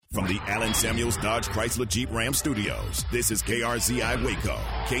From the Allen Samuels Dodge Chrysler Jeep Ram Studios, this is KRZI Waco,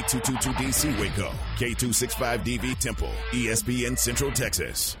 K222DC Waco, K265DV Temple, ESPN Central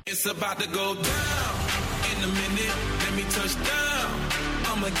Texas. It's about to go down in a minute. Let me touch down.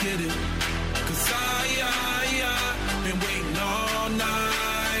 I'ma get it. 'Cause I been waiting all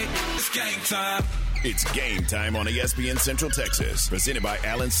night. It's game time. It's game time on ESPN Central Texas, presented by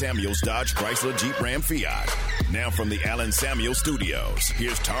Allen Samuels Dodge Chrysler Jeep Ram Fiat. Now from the Allen Samuels Studios,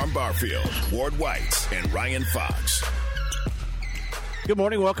 here's Tom Barfield, Ward White, and Ryan Fox. Good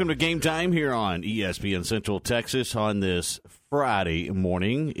morning. Welcome to Game Time here on ESPN Central Texas on this Friday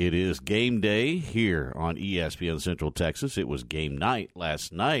morning. It is game day here on ESPN Central Texas. It was game night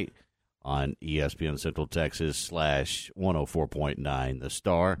last night on ESPN Central Texas / 104.9 The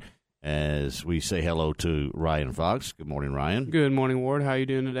Star. As we say hello to Ryan Fox. Good morning, Ryan. Good morning, Ward. How are you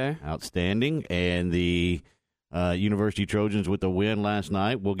doing today? Outstanding. And the University Trojans with the win last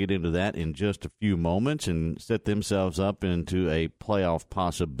night. We'll get into that in just a few moments and set themselves up into a playoff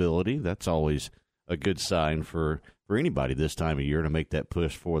possibility. That's always a good sign for anybody this time of year to make that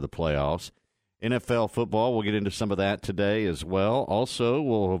push for the playoffs. NFL football, we'll get into some of that today as well. Also,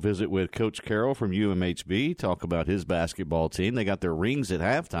 we'll visit with Coach Carroll from UMHB, talk about his basketball team. They got their rings at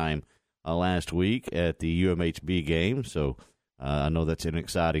halftime last week at the UMHB game, so I know that's an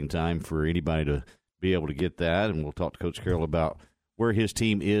exciting time for anybody to be able to get that, and we'll talk to Coach Carroll about where his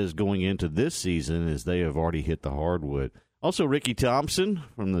team is going into this season as they have already hit the hardwood. Also, Ricky Thompson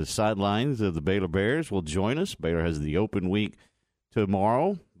from the sidelines of the Baylor Bears will join us. Baylor has the open week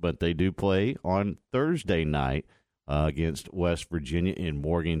tomorrow, but they do play on Thursday night against West Virginia in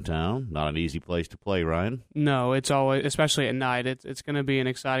Morgantown. Not an easy place to play, Ryan. No, it's always, especially at night, it's going to be an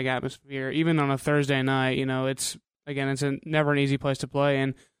exciting atmosphere. Even on a Thursday night, it's never an easy place to play.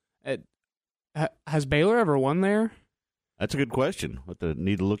 And has Baylor ever won there? That's a good question. We'll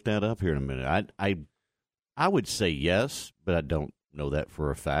need to look that up here in a minute. I would say yes, but I don't know that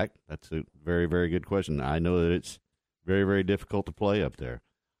for a fact. That's a very, very good question. I know that it's very, very difficult to play up there.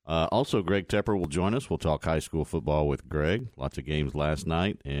 Also, Greg Tepper will join us. We'll talk high school football with Greg. Lots of games last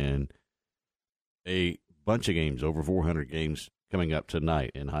night and a bunch of games, over 400 games coming up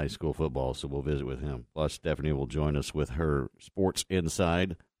tonight in high school football, so we'll visit with him. Plus, Stephanie will join us with her Sports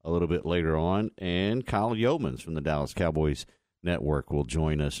Inside a little bit later on, and Kyle Youmans from the Dallas Cowboys Network will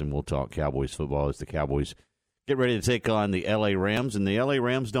join us, and we'll talk Cowboys football as the Cowboys get ready to take on the L.A. Rams, and the L.A.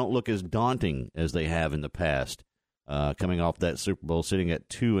 Rams don't look as daunting as they have in the past. Coming off that Super Bowl, sitting at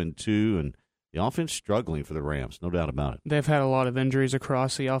 2-2, and the offense struggling for the Rams, no doubt about it. They've had a lot of injuries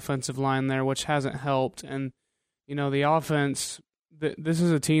across the offensive line there, which hasn't helped. And, the offense, this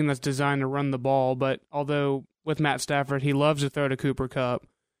is a team that's designed to run the ball, but although with Matt Stafford, he loves to throw to Cooper Kupp,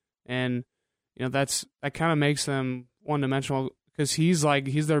 and, that kind of makes them one-dimensional because he's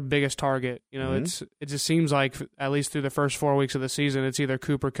their biggest target. It just seems like, at least through the first 4 weeks of the season, it's either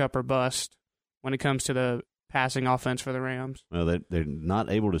Cooper Kupp or bust when it comes to the passing offense for the Rams. Well, they're not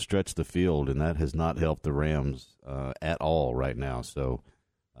able to stretch the field, and that has not helped the Rams at all right now. So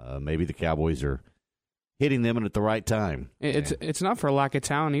maybe the Cowboys are hitting them at the right time. It's not for lack of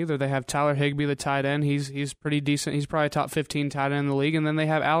talent either. They have Tyler Higbee, the tight end. He's pretty decent. He's probably a top 15 tight end in the league. And then they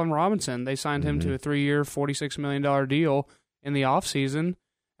have Allen Robinson. They signed him to a 3-year, $46 million deal in the offseason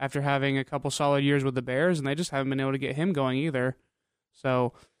after having a couple solid years with the Bears, and they just haven't been able to get him going either.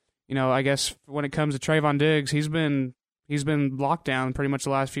 So, I guess when it comes to Trayvon Diggs, he's been locked down pretty much the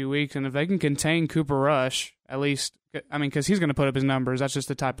last few weeks, and if they can contain Cooper Rush, at least, because he's going to put up his numbers, that's just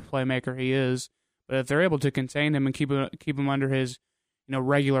the type of playmaker he is. But if they're able to contain him and keep him under his,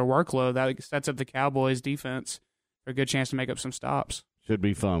 regular workload, that sets up the Cowboys' defense for a good chance to make up some stops. Should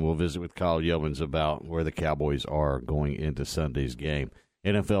be fun. We'll visit with Kyle Youmans about where the Cowboys are going into Sunday's game.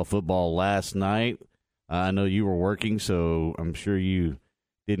 NFL football last night. I know you were working, so I'm sure you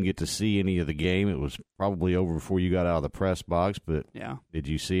didn't get to see any of the game. It was probably over before you got out of the press box, but yeah. Did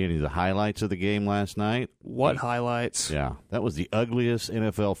you see any of the highlights of the game last night? What highlights? Yeah, that was the ugliest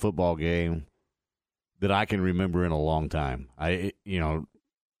NFL football game that I can remember in a long time.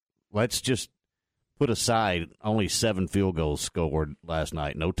 Let's just put aside only 7 field goals scored last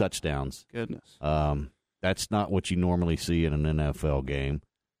night, no touchdowns. Goodness. That's not what you normally see in an NFL game.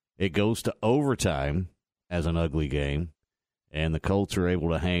 It goes to overtime as an ugly game. And the Colts are able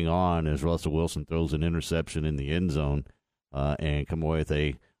to hang on as Russell Wilson throws an interception in the end zone and come away with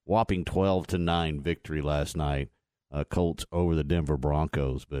a whopping 12-9 victory last night. Colts over the Denver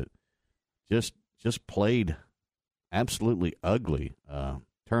Broncos, but just played absolutely ugly.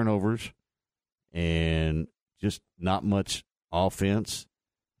 Turnovers and just not much offense.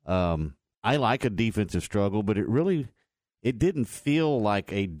 I like a defensive struggle, but it really it didn't feel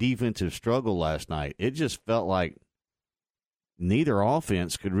like a defensive struggle last night. It just felt like neither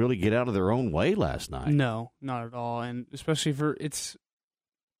offense could really get out of their own way last night. No, not at all. And especially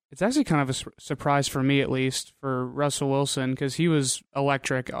it's actually kind of a surprise for me, at least, for Russell Wilson, because he was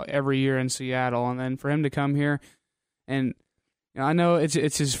electric every year in Seattle. And then for him to come here, and I know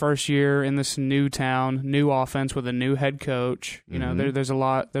it's his first year in this new town, new offense with a new head coach. You know, there's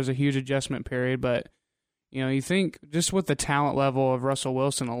a huge adjustment period, but you think just with the talent level of Russell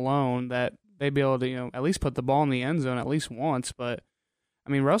Wilson alone that they'd be able to at least put the ball in the end zone at least once. But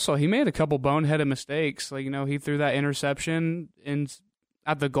I mean, Russell, he made a couple boneheaded mistakes. Like he threw that interception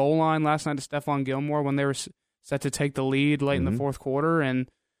at the goal line last night to Stephon Gilmore when they were set to take the lead late in the fourth quarter, and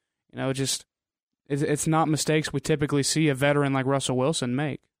it's not mistakes we typically see a veteran like Russell Wilson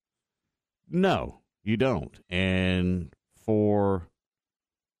make. No, you don't. And for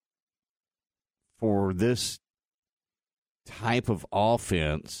this type of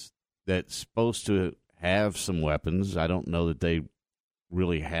offense that's supposed to have some weapons, I don't know that they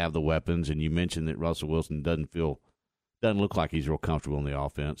really have the weapons. And you mentioned that Russell Wilson doesn't look like he's real comfortable in the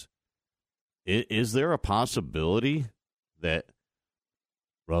offense. Is there a possibility that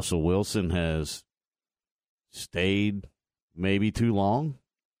Russell Wilson has stayed maybe too long?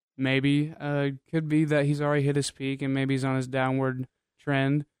 Maybe. Could be that he's already hit his peak and maybe he's on his downward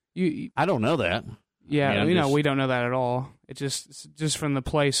trend. I don't know that. Yeah, we don't know that at all. It's just from the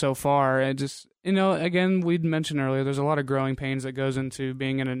play so far. It just, again, we'd mentioned earlier, there's a lot of growing pains that goes into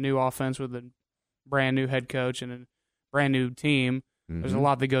being in a new offense with a brand new head coach and a brand new team. There's a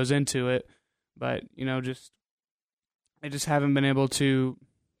lot that goes into it, but they just haven't been able to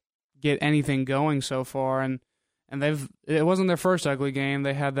get anything going so far, and it wasn't their first ugly game.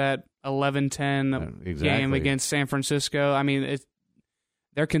 They had that 11-10 game against San Francisco. I mean,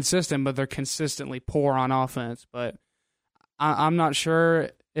 they're consistent, but they're consistently poor on offense. But I'm not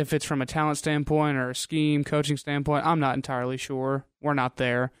sure if it's from a talent standpoint or a scheme, coaching standpoint. I'm not entirely sure. We're not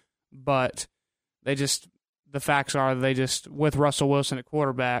there, but the facts are with Russell Wilson at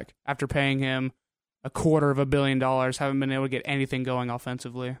quarterback, after paying him $250 million, haven't been able to get anything going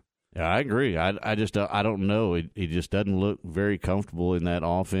offensively. Yeah, I agree. I just I don't know. He just doesn't look very comfortable in that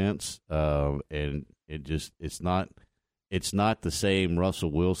offense, and it's not the same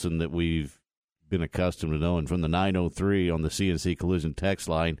Russell Wilson that we've been accustomed to knowing. From the 903 on the CNC Collision text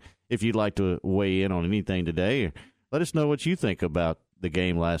line, if you'd like to weigh in on anything today, let us know what you think about the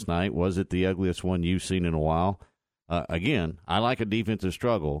game last night. Was it the ugliest one you've seen in a while? Again, I like a defensive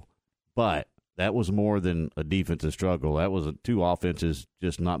struggle, but that was more than a defensive struggle. That was two offenses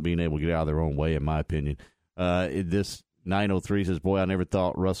just not being able to get out of their own way, in my opinion. This 903 says, boy, I never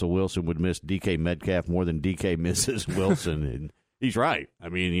thought Russell Wilson would miss DK Metcalf more than DK misses Wilson. And he's right. I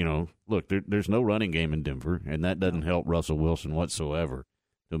mean, look, there's no running game in Denver, and that doesn't help Russell Wilson whatsoever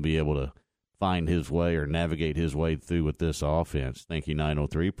to be able to find his way or navigate his way through with this offense. Thank you,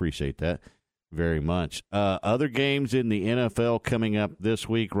 903. Appreciate that very much. Other games in the NFL coming up this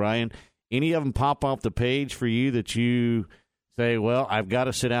week, Ryan. Any of them pop off the page for you that you say, well, I've got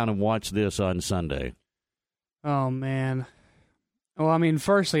to sit down and watch this on Sunday? Oh, man. Well, I mean,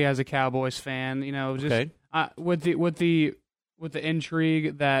 firstly, as a Cowboys fan, with the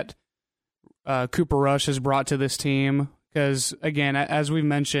intrigue that Cooper Rush has brought to this team, because, again, as we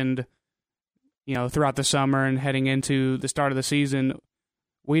mentioned, throughout the summer and heading into the start of the season,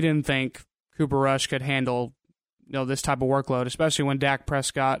 we didn't think Cooper Rush could handle this type of workload, especially when Dak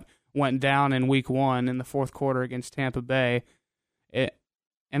Prescott went down in week 1 in the fourth quarter against Tampa Bay. It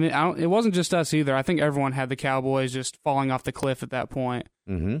wasn't just us either. I think everyone had the Cowboys just falling off the cliff at that point.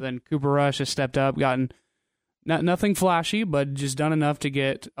 Mm-hmm. Then Cooper Rush has stepped up, gotten nothing flashy, but just done enough to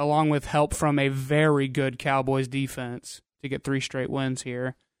get, along with help from a very good Cowboys defense, to get 3 straight wins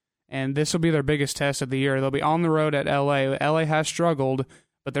here. And this will be their biggest test of the year. They'll be on the road at L.A. L.A. has struggled,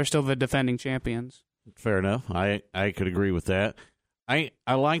 but they're still the defending champions. Fair enough. I could agree with that. I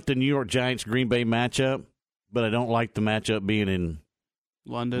like the New York Giants-Green Bay matchup, but I don't like the matchup being in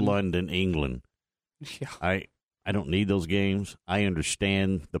London, England. Yeah. I don't need those games. I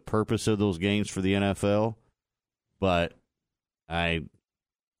understand the purpose of those games for the NFL, but an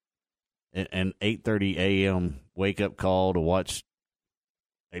 8:30 a.m. wake-up call to watch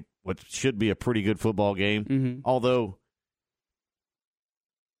what should be a pretty good football game, although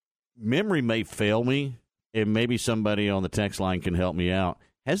memory may fail me, and maybe somebody on the text line can help me out.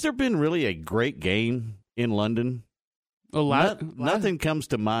 Has there been really a great game in London? Nothing comes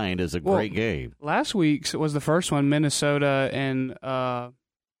to mind as a great game. Last week's was the first one. Minnesota and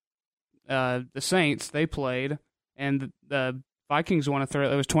the Saints, they played, and the Vikings won it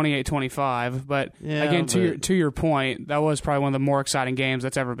was 28-25. But Yeah, again, to your point, that was probably one of the more exciting games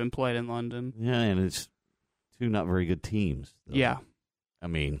that's ever been played in London. Yeah, and it's two not very good teams, though. Yeah. I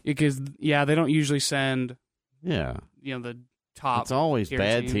mean, because they don't usually send the top. It's always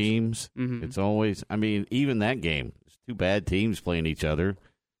bad teams. Mm-hmm. It's always, I mean, even that game, it's two bad teams playing each other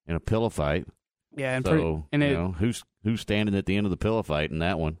in a pillow fight. Yeah, and who's standing at the end of the pillow fight in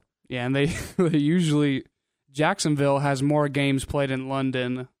that one? Yeah, and they usually Jacksonville has more games played in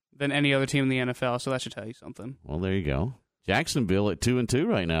London than any other team in the NFL, so that should tell you something. Well, there you go. Jacksonville at 2-2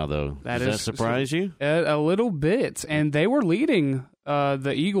 right now, though. Does that surprise you? A little bit, and they were leading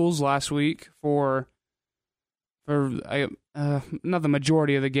the Eagles last week for not the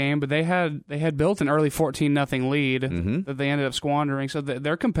majority of the game, but they had built an early 14-0 lead that they ended up squandering. So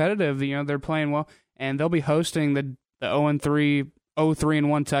they're competitive. They're playing well, and they'll be hosting the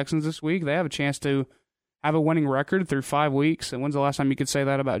 0-3-1 Texans this week. They have a chance to have a winning record through 5 weeks. And when's the last time you could say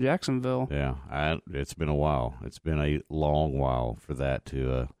that about Jacksonville? Yeah, it's been a while. It's been a long while for that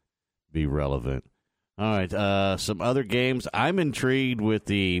to be relevant. All right, some other games. I'm intrigued with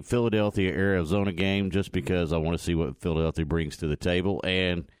the Philadelphia-Arizona game just because I want to see what Philadelphia brings to the table.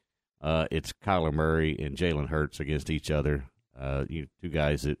 And it's Kyler Murray and Jalen Hurts against each other. Two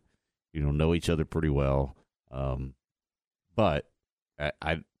guys that know each other pretty well. But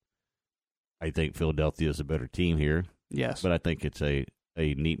I think Philadelphia is a better team here. Yes. But I think it's a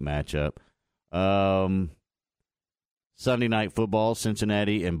neat matchup. Sunday Night Football,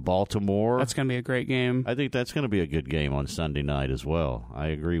 Cincinnati and Baltimore. That's going to be a great game. I think that's going to be a good game on Sunday night as well. I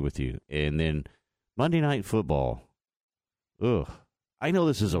agree with you. And then Monday Night Football. I know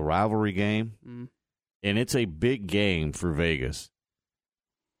this is a rivalry game, and it's a big game for Vegas.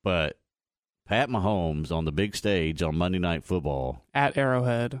 But Pat Mahomes on the big stage on Monday Night Football. At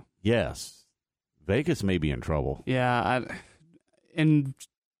Arrowhead. Yes. Vegas may be in trouble. Yeah. And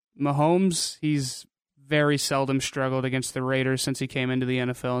Mahomes, he's very seldom struggled against the Raiders since he came into the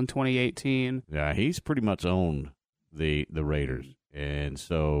NFL in 2018. Yeah, he's pretty much owned the Raiders. And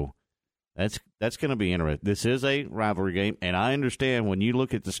so that's going to be interesting. This is a rivalry game, and I understand when you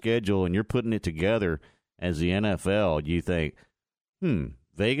look at the schedule and you're putting it together as the NFL, you think,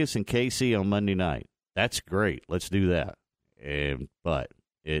 Vegas and KC on Monday night. That's great. Let's do that. But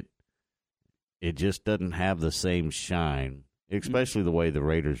it just doesn't have the same shine, especially the way the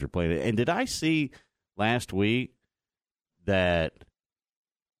Raiders are playing it. And did I see last week that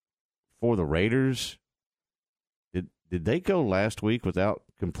for the Raiders, did they go last week without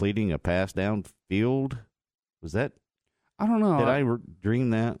completing a pass downfield? Was that? I don't know. Did I dream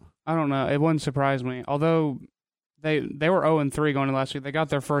that? I don't know. It wouldn't surprise me. Although they were 0-3 going into last week. They got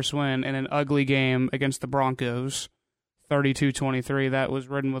their first win in an ugly game against the Broncos, 32-23. That was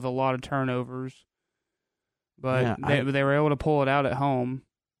ridden with a lot of turnovers. But they were able to pull it out at home,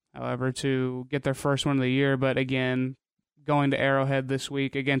 however, to get their first win of the year. But again, going to Arrowhead this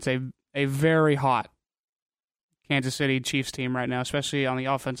week against a very hot Kansas City Chiefs team right now, especially on the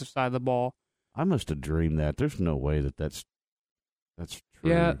offensive side of the ball. I must have dreamed that. There's no way that's true.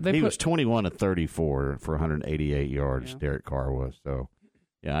 Yeah, he was 21 of 34 for 188 yards. Yeah. Derek Carr was. So,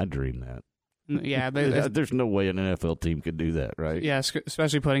 yeah, I dreamed that. Yeah, there's no way an NFL team could do that, right? Yeah,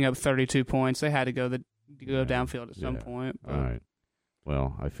 especially putting up 32 points. They had to go downfield at some point. But. All right.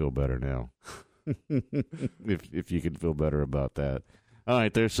 Well, I feel better now. if you can feel better about that. All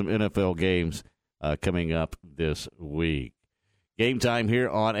right, there's some NFL games coming up this week. Game time here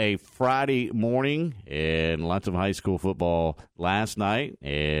on a Friday morning, and lots of high school football last night,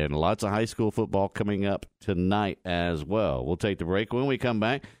 and lots of high school football coming up tonight as well. We'll take the break. When we come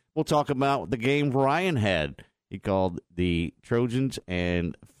back, we'll talk about the game Ryan had. He called the Trojans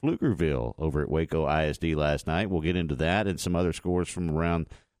and Pflugerville over at Waco ISD last night. We'll get into that and some other scores from around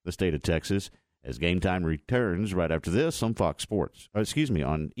the state of Texas as Game Time returns right after this on Fox Sports. On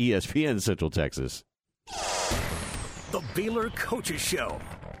ESPN Central Texas. The Baylor Coaches Show,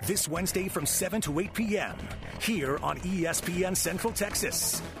 this Wednesday from 7 to 8 p.m. here on ESPN Central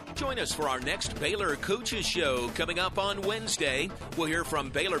Texas. Join us for our next Baylor Coaches Show coming up on Wednesday. We'll hear from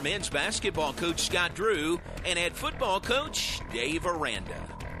Baylor men's basketball coach Scott Drew and head football coach Dave Aranda.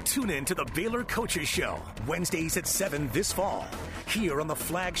 Tune in to the Baylor Coaches Show, Wednesdays at 7 this fall, here on the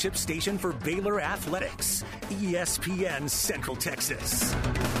flagship station for Baylor Athletics, ESPN Central Texas.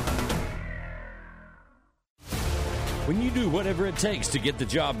 When you do whatever it takes to get the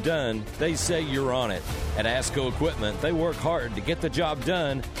job done, they say you're on it. At ASCO Equipment, they work hard to get the job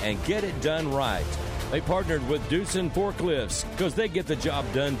done and get it done right. They partnered with Doosan Forklifts because they get the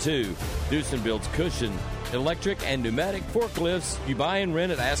job done too. Doosan builds cushion, electric, and pneumatic forklifts you buy and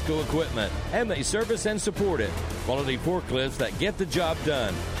rent at ASCO Equipment. And they service and support it. Quality forklifts that get the job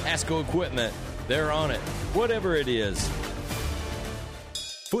done. ASCO Equipment, they're on it, whatever it is.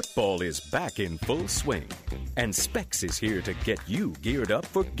 Football is back in full swing, and Specs is here to get you geared up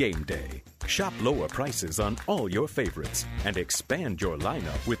for game day. Shop lower prices on all your favorites and expand your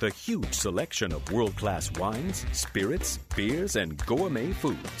lineup with a huge selection of world-class wines, spirits, beers, and gourmet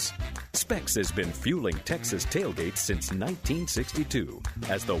foods. Specs has been fueling Texas tailgates since 1962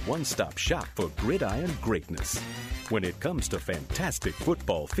 as the one-stop shop for gridiron greatness. When it comes to fantastic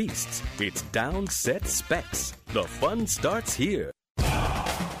football feasts, it's Down Set Specs. The fun starts here.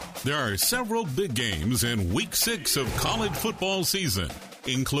 There are several big games in Week 6 of college football season,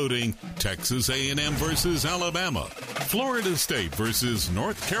 including Texas A&M versus Alabama, Florida State versus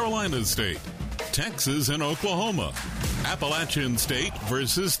North Carolina State, Texas and Oklahoma, Appalachian State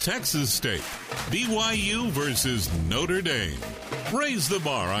versus Texas State, BYU versus Notre Dame. Raise the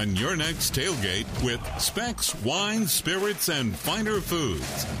bar on your next tailgate with Specs, Wine, Spirits, and Finer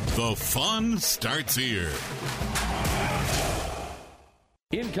Foods. The fun starts here.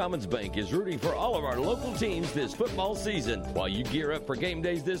 Youmans Bank is rooting for all of our local teams this football season. While you gear up for game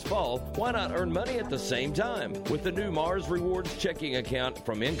days this fall, why not earn money at the same time? With the new Mars Rewards checking account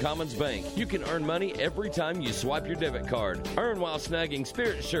from Youmans Bank, you can earn money every time you swipe your debit card. Earn while snagging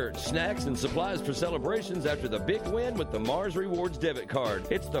Spirit shirts, snacks, and supplies for celebrations after the big win with the Mars Rewards debit card.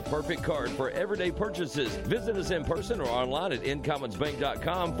 It's the perfect card for everyday purchases. Visit us in person or online at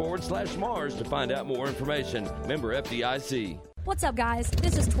incommonsbank.com/Mars to find out more information. Member FDIC. What's up, guys?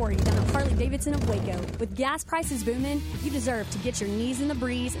 This is Tori down at Harley-Davidson of Waco. With gas prices booming, you deserve to get your knees in the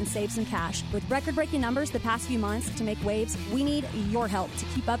breeze and save some cash. With record-breaking numbers the past few months to make waves, we need your help to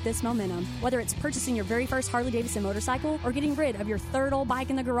keep up this momentum. Whether it's purchasing your very first Harley-Davidson motorcycle or getting rid of your third old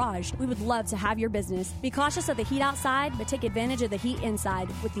bike in the garage, we would love to have your business. Be cautious of the heat outside, but take advantage of the heat inside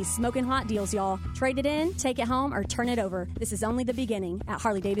with these smoking hot deals, y'all. Trade it in, take it home, or turn it over. This is only the beginning at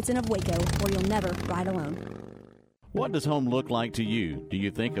Harley-Davidson of Waco, where you'll never ride alone. What does home look like to you? Do you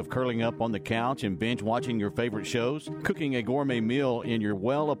think of curling up on the couch and binge watching your favorite shows? Cooking a gourmet meal in your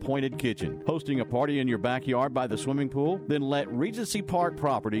well-appointed kitchen? Hosting a party in your backyard by the swimming pool? Then let Regency Park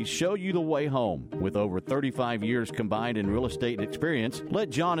Properties show you the way home. With over 35 years combined in real estate experience, let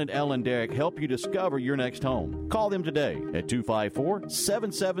John and Ellen Derrick help you discover your next home. Call them today at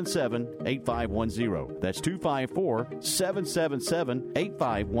 254-777-8510. That's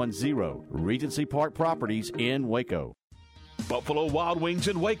 254-777-8510. Regency Park Properties in Waco. Buffalo Wild Wings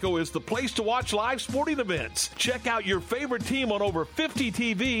in Waco is the place to watch live sporting events. Check out your favorite team on over 50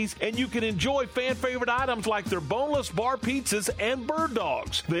 TVs, and you can enjoy fan-favorite items like their boneless bar pizzas and bird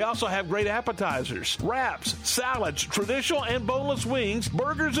dogs. They also have great appetizers, wraps, salads, traditional and boneless wings,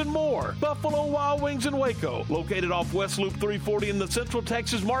 burgers, and more. Buffalo Wild Wings in Waco, located off West Loop 340 in the Central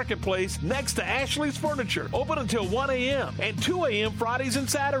Texas Marketplace, next to Ashley's Furniture. Open until 1 a.m. and 2 a.m. Fridays and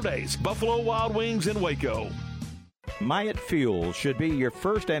Saturdays. Buffalo Wild Wings in Waco. Myatt Fuels should be your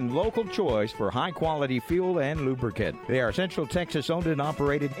first and local choice for high-quality fuel and lubricant. They are Central Texas-owned and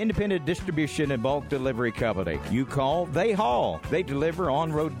operated independent distribution and bulk delivery company. You call, they haul. They deliver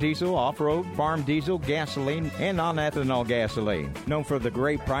on-road diesel, off-road, farm diesel, gasoline, and non-ethanol gasoline. Known for the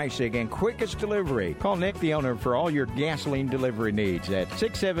great pricing and quickest delivery. Call Nick, the owner, for all your gasoline delivery needs at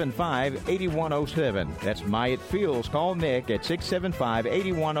 675-8107. That's Myatt Fuels. Call Nick at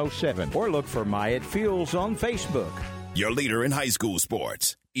 675-8107 or look for Myatt Fuels on Facebook. Your leader in high school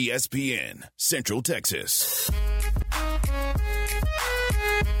sports, ESPN, Central Texas.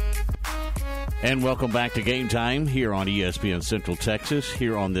 And welcome back to Game Time here on ESPN Central Texas,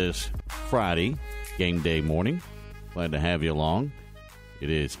 here on this Friday, game day morning. Glad to have you along. It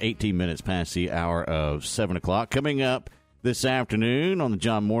is 18 minutes past the hour of 7 o'clock. Coming up this afternoon on the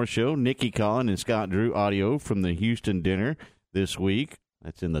John Moore Show, Nikki Collin and Scott Drew audio from the Houston dinner this week.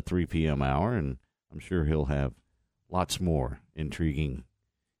 That's in the 3 p.m. hour, and I'm sure he'll have lots more intriguing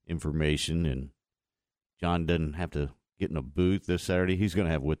information, and John doesn't have to get in a booth this Saturday. He's going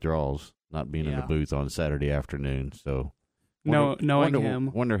to have withdrawals, not being in the booth on Saturday afternoon. So,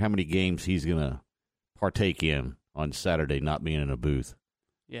 wonder how many games he's going to partake in on Saturday, not being in a booth.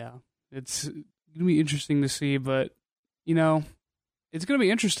 Yeah, it's going to be interesting to see, but, you know, it's going to be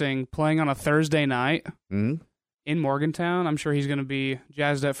interesting playing on a Thursday night. Mm-hmm. In Morgantown. I'm sure he's going to be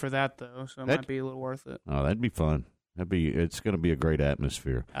jazzed up for that, though, so it might be a little worth it. Oh, that'd be fun. It's going to be a great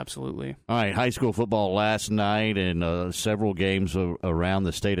atmosphere. Absolutely. All right, high school football last night and several games around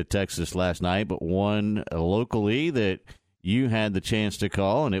the state of Texas last night, but one locally that you had the chance to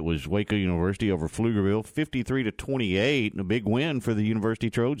call, and it was Waco University over Pflugerville, 53-28, and a big win for the University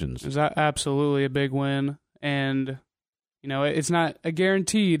Trojans. It was absolutely a big win. and it's not a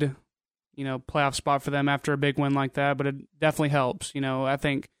guaranteed playoff spot for them after a big win like that, but it definitely helps. I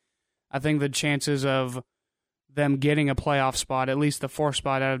think the chances of them getting a playoff spot, at least the 4th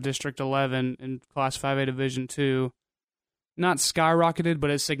spot out of District 11 in Class 5A Division 2, not skyrocketed, but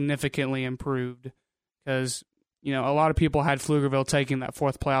it's significantly improved because a lot of people had Pflugerville taking that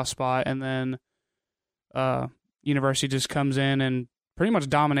 4th playoff spot, and then University just comes in and pretty much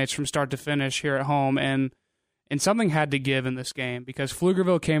dominates from start to finish here at home, and something had to give in this game because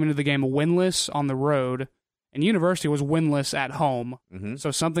Pflugerville came into the game winless on the road, and University was winless at home. Mm-hmm.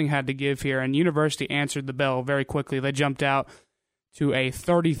 So something had to give here, and University answered the bell very quickly. They jumped out to a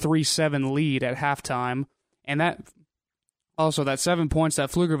 33-7 lead at halftime, and that 7 points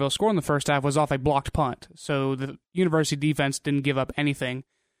that Pflugerville scored in the first half was off a blocked punt. So the University defense didn't give up anything,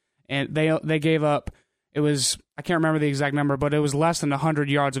 and they gave up. It was, I can't remember the exact number, but it was less than 100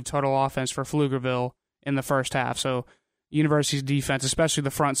 yards of total offense for Pflugerville in the first half. So University's defense, especially the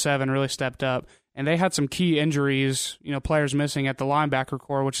front 7, really stepped up. And they had some key injuries, players missing at the linebacker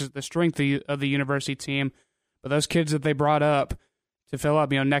core, which is the strength of the University team. But those kids that they brought up to fill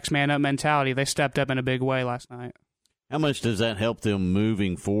up, next man up mentality, they stepped up in a big way last night. How much does that help them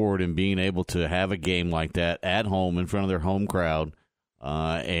moving forward and being able to have a game like that at home in front of their home crowd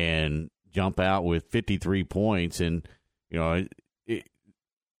and jump out with 53 points? And,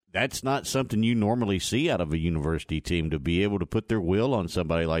 that's not something you normally see out of a University team, to be able to put their will on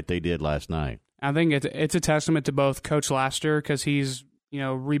somebody like they did last night. I think it's a testament to both Coach Laster, because he's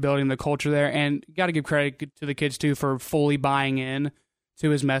rebuilding the culture there, and got to give credit to the kids too for fully buying in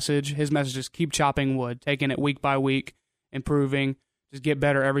to his message. His message is keep chopping wood, taking it week by week, improving, just get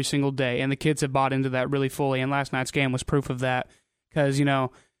better every single day. And the kids have bought into that really fully, and last night's game was proof of that, because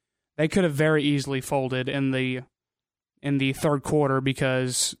they could have very easily folded in the 3rd quarter,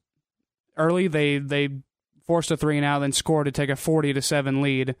 because early they forced a 3-and-out, then scored to take a 40-7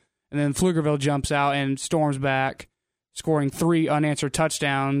 lead, and then Pflugerville jumps out and storms back, scoring 3 unanswered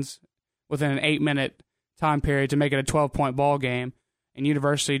touchdowns within an 8-minute time period to make it a 12-point ball game. And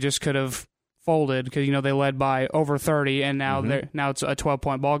University just could have folded because they led by over 30, and now it's a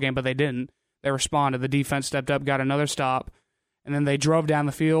 12-point ball game, but they didn't. They responded. The defense stepped up, got another stop, and then they drove down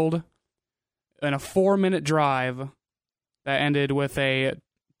the field in a 4-minute drive that ended with a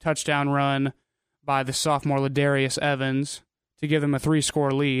touchdown run by the sophomore Ladarius Evans to give them a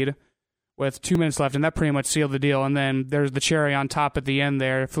 3-score lead with 2 minutes left, and that pretty much sealed the deal. And then there's the cherry on top at the end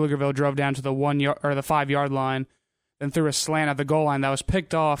there. Pflugerville drove down to the 5-yard line, then threw a slant at the goal line that was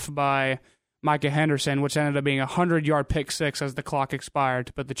picked off by Micah Henderson, which ended up being a 100-yard pick six as the clock expired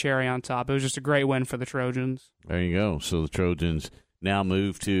to put the cherry on top. It was just a great win for the Trojans. There you go. So the Trojans now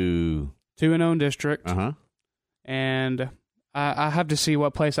move to 2-0 district. Uh-huh. And I have to see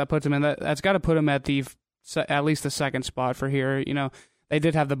what place that puts them in. That's got to put them at least the 2nd spot for here. They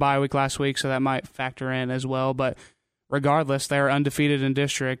did have the bye week last week, so that might factor in as well. But regardless, they're undefeated in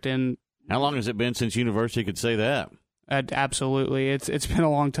district. And how long has it been since University could say that? Absolutely. It's been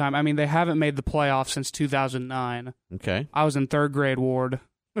a long time. I mean, they haven't made the playoffs since 2009. Okay. I was in 3rd grade, Ward.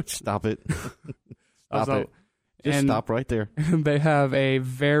 Stop it. Stop right there. They have a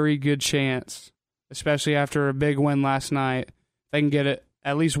very good chance, especially after a big win last night. They can get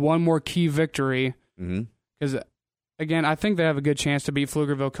at least one more key victory. Because, again, I think they have a good chance to beat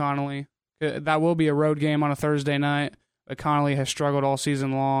Pflugerville Connolly. That will be a road game on a Thursday night, but Connolly has struggled all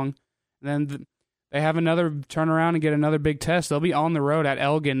season long. And then they have another turnaround and get another big test. They'll be on the road at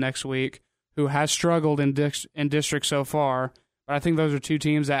Elgin next week, who has struggled in district so far. But I think those are 2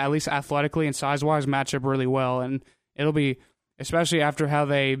 teams that, at least athletically and size-wise, match up really well. And it'll be, especially after how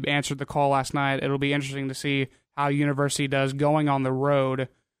they answered the call last night, it'll be interesting to see how University does going on the road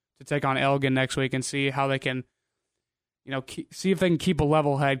to take on Elgin next week, and see how they can, see if they can keep a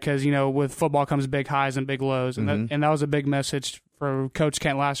level head, because, with football comes big highs and big lows. And, that was a big message for Coach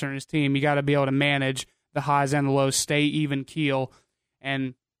Kent Lassner and his team. You got to be able to manage the highs and the lows, stay even keel,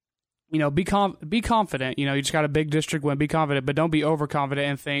 and, be confident. You just got a big district win, be confident, but don't be overconfident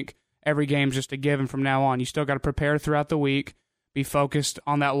and think every game's just a given from now on. You still got to prepare throughout the week, be focused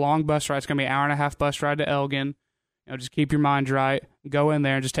on that long bus ride. It's going to be an 1.5-hour bus ride to Elgin. Just keep your mind right, go in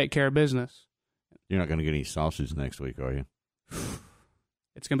there and just take care of business. You're not going to get any sausage next week, are you?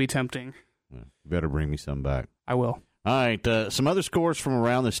 It's going to be tempting. You better bring me some back. I will. All right, some other scores from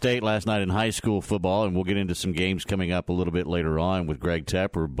around the state last night in high school football, and we'll get into some games coming up a little bit later on with Greg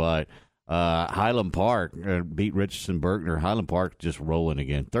Tepper, but Highland Park beat Richardson Berkner. Highland Park just rolling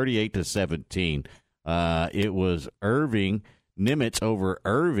again, 38-17. It was Irving Nimitz over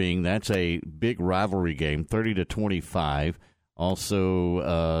Irving. That's a big rivalry game, 30-25.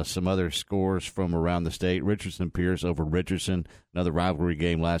 Also, some other scores from around the state. Richardson-Pierce over Richardson, another rivalry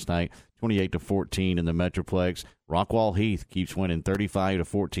game last night, 28-14 in the Metroplex. Rockwall Heath keeps winning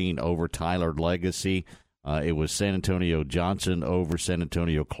 35-14 over Tyler Legacy. It was San Antonio Johnson over San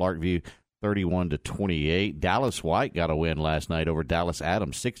Antonio Clarkview, 31-28. Dallas White got a win last night over Dallas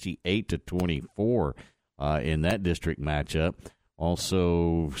Adams, 68-24 in that district matchup.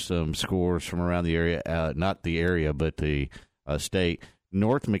 Also, some scores from around the area, not the area, but the state.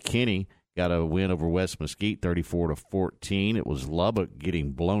 North McKinney got a win over West Mesquite, 34-14. It was Lubbock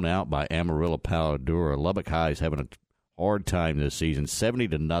getting blown out by Amarillo Paladura. Lubbock High is having a hard time this season,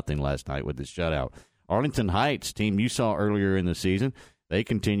 70-0 last night with the shutout. Arlington Heights, team you saw earlier in the season, they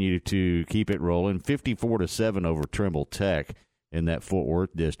continue to keep it rolling, 54-7 over Trimble Tech in that Fort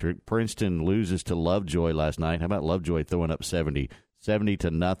Worth district. Princeton loses to Lovejoy last night. How about Lovejoy throwing up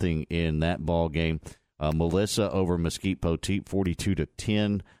 70-0 in that ball game? Melissa over Mesquite Poteet,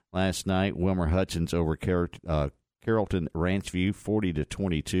 42-10 last night. Wilmer Hutchins over Carrollton Ranchview,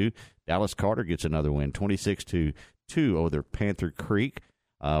 40-22. Dallas Carter gets another win, 26-2 over Panther Creek.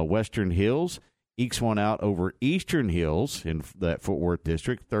 Western Hills ekes one out over Eastern Hills in that Fort Worth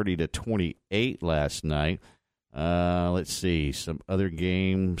district, 30-28 last night. Let's see, some other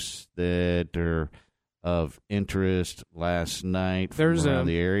games that are of interest last night from around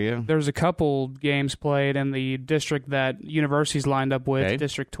the area. There's a couple games played in the district that universities lined up with,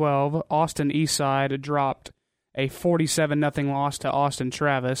 District 12. Austin Eastside dropped a 47-0 loss to Austin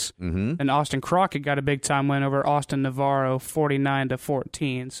Travis. And Austin Crockett got a big-time win over Austin Navarro,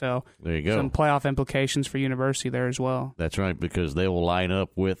 49-14. So there you go. Some playoff implications for university there as well. That's right, because they will line up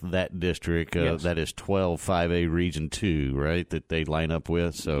with that district. Yes. That is 12 5A Region 2, right, that they line up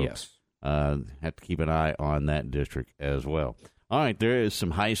with. So yes. Have to keep an eye on that district as well. All right, there is some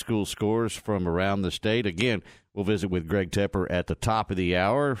high school scores from around the state. Again, we'll visit with Greg Tepper at the top of the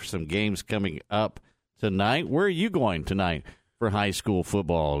hour. Some games coming up tonight. Where are you going tonight for high school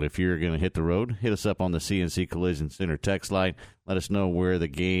football? If you're going to hit the road, hit us up on the CNC Collision Center text line. Let us know where the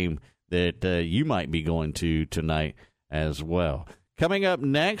game that you might be going to tonight as well. Coming up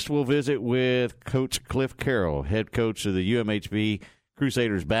next, we'll visit with Coach Clif Carroll, head coach of the UMHB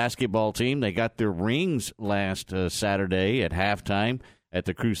Crusaders basketball team. They got their rings last Saturday at halftime at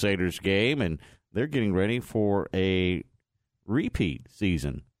the Crusaders game, and they're getting ready for a repeat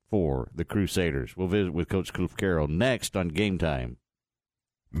season for the Crusaders. We'll visit with Coach Clif Carroll next on Game Time.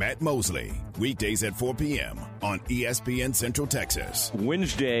 Matt Mosley, weekdays at 4 p.m. on ESPN Central Texas.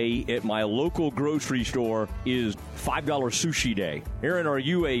 Wednesday at my local grocery store is $5 sushi day. Aaron, are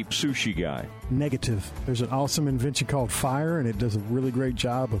you a sushi guy? Negative. There's an awesome invention called fire, and it does a really great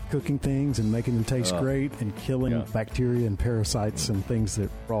job of cooking things and making them taste great and killing bacteria and parasites and things that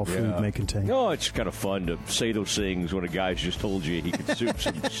raw food may contain. No, it's kind of fun to say those things when a guy's just told you he could soup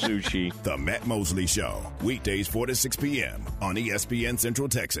some sushi. The Matt Mosley Show, weekdays 4 to 6 p.m. on ESPN Central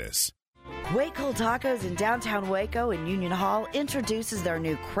Texas. Waco Tacos in downtown Waco and Union Hall introduces their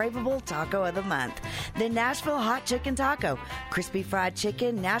new craveable taco of the month, the Nashville Hot Chicken Taco. Crispy fried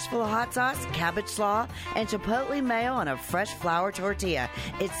chicken, Nashville hot sauce, cabbage slaw, and chipotle mayo on a fresh flour tortilla.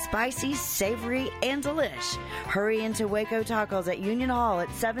 It's spicy, savory, and delish. Hurry into Waco Tacos at Union Hall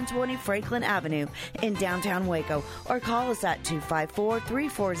at 720 Franklin Avenue in downtown Waco, or call us at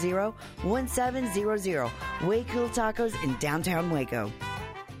 254-340-1700. Waco Tacos in downtown Waco.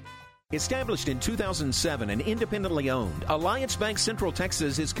 Established in 2007 and independently owned, Alliance Bank Central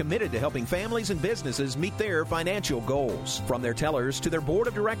Texas is committed to helping families and businesses meet their financial goals. From their tellers to their board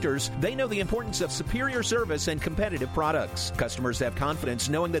of directors, they know the importance of superior service and competitive products. Customers have confidence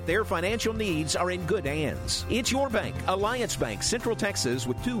knowing that their financial needs are in good hands. It's your bank, Alliance Bank Central Texas,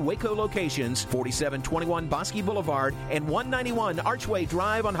 with 2 Waco locations, 4721 Bosque Boulevard and 191 Archway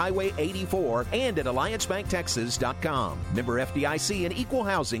Drive on Highway 84, and at AllianceBankTexas.com. Member FDIC and Equal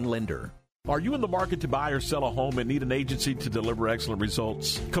Housing Lender. Are you in the market to buy or sell a home and need an agency to deliver excellent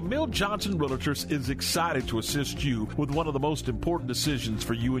results? Camille Johnson Realtors is excited to assist you with one of the most important decisions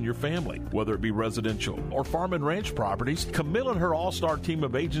for you and your family. Whether it be residential or farm and ranch properties, Camille and her all-star team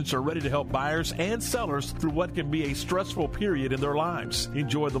of agents are ready to help buyers and sellers through what can be a stressful period in their lives.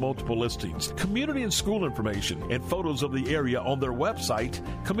 Enjoy the multiple listings, community and school information, and photos of the area on their website,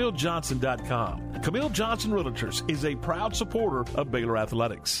 CamilleJohnson.com. Camille Johnson Realtors is a proud supporter of Baylor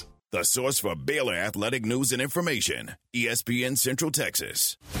Athletics. The source for Baylor athletic news and information, ESPN Central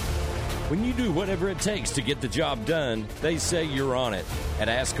Texas. When you do whatever it takes to get the job done, they say you're on it. At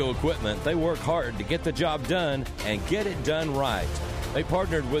ASCO Equipment, they work hard to get the job done and get it done right. They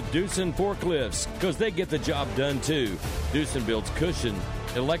partnered with Doosan Forklifts because they get the job done too. Doosan builds cushion,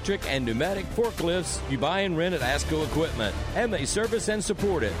 electric and pneumatic forklifts you buy and rent at ASCO Equipment. And they service and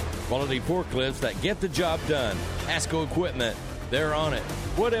support it. Quality forklifts that get the job done. ASCO Equipment, they're on it,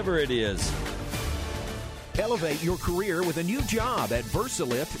 whatever it is. Elevate your career with a new job at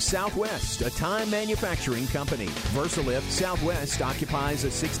VersaLift Southwest, a time manufacturing company. VersaLift Southwest occupies a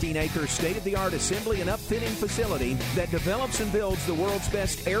 16-acre state-of-the-art assembly and upfitting facility that develops and builds the world's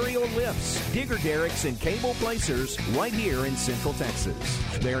best aerial lifts, digger derricks, and cable placers right here in Central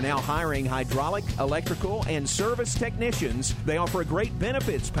Texas. They are now hiring hydraulic, electrical, and service technicians. They offer a great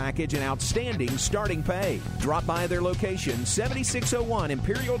benefits package and outstanding starting pay. Drop by their location, 7601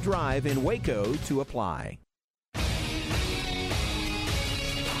 Imperial Drive in Waco, to apply.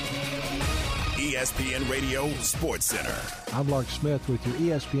 ESPN Radio Sports Center. I'm Lark Smith with your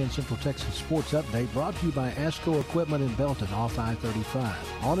ESPN Central Texas Sports Update, brought to you by ASCO Equipment in Belton off I-35.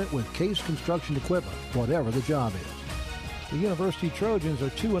 On it with Case Construction Equipment, whatever the job is. The University Trojans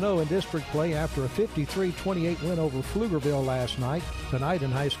are 2-0 in district play after a 53-28 win over Pflugerville last night. Tonight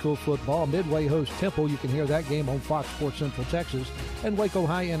in high school football, Midway hosts Temple. You can hear that game on Fox Sports Central Texas. And Waco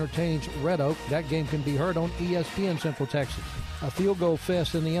High entertains Red Oak. That game can be heard on ESPN Central Texas. A field goal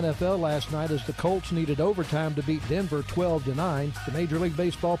fest in the NFL last night as the Colts needed overtime to beat Denver 12-9. The Major League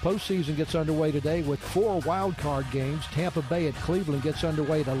Baseball postseason gets underway today with 4 wild card games. Tampa Bay at Cleveland gets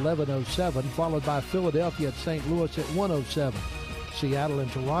underway at 11:07, followed by Philadelphia at St. Louis at 1:07. Seattle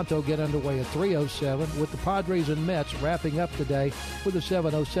and Toronto get underway at 3:07, with the Padres and Mets wrapping up today with a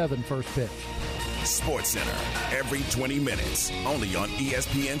 7:07 first pitch. Sports Center, every 20 minutes, only on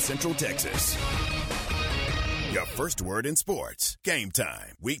ESPN Central Texas. Your first word in sports. Game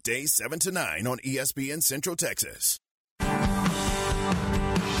Time. Weekdays 7 to 9 on ESPN Central Texas.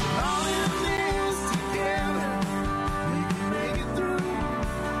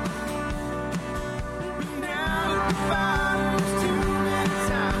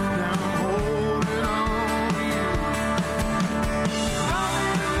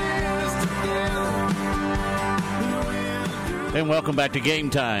 And welcome back to Game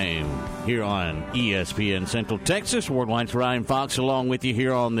Time here on ESPN Central Texas. Worldwide's Ryan Fox along with you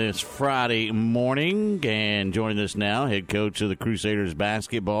here on this Friday morning. And joining us now, head coach of the Crusaders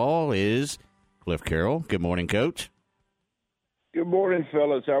basketball is Clif Carroll. Good morning, Coach. Good morning,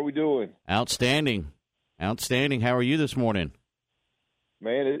 fellas. How we doing? Outstanding. Outstanding. How are you this morning?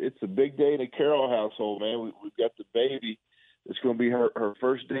 Man, it's a big day in the Carroll household, man. We've got the baby. It's going to be her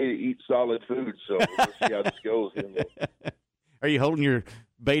first day to eat solid food, so we'll see how this goes. Are you holding your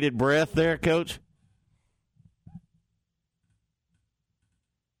bated breath there, Coach?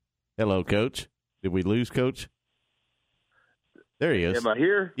 Hello, Coach. Did we lose Coach? There he is. Am I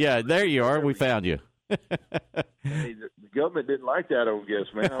here? Yeah, there you are. We found you. Hey, the government didn't like that, I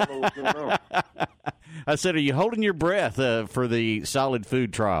guess, man. I don't know what's going on. I said, are you holding your breath for the solid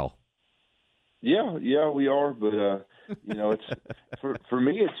food trial? Yeah, we are, but it's for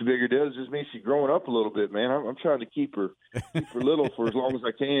me, it's a bigger deal. It just means she's growing up a little bit, man. I'm trying to keep her little for as long as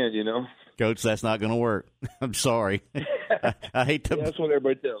I can, Coach, that's not going to work. I'm sorry. I hate to. Yeah, that's what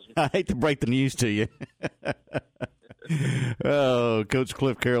everybody tells me. I hate to break the news to you. Oh, Coach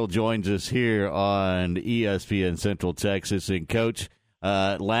Clif Carroll joins us here on ESPN Central Texas. And, Coach,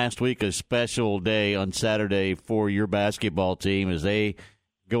 last week a special day on Saturday for your basketball team as they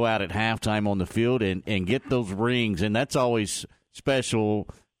go out at halftime on the field and get those rings. And that's always special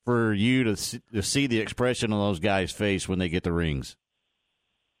for you to see the expression on those guys' face when they get the rings.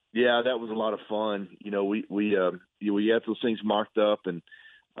 Yeah, that was a lot of fun. We had those things marked up, and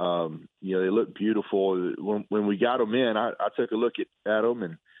they looked beautiful. When we got them in, I took a look at them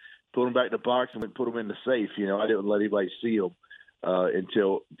and put them back in the box and put them in the safe. I didn't let anybody see them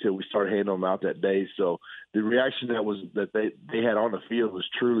until we started handing them out that day. So the reaction that they had on the field was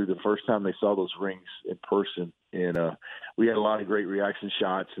truly the first time they saw those rings in person. And we had a lot of great reaction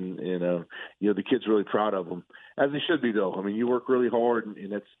shots, and the kids really proud of them, as they should be, though. I mean, you work really hard,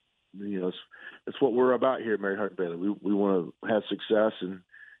 and that's that's what we're about here at Mary Hardin Bailey. We want to have success,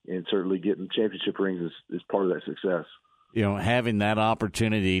 and certainly getting championship rings is part of that success. Having that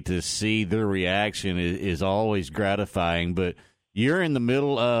opportunity to see their reaction is always gratifying, but you're in the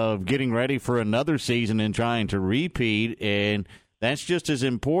middle of getting ready for another season and trying to repeat, and that's just as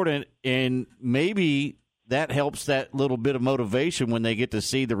important, and maybe that helps that little bit of motivation when they get to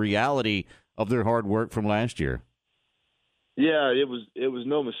see the reality of their hard work from last year. Yeah, it was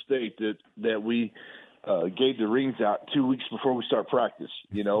no mistake that we gave the rings out 2 weeks before we start practice.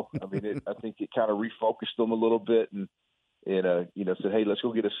 I think it kind of refocused them a little bit and said, hey, let's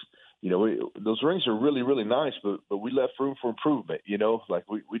go get us. Those rings are really, really nice, but we left room for improvement. Like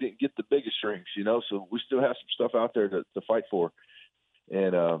we didn't get the biggest rings. So we still have some stuff out there to fight for.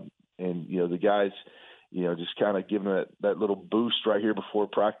 and the guys, just kind of giving that little boost right here before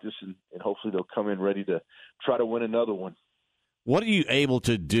practice, and hopefully they'll come in ready to try to win another one. What are you able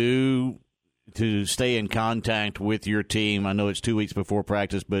to do to stay in contact with your team? I know it's 2 weeks before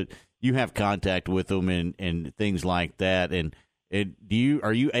practice, but you have contact with them and things like that. And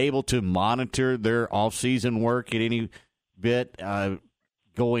are you able to monitor their off-season work at any bit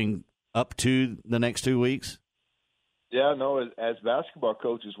going up to the next 2 weeks? Yeah, no, as basketball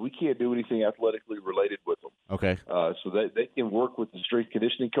coaches, we can't do anything athletically related with them. Okay. So they can work with the strength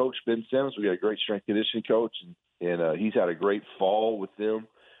conditioning coach, Ben Simmons. We got a great strength conditioning coach, and he's had a great fall with them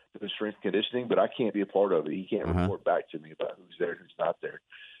doing strength conditioning, but I can't be a part of it. He can't report back to me about who's there and who's not there.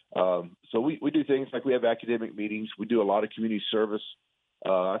 So we do things like we have academic meetings. We do a lot of community service.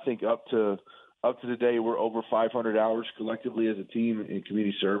 I think up to today, we're over 500 hours collectively as a team in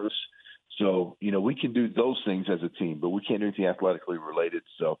community service. So, we can do those things as a team, but we can't do anything athletically related.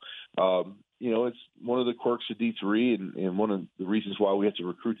 So, it's one of the quirks of D3 and one of the reasons why we have to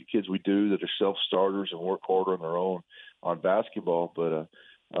recruit the kids we do that are self-starters and work harder on their own on basketball. But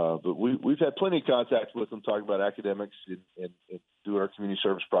we've had plenty of contact with them talking about academics and doing our community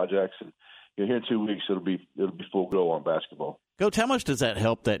service projects. And here in 2 weeks, it'll be full go on basketball. Coach, how much does that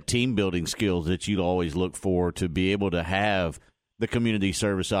help that team building skills that you'd always look for to be able to have the community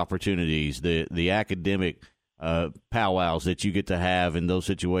service opportunities, the academic powwows that you get to have in those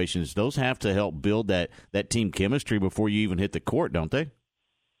situations? Those have to help build that team chemistry before you even hit the court, don't they?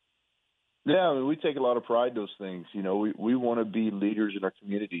 Yeah, I mean, we take a lot of pride in those things. We want to be leaders in our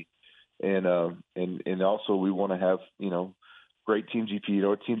community, and also we want to have great team GPA.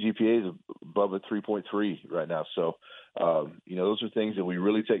 Our team GPA is above a 3.3 right now, so those are things that we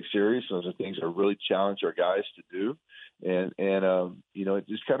really take serious. Those are things that really challenge our guys to do, and it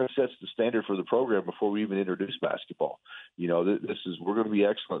just kind of sets the standard for the program before we even introduce basketball. We're going to be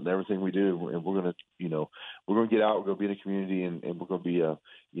excellent in everything we do, and we're going to get out. We're going to be in the community, and we're going to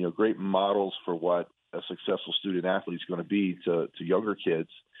be great models for what a successful student athlete is going to be to younger kids.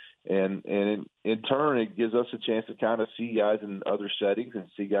 And in turn, it gives us a chance to kind of see guys in other settings and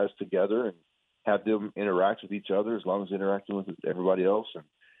see guys together and have them interact with each other as long as interacting with everybody else.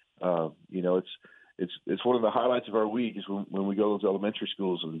 And it's one of the highlights of our week is when we go to those elementary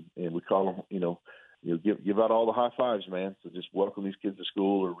schools and we call them, give out all the high fives, man. So just welcome these kids to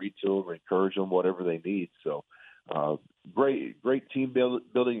school or read to them or encourage them, whatever they need. So great team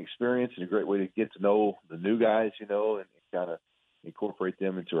building experience and a great way to get to know the new guys, and kind of incorporate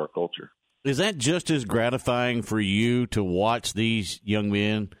them into our culture. Is that just as gratifying for you to watch these young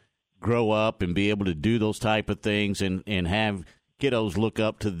men grow up and be able to do those type of things and have kiddos look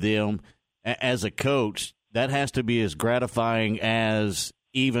up to them as a coach? That has to be as gratifying as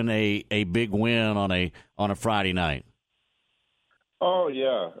even a big win on a Friday night. Oh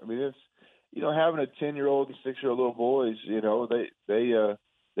yeah, I mean it's having a 10-year-old and 6-year-old little boys,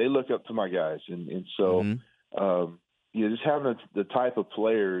 they look up to my guys, and so just having the type of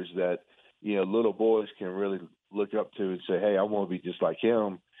players that little boys can really look up to and say, hey, I want to be just like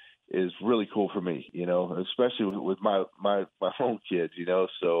him, is really cool for me, especially with my own kids,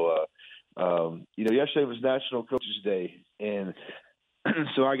 So, yesterday was National Coaches Day, and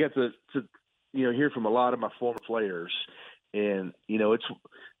so I got to hear from a lot of my former players, and it's,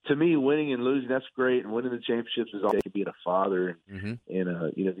 to me, winning and losing, that's great, and winning the championships is all they can be a father and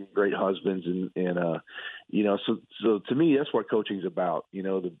being great husbands, and so to me, that's what coaching's about.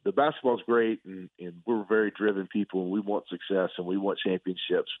 The basketball's great, and we're very driven people, and we want success and we want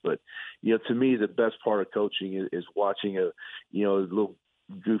championships. But to me, the best part of coaching is watching a little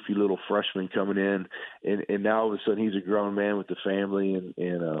goofy little freshman coming in, and now all of a sudden he's a grown man with the family,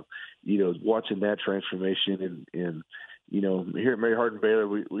 and watching that transformation, and here at Mary Hardin Baylor,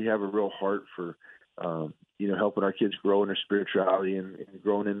 we have a real heart for helping our kids grow in their spirituality and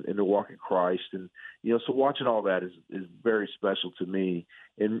growing in the walk in Christ, and so watching all that is very special to me,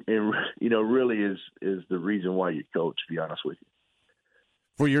 and really is the reason why you coach, to be honest with you.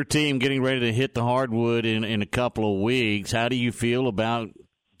 For your team getting ready to hit the hardwood in a couple of weeks, how do you feel about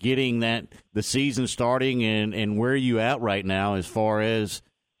getting the season starting, and where are you at right now as far as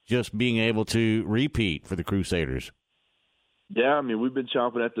just being able to repeat for the Crusaders? Yeah, I mean, we've been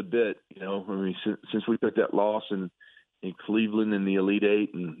chomping at the bit, since we took that loss in Cleveland in the Elite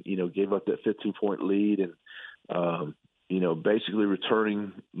Eight and, gave up that 15-point lead and, basically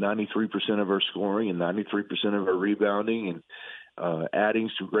returning 93% of our scoring and 93% of our rebounding and adding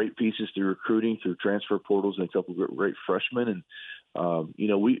some great pieces through recruiting, through transfer portals and a couple of great freshmen. And,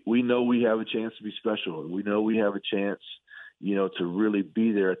 we know we have a chance to be special, and we know we have a chance, to really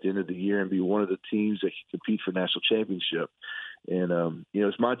be there at the end of the year and be one of the teams that can compete for national championship. And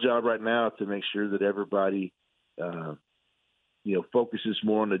it's my job right now to make sure that everybody, focuses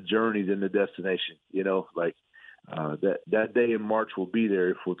more on the journey than the destination. That day in March will be there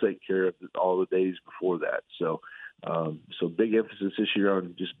if we'll take care of all the days before that. So big emphasis this year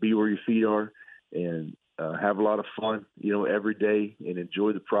on just be where your feet are and have a lot of fun, every day, and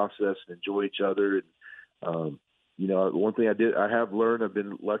enjoy the process and enjoy each other. And one thing I have learned, I've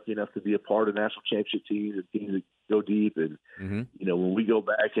been lucky enough to be a part of national championship teams and teams that go deep. And when we go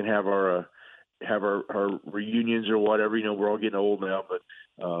back and have our reunions or whatever, we're all getting old now, but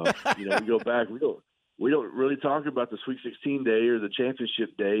we go back, we don't really talk about the Sweet 16 day or the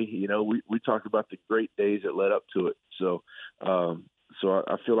championship day. We talk about the great days that led up to it. So I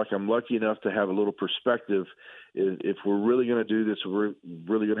feel like I'm lucky enough to have a little perspective. If we're really going to do this, we're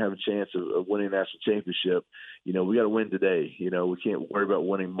really going to have a chance of winning a national championship. We got to win today. We can't worry about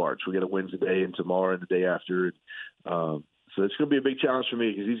winning March. We got to win today and tomorrow and the day after. So it's going to be a big challenge for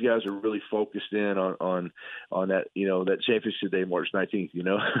me because these guys are really focused in on that, that championship day, March 19th,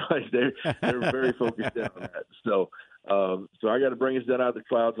 they're very focused in on that. So I got to bring us down out of the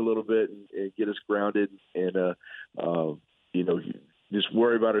clouds a little bit and get us grounded and, just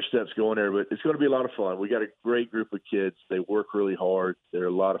worry about our steps going there. But it's going to be a lot of fun. We got a great group of kids. They work really hard. They're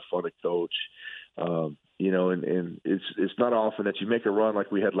a lot of fun to coach. And it's not often that you make a run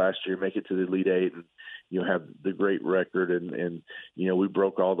like we had last year, make it to the Elite Eight and, have the great record. And we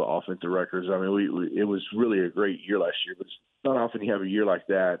broke all the offensive records. I mean, it was really a great year last year, but it's not often you have a year like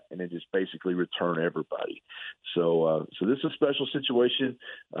that and then just basically return everybody. So this is a special situation.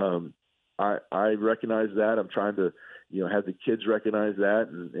 I recognize that. I'm trying to, have the kids recognize that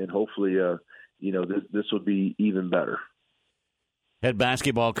and hopefully, this will be even better. Head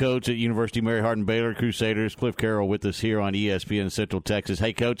basketball coach at University of Mary Hardin Baylor Crusaders, Clif Carroll, with us here on ESPN Central Texas.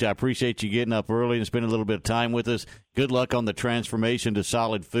 Hey, Coach, I appreciate you getting up early and spending a little bit of time with us. Good luck on the transformation to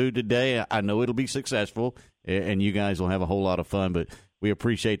solid food today. I know it'll be successful, and you guys will have a whole lot of fun, but we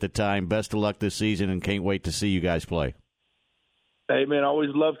appreciate the time. Best of luck this season, and can't wait to see you guys play. Hey, man, I always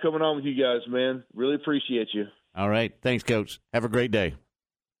love coming on with you guys, man. Really appreciate you. All right. Thanks, Coach. Have a great day.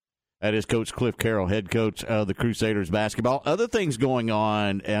 That is Coach Clif Carroll, head coach of the Crusaders basketball. Other things going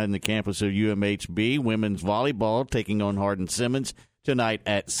on in the campus of UMHB, women's volleyball taking on Hardin-Simmons tonight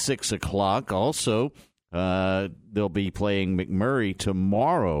at 6 o'clock. Also, they'll be playing McMurray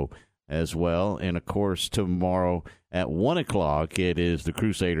tomorrow as well. And, of course, tomorrow at 1 o'clock, it is the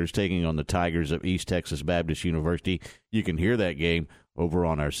Crusaders taking on the Tigers of East Texas Baptist University. You can hear that game over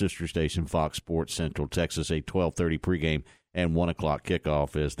on our sister station, Fox Sports Central Texas, a 12:30 pregame and 1 o'clock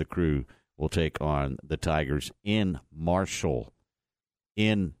kickoff as the Crew will take on the Tigers in Marshall.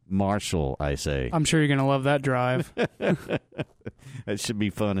 In Marshall, I say. I'm sure you're going to love that drive. It should be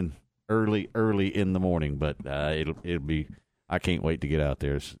fun and early in the morning, but it'll be. I can't wait to get out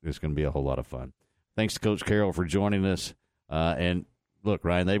there. It's going to be a whole lot of fun. Thanks to Coach Carroll for joining us. And look,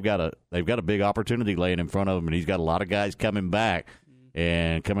 Ryan, they've got a big opportunity laying in front of them, and he's got a lot of guys coming back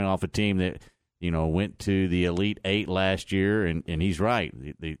and coming off a team that went to the Elite Eight last year, and he's right.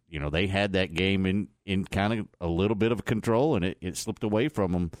 They had that game in kind of a little bit of control, and it slipped away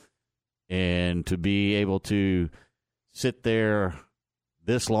from them. And to be able to sit there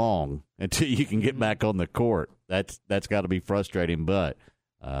this long until you can get back on the court, that's got to be frustrating. But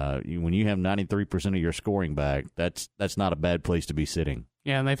when you have 93% of your scoring back, that's not a bad place to be sitting.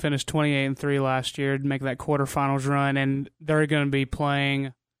 Yeah, and they finished 28-3 last year to make that quarterfinals run, and they're going to be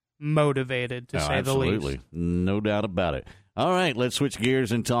playing motivated, to say the least. Absolutely. No doubt about it. All right, let's switch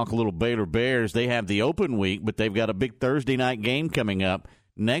gears and talk a little Baylor Bears. They have the open week, but they've got a big Thursday night game coming up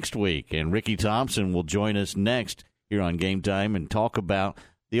next week, and Ricky Thompson will join us next here on Game Time and talk about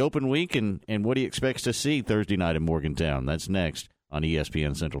the open week and what he expects to see Thursday night in Morgantown. That's next on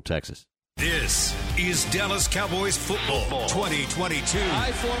ESPN Central Texas. This is Dallas Cowboys football 2022.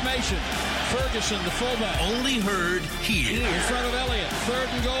 High formation. Ferguson, the fullback. Only heard here. In front of Elliott. 3rd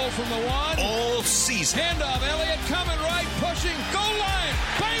and goal from the 1. All season. Handoff. Elliott coming right, pushing. Goal line.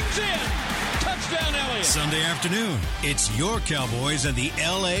 Bangs in. Touchdown, Elliott. Sunday afternoon, it's your Cowboys and the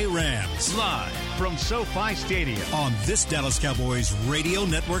L.A. Rams. Live from SoFi Stadium. On this Dallas Cowboys radio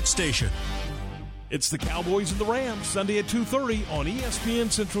network station. It's the Cowboys and the Rams, Sunday at 2:30 on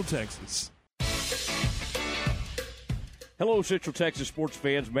ESPN Central Texas. Hello, Central Texas sports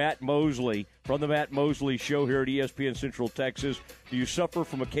fans. Matt Mosley from the Matt Mosley Show here at ESPN Central Texas. Do you suffer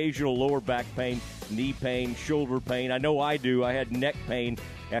from occasional lower back pain, knee pain, shoulder pain? I know I do. I had neck pain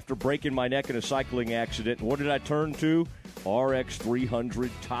after breaking my neck in a cycling accident. And what did I turn to? RX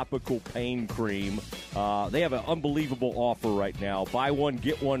 300 topical pain cream. They have an unbelievable offer right now. Buy one,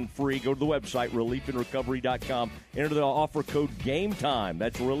 get one free. Go to the website, reliefinrecovery.com. Enter the offer code GAMETIME.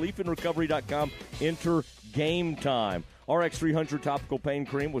 That's reliefinrecovery.com. Enter GAMETIME. RX 300 topical pain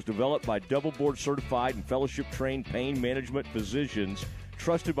cream was developed by double board certified and fellowship trained pain management physicians,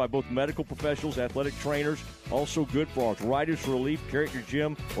 trusted by both medical professionals, athletic trainers. Also good for arthritis relief. Carry it in your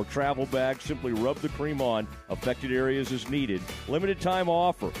gym or travel bag. Simply rub the cream on affected areas as needed. Limited time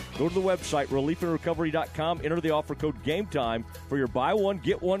offer. Go to the website, reliefinrecovery.com. Enter the offer code GAMETIME for your buy one,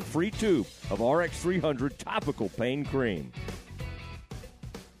 get one free tube of RX 300 topical pain cream.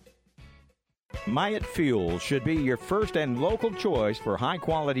 Myatt Fuel should be your first and local choice for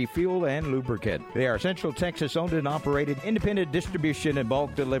high-quality fuel and lubricant. They are Central Texas owned and operated independent distribution and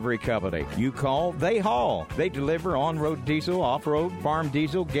bulk delivery company. You call, they haul. They deliver on-road diesel, off-road, farm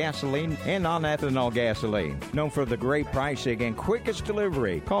diesel, gasoline, and non-ethanol gasoline. Known for the great pricing and quickest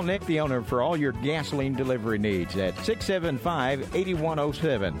delivery. Call Nick, the owner, for all your gasoline delivery needs at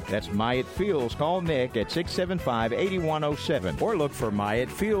 675-8107. That's Myatt Fuels. Call Nick at 675-8107 or look for Myatt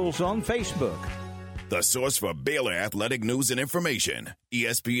Fuels on Facebook. The source for Baylor athletic news and information,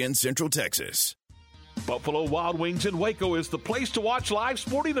 ESPN Central Texas. Buffalo Wild Wings in Waco is the place to watch live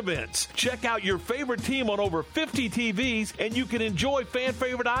sporting events. Check out your favorite team on over 50 TVs, and you can enjoy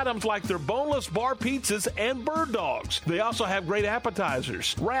fan-favorite items like their boneless bar pizzas and bird dogs. They also have great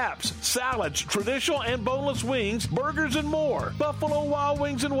appetizers, wraps, salads, traditional and boneless wings, burgers, and more. Buffalo Wild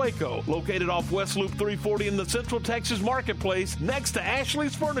Wings in Waco, located off West Loop 340 in the Central Texas Marketplace next to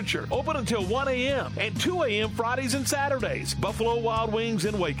Ashley's Furniture. Open until 1 a.m. and 2 a.m. Fridays and Saturdays. Buffalo Wild Wings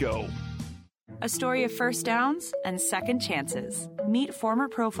in Waco. A story of first downs and second chances. Meet former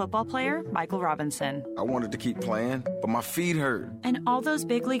pro football player Michael Robinson. I wanted to keep playing, but my feet hurt. And all those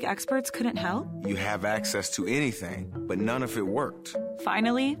big league experts couldn't help? You have access to anything, but none of it worked.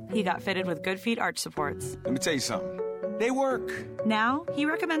 Finally, he got fitted with Good Feet arch supports. Let me tell you something. They work. Now, he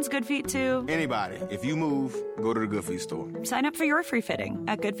recommends Good Feet to anybody. If you move, go to the Good Feet store. Sign up for your free fitting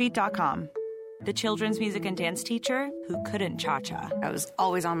at goodfeet.com. The children's music and dance teacher who couldn't cha-cha. I was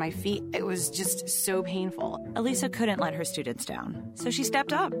always on my feet. It was just so painful. Elisa couldn't let her students down, so she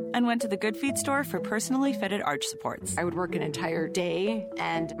stepped up and went to the Good Feet store for personally fitted arch supports. I would work an entire day,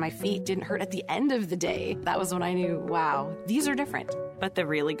 and my feet didn't hurt at the end of the day. That was when I knew, wow, these are different. But the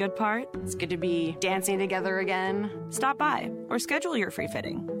really good part? It's good to be dancing together again. Stop by or schedule your free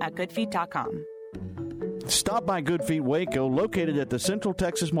fitting at goodfeet.com. Stop by Good Feet Waco, located at the Central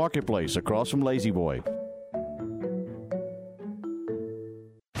Texas Marketplace across from Lazy Boy.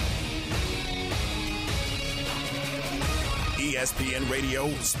 ESPN Radio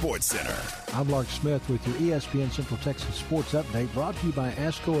Sports Center. I'm Lark Smith with your ESPN Central Texas Sports Update, brought to you by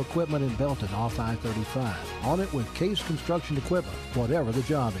ASCO Equipment in Belton off I-35. On it with Case Construction Equipment, whatever the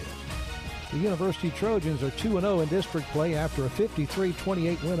job is. The University Trojans are 2-0 in district play after a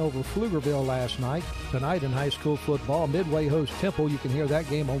 53-28 win over Pflugerville last night. Tonight in high school football, Midway hosts Temple. You can hear that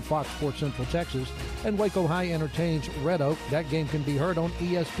game on Fox Sports Central Texas. And Waco High entertains Red Oak. That game can be heard on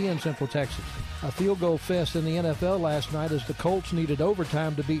ESPN Central Texas. A field goal fest in the NFL last night as the Colts needed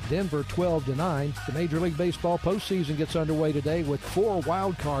overtime to beat Denver 12-9. The Major League Baseball postseason gets underway today with 4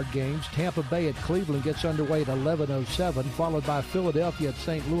 wild card games. Tampa Bay at Cleveland gets underway at 11:07, followed by Philadelphia at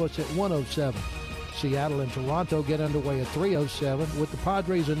St. Louis at 1:07. Seattle and Toronto get underway at 3:07, with the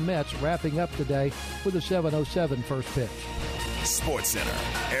Padres and Mets wrapping up today with a 7:07 first pitch. Sports Center,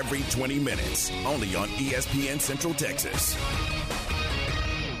 every 20 minutes, only on ESPN Central Texas.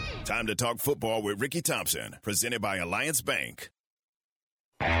 Time to talk football with Ricky Thompson, presented by Alliance Bank.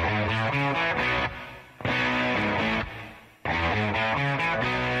 And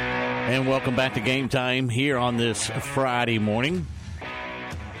welcome back to Game Time here on this Friday morning.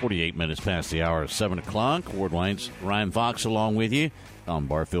 48 minutes past the hour of 7 o'clock. Ward White's Ryan Fox along with you. Tom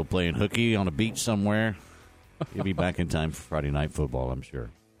Barfield playing hooky on a beach somewhere. He'll be back in time for Friday night football, I'm sure.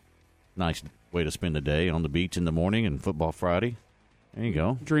 Nice way to spend the day on the beach in the morning and football Friday. There you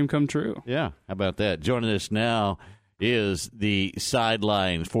go. Dream come true. Yeah, how about that? Joining us now is the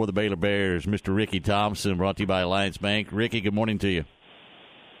sidelines for the Baylor Bears, Mr. Ricky Thompson, brought to you by Alliance Bank. Ricky, good morning to you.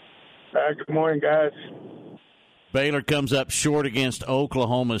 Good morning, guys. Baylor comes up short against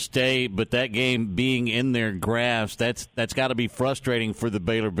Oklahoma State, but that game being in their grasp, that's got to be frustrating for the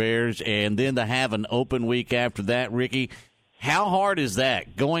Baylor Bears. And then to have an open week after that, Ricky, How hard is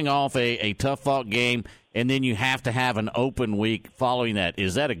that, going off a tough-fought game, and then you have to have an open week following that?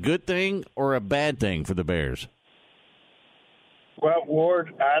 Is that a good thing or a bad thing for the Bears? Well,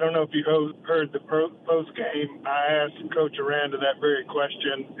 Ward, I don't know if you heard the post game. I asked Coach Aranda that very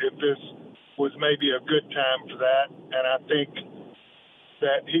question, if this was maybe a good time for that, and I think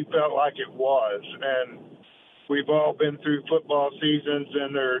that he felt like it was. And we've all been through football seasons,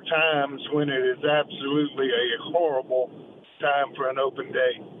 and there are times when it is absolutely a horrible time for an open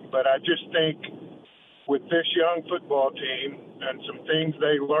day. But I just think with this young football team and some things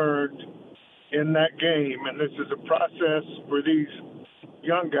they learned in that game, and this is a process for these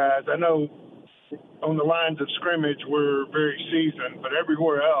young guys. I know on the lines of scrimmage we're very seasoned, but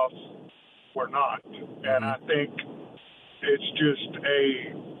everywhere else we're not. And I think it's just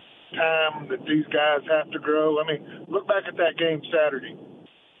a time that these guys have to grow. I mean, look back at that game Saturday.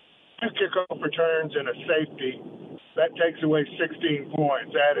 2 kickoff returns and a safety. That takes away 16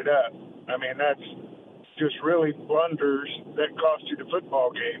 points added up. I mean, that's just really blunders that cost you the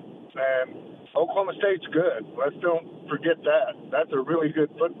football game. And Oklahoma State's good. Let's don't forget that. That's a really good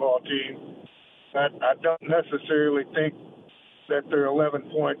football team. But I don't necessarily think that they're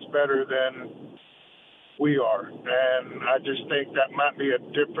 11 points better than we are. And I just think that might be a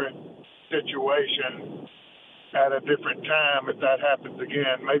different situation at a different time if that happens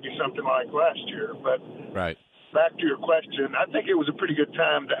again, maybe something like last year. But right. Back to your question, I think it was a pretty good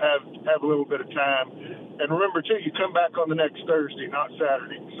time to have a little bit of time. And remember, too, you come back on the next Thursday, not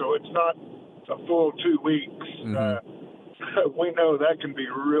Saturday. So it's not a full 2 weeks. We know that can be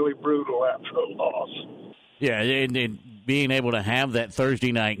really brutal after a loss. Yeah, and being able to have that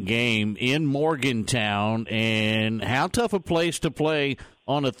Thursday night game in Morgantown, and how tough a place to play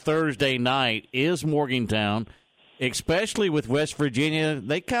on a Thursday night is Morgantown, especially with West Virginia.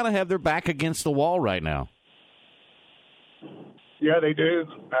 They kind of have their back against the wall right now. Yeah, they do.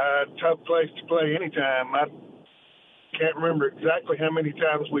 Tough place to play anytime. I can't remember exactly how many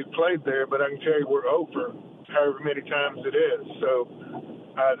times we played there, but I can tell you we're over however many times it is. So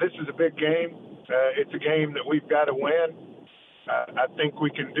this is a big game. It's a game that we've got to win. I think we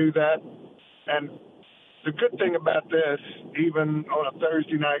can do that. And the good thing about this, even on a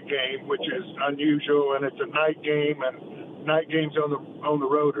Thursday night game, which is unusual, and it's a night game, and night games on the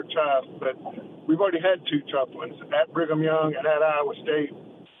road are tough, but we've already had 2 tough ones, at Brigham Young and at Iowa State.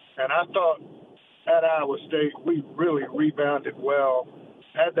 And I thought at Iowa State we really rebounded well,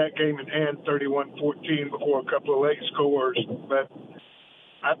 had that game in hand 31-14 before a couple of late scores. But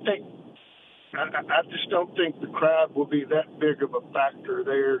I just don't think the crowd will be that big of a factor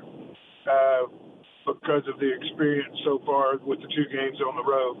there because of the experience so far with the 2 games on the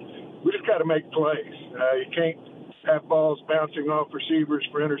road. We just got to make plays. You can't have balls bouncing off receivers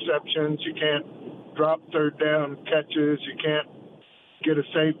for interceptions. You can't drop third down catches. You can't get a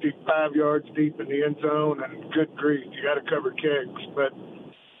safety 5 yards deep in the end zone, and good grief, you got to cover kicks. But,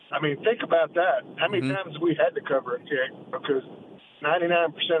 I mean, think about that. How many times we had to cover a kick? Because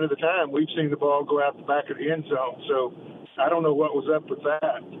 99% of the time we've seen the ball go out the back of the end zone. So I don't know what was up with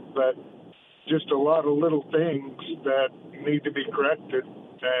that, but just a lot of little things that need to be corrected,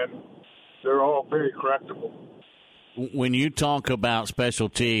 and they're all very correctable. When you talk about special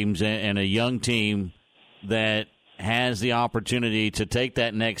teams and a young team that has the opportunity to take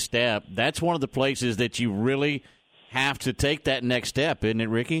that next step, that's one of the places that you really have to take that next step, isn't it,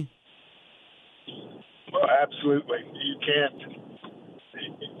 Ricky? Well, absolutely.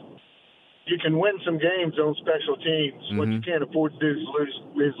 You can win some games on special teams. What you can't afford to do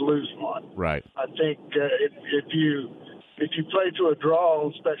is lose one. Right. I think if you play to a draw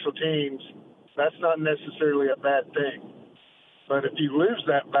on special teams, that's not necessarily a bad thing. But if you lose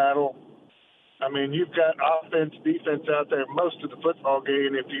that battle, I mean, you've got offense, defense out there most of the football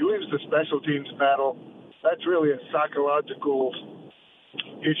game. If you lose the special teams battle, that's really a psychological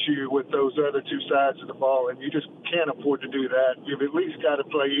issue with those other 2 sides of the ball, and you just can't afford to do that. You've at least got to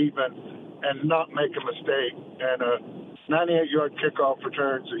play even and not make a mistake. And a 98-yard kickoff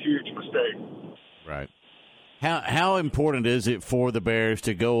return is a huge mistake. Right. How important is it for the Bears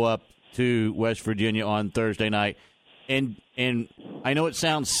to go up to West Virginia on Thursday night? And I know it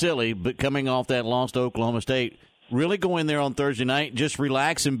sounds silly, but coming off that loss to Oklahoma State, really go in there on Thursday night, just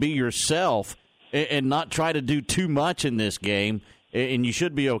relax and be yourself and not try to do too much in this game, and you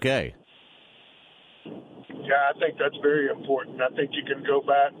should be okay. Yeah, I think that's very important. I think you can go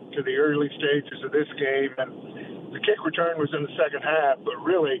back to the early stages of this game, and the kick return was in the second half, but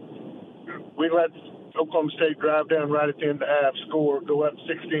really we let Oklahoma State drive down right at the end of the half, score, go up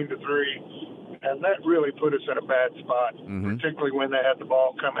 16-3. And that really put us in a bad spot, particularly when they had the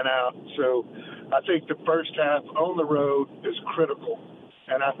ball coming out. So I think the first half on the road is critical.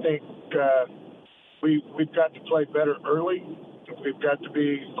 And I think we've got to play better early. We've got to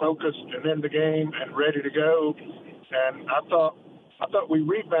be focused and in the game and ready to go. And I thought we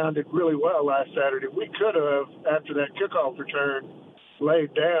rebounded really well last Saturday. We could have, after that kickoff return,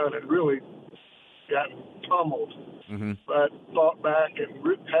 laid down and really gotten pummeled, but fought back and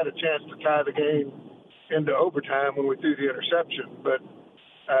had a chance to tie the game into overtime when we threw the interception. But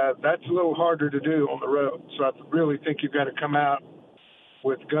that's a little harder to do on the road. So I really think you've got to come out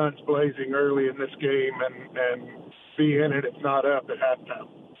with guns blazing early in this game and be in it, if not up, at halftime.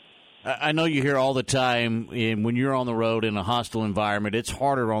 I know you hear all the time when you're on the road in a hostile environment, it's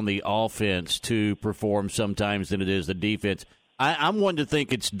harder on the offense to perform sometimes than it is the defense. I'm one to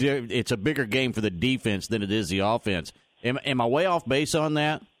think it's a bigger game for the defense than it is the offense. Am I way off base on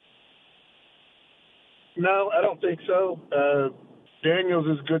that? No, I don't think so. Daniels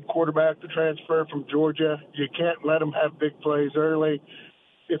is a good quarterback to transfer from Georgia. You can't let him have big plays early.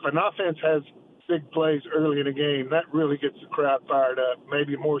 If an offense has big plays early in a game, that really gets the crowd fired up,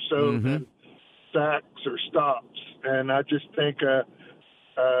 maybe more so than sacks or stops. And I just think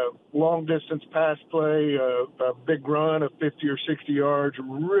long-distance pass play, a big run of 50 or 60 yards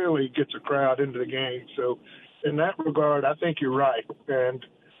really gets a crowd into the game. So in that regard, I think you're right. And,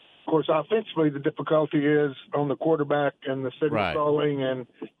 of course, offensively, the difficulty is on the quarterback and the signal calling and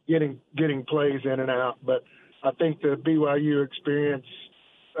getting plays in and out. But I think the BYU experience,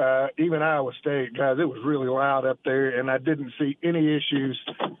 even Iowa State, guys, it was really loud up there, and I didn't see any issues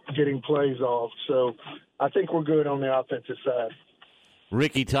getting plays off. So I think we're good on the offensive side.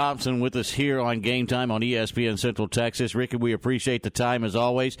 Ricky Thompson with us here on Game Time on ESPN Central Texas. Ricky, we appreciate the time as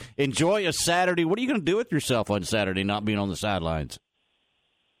always. Enjoy a Saturday. What are you going to do with yourself on Saturday, not being on the sidelines?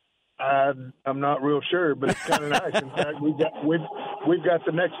 I'm not real sure, but it's kind of nice. In fact, we've got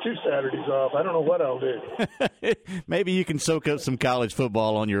the next 2 Saturdays off. I don't know what I'll do. Maybe you can soak up some college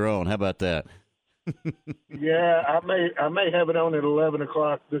football on your own. How about that? Yeah, I may have it on at 11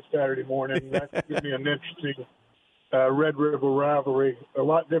 o'clock this Saturday morning. That's going to be an interesting Red River rivalry. A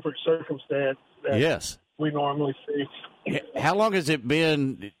lot different circumstance than we normally see. How long has it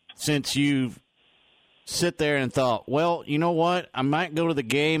been since you've sit there and thought, well, you know what, I might go to the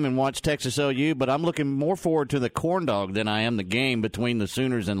game and watch Texas OU, but I'm looking more forward to the corn dog than I am the game between the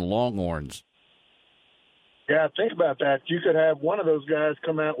Sooners and the Longhorns? Yeah, think about that. You could have one of those guys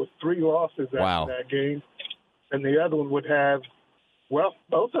come out with 3 losses after that game, and the other one would have, well,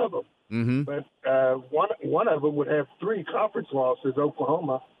 both of them. Mm-hmm. But one of them would have 3 conference losses,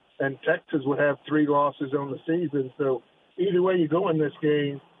 Oklahoma, and Texas would have 3 losses on the season. So either way you go in this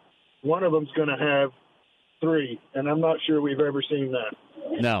game, one of them's going to have 3, and I'm not sure we've ever seen that.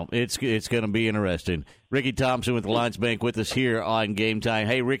 No, it's going to be interesting. Ricky Thompson with the Lions Bank with us here on Game Time.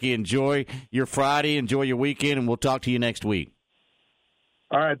 Hey, Ricky, enjoy your Friday, enjoy your weekend, and we'll talk to you next week.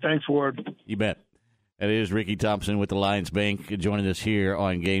 All right, thanks, Ward. You bet. That is Ricky Thompson with the Lions Bank joining us here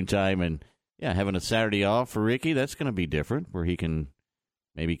on Game Time. And, yeah, having a Saturday off for Ricky, that's going to be different, where he can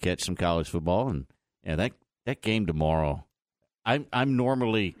maybe catch some college football. And, yeah, that game tomorrow, I'm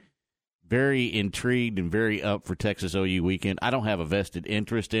normally very intrigued and very up for Texas OU weekend. I don't have a vested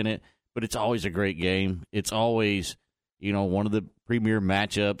interest in it, but it's always a great game. It's always, one of the premier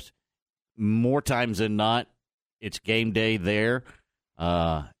matchups. More times than not, it's game day there,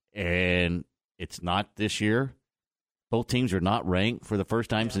 and it's not this year. Both teams are not ranked for the first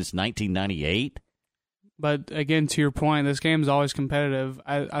time since 1998. But, again, to your point, this game's always competitive.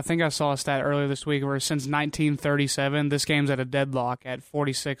 I think I saw a stat earlier this week where since 1937, this game's at a deadlock at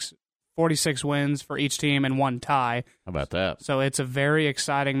 46 wins for each team and 1 tie. How about that? So it's a very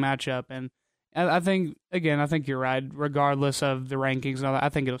exciting matchup. And I think you're right. Regardless of the rankings and all that, I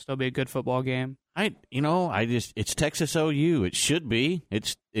think it'll still be a good football game. It's Texas OU. It should be.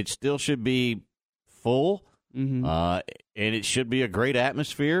 It still should be full. Mm-hmm. And it should be a great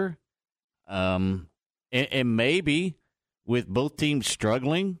atmosphere. And maybe with both teams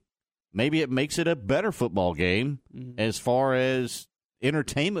struggling, maybe it makes it a better football game as far as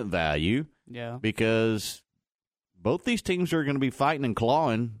entertainment value. Yeah. Because both these teams are going to be fighting and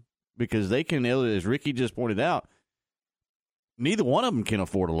clawing because they can, as Ricky just pointed out, neither one of them can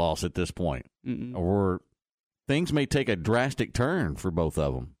afford a loss at this point. Mm-mm. Or things may take a drastic turn for both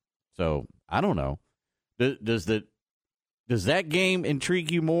of them. So, I don't know. Does that game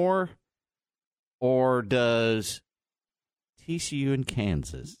intrigue you more, or does TCU and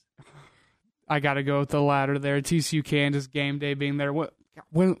Kansas? I got to go with the latter there. TCU Kansas game day being there.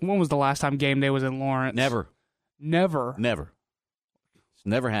 When was the last time game day was in Lawrence? Never. It's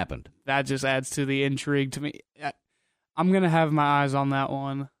never happened. That just adds to the intrigue to me. I'm going to have my eyes on that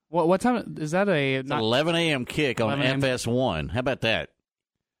one. What time is that? It's an 11 a.m. kick on FS1. How about that?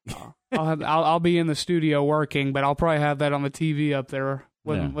 I'll be in the studio working, but I'll probably have that on the TV up there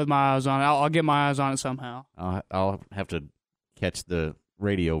with my eyes on it. I'll get my eyes on it somehow. I'll have to catch the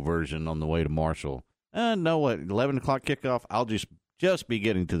radio version on the way to Marshall. No, what 11 o'clock kickoff? I'll just be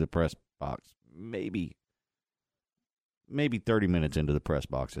getting to the press box. Maybe 30 minutes into the press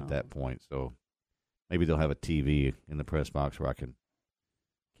box at that point. So maybe they'll have a TV in the press box where I can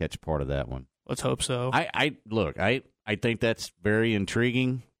catch part of that one. Let's hope so. I think that's very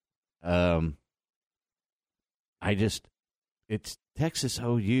intriguing. It's Texas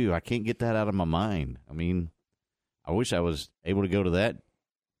OU. I can't get that out of my mind. I mean, I wish I was able to go to that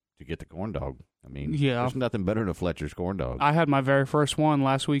to get the corn dog. I mean, there's nothing better than a Fletcher's corn dog. I had my very first one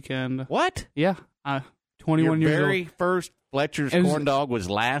last weekend. What? Yeah. 21 years old. Your very first Fletcher's corn dog was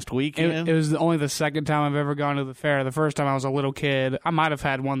last weekend? It was only the second time I've ever gone to the fair. The first time I was a little kid. I might have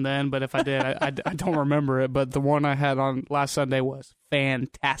had one then, but if I did, I don't remember it. But the one I had on last Sunday was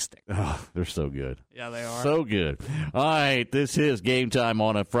fantastic. Oh, they're so good. Yeah, they are. So good. All right, this is Game Time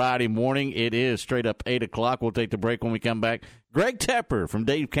on a Friday morning. It is straight up 8 o'clock. We'll take the break when we come back. Greg Tepper from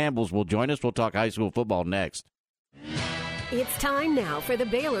Dave Campbell's will join us. We'll talk high school football next. It's time now for the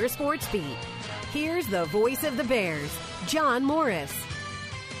Baylor Sports Beat. Here's the voice of the Bears, John Morris.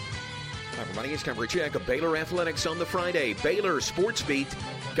 Hi, everybody. It's time for a check of Baylor Athletics on the Friday Baylor Sports Beat.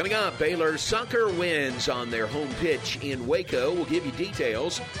 Coming up, Baylor soccer wins on their home pitch in Waco. We'll give you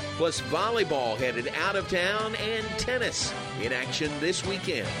details. Plus, volleyball headed out of town and tennis in action this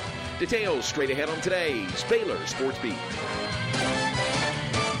weekend. Details straight ahead on today's Baylor Sports Beat.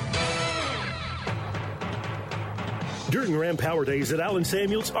 During Ram Power Days at Allen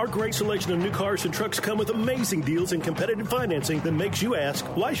Samuels, our great selection of new cars and trucks come with amazing deals and competitive financing that makes you ask,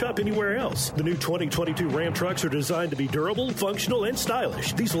 why shop anywhere else? The new 2022 Ram trucks are designed to be durable, functional, and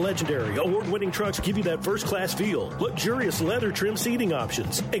stylish. These legendary, award-winning trucks give you that first-class feel. Luxurious leather trim seating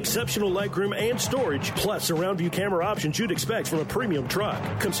options, exceptional legroom and storage, plus surround view camera options you'd expect from a premium truck.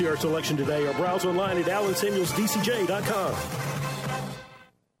 Come see our selection today or browse online at allensamuelsdcj.com.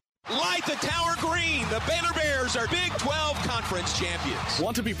 Light the tower green. The Baylor Bears are Big 12 Conference champions.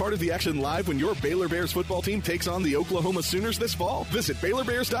 Want to be part of the action live when your Baylor Bears football team takes on the Oklahoma Sooners this fall? Visit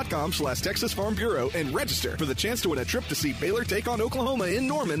BaylorBears.com/Texas Farm Bureau and register for the chance to win a trip to see Baylor take on Oklahoma in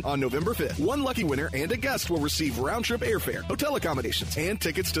Norman on November 5th. One lucky winner and a guest will receive round-trip airfare, hotel accommodations, and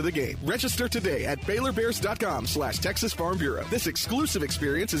tickets to the game. Register today at BaylorBears.com/Texas Farm Bureau. This exclusive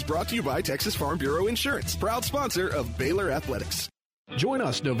experience is brought to you by Texas Farm Bureau Insurance, proud sponsor of Baylor Athletics. Join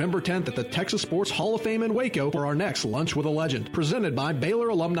us November 10th at the Texas Sports Hall of Fame in Waco for our next Lunch with a Legend, presented by Baylor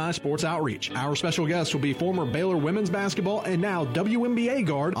Alumni Sports Outreach. Our special guest will be former Baylor women's basketball and now WNBA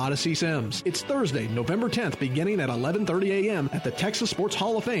guard Odyssey Sims. It's Thursday, November 10th, beginning at 11:30 a.m. at the Texas Sports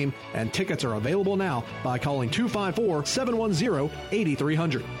Hall of Fame, and tickets are available now by calling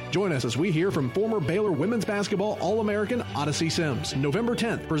 254-710-8300. Join us as we hear from former Baylor women's basketball All-American Odyssey Sims. November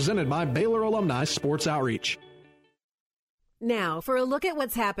 10th, presented by Baylor Alumni Sports Outreach. Now for a look at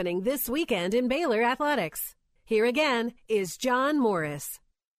what's happening this weekend in Baylor athletics. Here again is John Morris.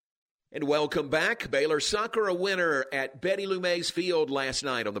 And welcome back. Baylor soccer a winner at Betty Lou Mays Field last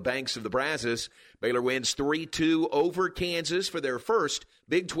night on the banks of the Brazos. Baylor wins 3-2 over Kansas for their first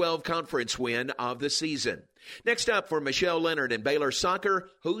Big 12 Conference win of the season. Next up for Michelle Leonard and Baylor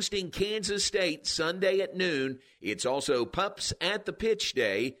soccer hosting Kansas State Sunday at noon. It's also Pups at the Pitch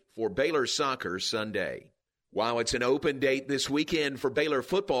Day for Baylor soccer Sunday. While it's an open date this weekend for Baylor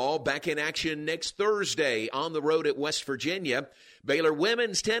football, back in action next Thursday on the road at West Virginia. Baylor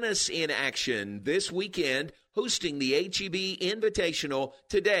women's tennis in action this weekend, hosting the HEB Invitational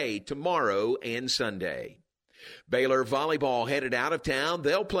today, tomorrow, and Sunday. Baylor volleyball headed out of town.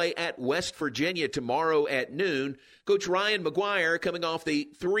 They'll play at West Virginia tomorrow at noon. Coach Ryan McGuire, coming off the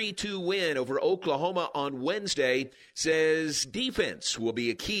 3-2 win over Oklahoma on Wednesday, says defense will be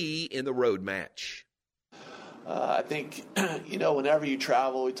a key in the road match. I think, whenever you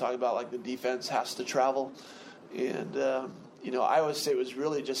travel, we talk about, the defense has to travel. And, Iowa State was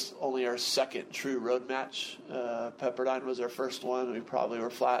really just only our second true road match. Pepperdine was our first one. We probably were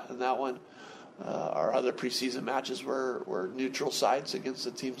flat in that one. Our other preseason matches were neutral sites against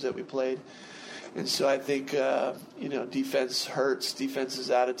the teams that we played. And so I think, defense hurts. Defense is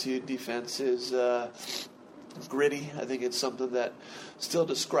attitude. Defense is gritty. I think it's something that still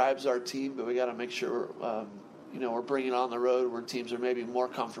describes our team, but we got to make sure we're bringing it on the road where teams are maybe more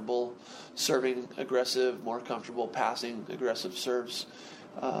comfortable serving aggressive, more comfortable passing aggressive serves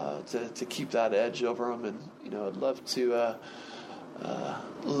to keep that edge over them. And, I'd love to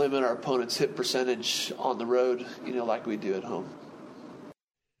limit our opponent's hit percentage on the road, like we do at home.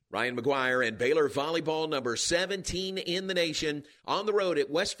 Ryan McGuire and Baylor volleyball, number 17 in the nation, on the road at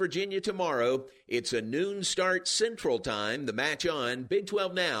West Virginia tomorrow. It's a noon start Central Time. The match on Big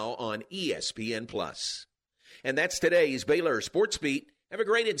 12 Now on ESPN+. And that's today's Baylor Sports Beat. Have a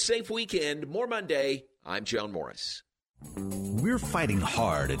great and safe weekend. More Monday. I'm John Morris. We're fighting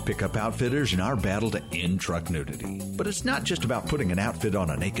hard at Pickup Outfitters in our battle to end truck nudity. But it's not just about putting an outfit on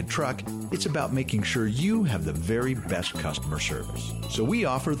a naked truck. It's about making sure you have the very best customer service. So we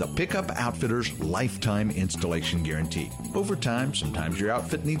offer the Pickup Outfitters Lifetime Installation Guarantee. Over time, sometimes your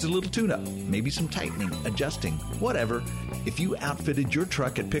outfit needs a little tune-up, maybe some tightening, adjusting, whatever. If you outfitted your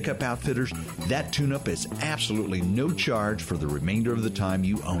truck at Pickup Outfitters, that tune-up is absolutely no charge for the remainder of the time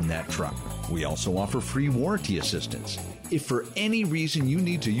you own that truck. We also offer free warranty assistance. If for any reason you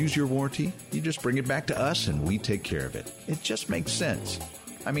need to use your warranty, you just bring it back to us and we take care of it. It just makes sense.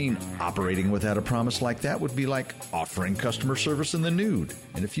 I mean, operating without a promise like that would be like offering customer service in the nude.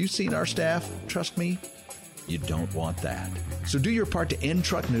 And if you've seen our staff, trust me, you don't want that. So do your part to end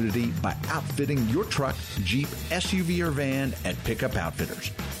truck nudity by outfitting your truck, Jeep, SUV, or van at Pickup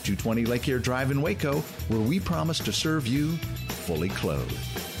Outfitters, 220 Lake Air Drive in Waco, where we promise to serve you fully clothed.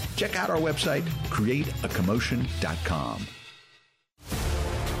 Check out our website, createacommotion.com.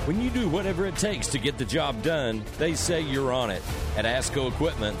 When you do whatever it takes to get the job done, they say you're on it. At ASCO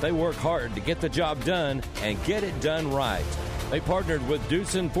Equipment, they work hard to get the job done and get it done right. They partnered with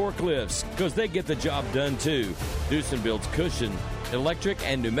Doosan Forklifts because they get the job done too. Doosan builds cushion, electric,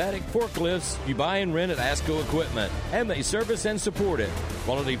 and pneumatic forklifts you buy and rent at ASCO Equipment, and they service and support it.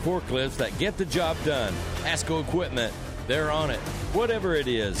 Quality forklifts that get the job done. ASCO Equipment, they're on it, whatever it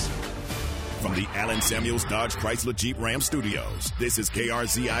is. From the Allen Samuels Dodge Chrysler Jeep Ram Studios, this is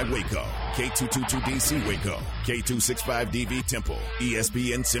KRZI Waco, K222DC Waco, K265DV Temple,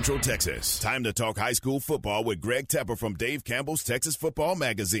 ESPN Central Texas. Time to talk high school football with Greg Tepper from Dave Campbell's Texas Football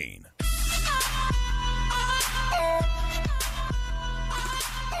Magazine.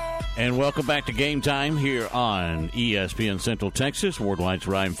 And welcome back to Game Time here on ESPN Central Texas. Ward White's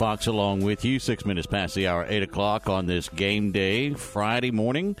Ryan Fox along with you. 6 minutes past the hour, 8 o'clock on this game day, Friday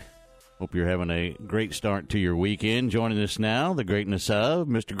morning. Hope you're having a great start to your weekend. Joining us now, the greatness of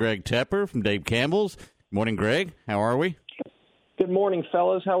Mr. Greg Tepper from Dave Campbell's. Morning, Greg. How are we? Good morning,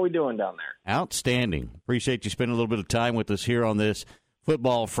 fellas. How are we doing down there? Outstanding. Appreciate you spending a little bit of time with us here on this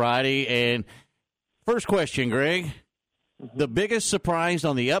Football Friday. And first question, Greg. The biggest surprise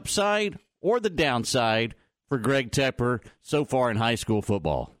on the upside or the downside for Greg Tepper so far in high school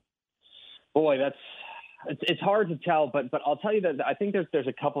football? Boy, it's hard to tell, but I'll tell you that I think there's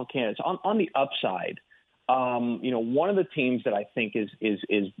a couple of candidates on the upside. One of the teams that I think is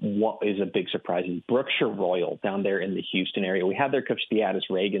a big surprise is Brookshire Royal down there in the Houston area. We had their coach Theodis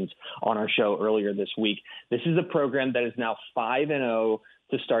Reagans on our show earlier this week. This is a program that is now 5-0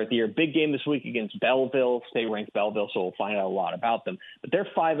 to start the year. Big game this week against Belleville, state-ranked Belleville, so we'll find out a lot about them. But they're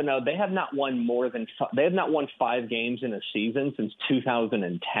 5-0. They have not won they have not won 5 games in a season since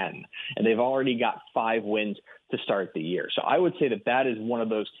 2010, and they've already got 5 wins to start the year. So I would say that is one of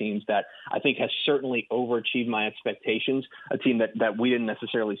those teams that I think has certainly overachieved my expectations, a team that we didn't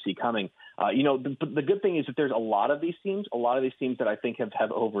necessarily see coming. The good thing is that there's a lot of these teams that I think have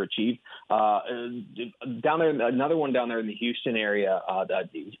overachieved. Down there, another one down there in the Houston area,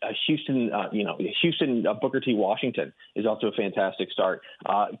 Houston Booker T. Washington is off to a fantastic start.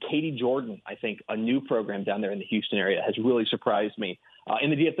 Katy Jordan, I think, a new program down there in the Houston area, has really surprised me. In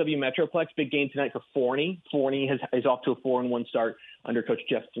the DFW Metroplex, big game tonight for Forney. Forney is off to a 4-1 start under Coach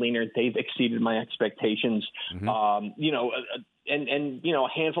Jeff Fleener. They've exceeded my expectations. Mm-hmm. A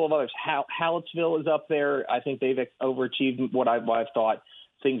handful of others. Hallettsville is up there. I think they've overachieved what I've thought.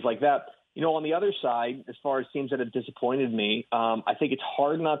 Things like that. On the other side, as far as teams that have disappointed me, I think it's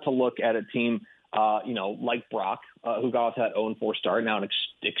hard not to look at a team like Brock, who got off that 0-4 start. Now an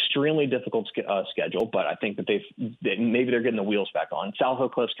extremely difficult schedule, but I think that maybe they're getting the wheels back on. South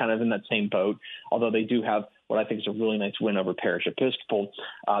Oak Cliff's kind of in that same boat, although they do have what I think is a really nice win over Parish Episcopal,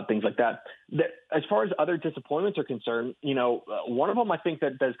 things like that. As far as other disappointments are concerned, one of them I think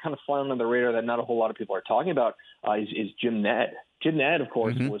that's kind of flying under the radar that not a whole lot of people are talking about is Jim Ned. Jim Ned, of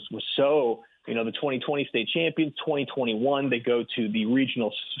course, was so. The 2020 state champions, 2021, they go to the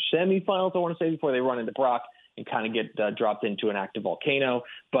regional semifinals, I want to say, before they run into Brock and kind of get dropped into an active volcano.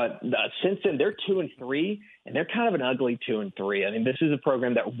 But since then, they're 2-3, and they're kind of an ugly 2-3. I mean, this is a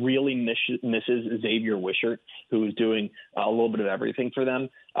program that really misses Xavier Wishart, who is doing a little bit of everything for them.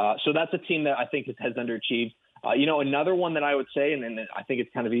 So that's a team that I think has underachieved. Another one that I would say, and I think it's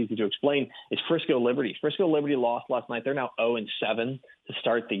kind of easy to explain, is Frisco Liberty. Frisco Liberty lost last night. They're now 0-7 to to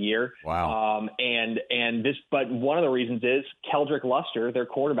start the year. Wow. But one of the reasons is Keldrick Luster, their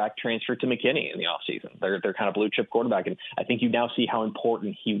quarterback, transferred to McKinney in the offseason. They're kind of blue chip quarterback, and I think you now see how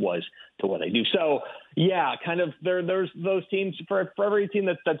important he was to what they do. So yeah, kind of there's those teams for every team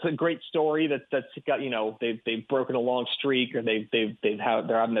that's a great story that's got, they've broken a long streak, or they're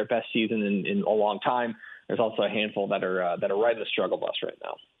having their best season in a long time. There's also a handful that are right in the struggle bus right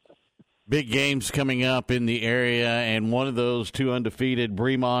now. Big games coming up in the area, and one of those two undefeated,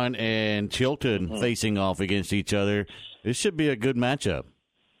 Bremont and Chilton, facing off against each other. This should be a good matchup.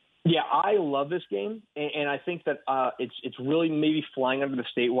 Yeah, I love this game, and I think that it's really maybe flying under the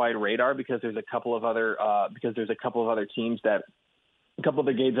statewide radar because there's a couple of other teams that a couple of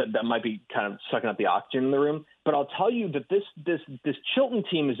the games that might be kind of sucking up the oxygen in the room. But I'll tell you that this Chilton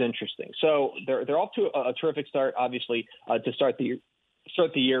team is interesting. So they're off to a terrific start, obviously, to start the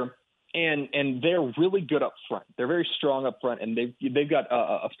year. And they're really good up front. They're very strong up front, and they've got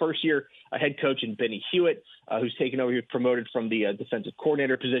a first-year head coach in Benny Hewitt, who's taken over. He was promoted from the defensive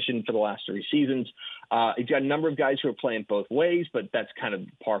coordinator position for the last 3 seasons. He's got a number of guys who are playing both ways, but that's kind of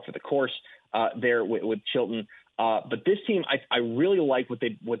par for the course there with Chilton. But this team, I really like what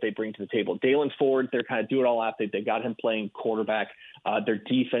they bring to the table. Dalen Ford, they're kind of do it all out. They got him playing quarterback. Their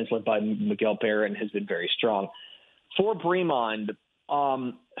defense, led by Miguel Barron, has been very strong. For Bremond,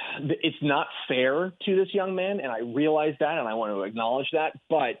 it's not fair to this young man, and I realize that, and I want to acknowledge that,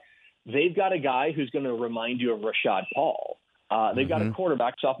 but they've got a guy who's going to remind you of Rashad Paul. They've got a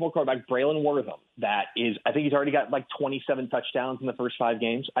sophomore quarterback, Braylon Wortham, I think he's already got like 27 touchdowns in the first 5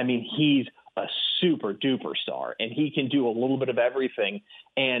 games. I mean, he's a super duper star, and he can do a little bit of everything.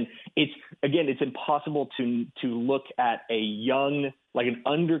 And it's impossible to look at a young, like an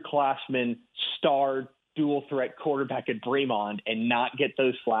underclassman star dual threat quarterback at Bremond and not get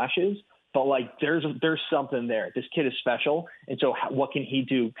those flashes. But like there's something there. This kid is special, and so what can he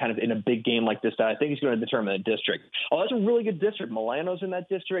do kind of in a big game like this that I think he's going to determine the district? Oh, that's a really good district. Milano's in that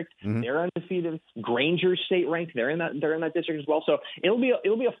district. Mm-hmm. They're undefeated. Granger's state ranked. They're in that district as well. So it'll be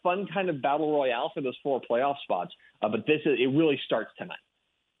a fun kind of battle royale for those 4 playoff spots. But it really starts tonight.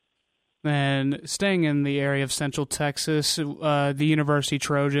 And staying in the area of Central Texas, the University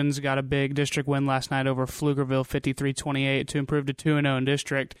Trojans got a big district win last night over Pflugerville, 53-28, to improve to 2-0 in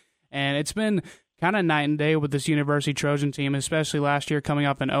district. And it's been kind of night and day with this University Trojan team, especially last year coming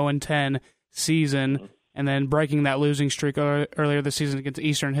off an 0-10 season and then breaking that losing streak earlier this season against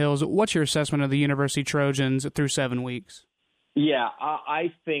Eastern Hills. What's your assessment of the University Trojans through 7 weeks? Yeah,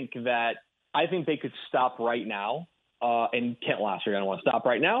 I think they could stop right now. And Kent Lass are going to want to stop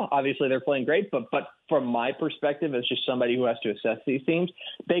right now. Obviously, they're playing great, but from my perspective, as just somebody who has to assess these teams,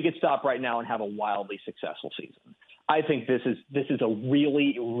 they could stop right now and have a wildly successful season. I think this is a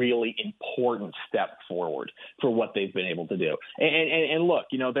really, really important step forward for what they've been able to do. And look,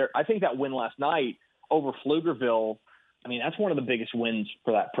 I think that win last night over Pflugerville, I mean, that's one of the biggest wins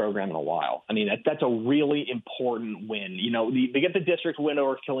for that program in a while. I mean, that's a really important win. They get the district win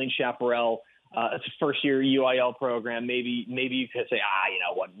over Killeen Chaparral. It's a first-year UIL program. Maybe you could say,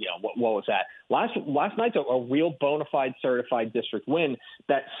 what was that? Last night's a real bona fide certified district win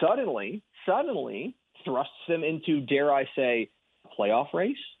that suddenly thrusts them into, dare I say, a playoff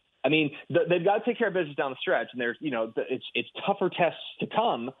race. I mean, they've got to take care of business down the stretch, and there's, it's tougher tests to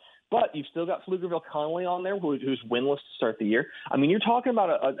come. But you've still got Pflugerville Connolly on there, who's winless to start the year. I mean, you're talking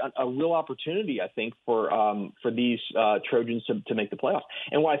about a real opportunity, I think, for these Trojans to make the playoffs.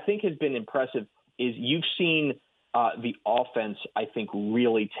 And what I think has been impressive is you've seen the offense, I think,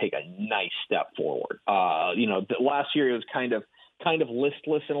 really take a nice step forward. Last year it was kind of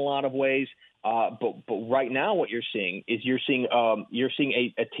listless in a lot of ways. But right now, what you're seeing is you're seeing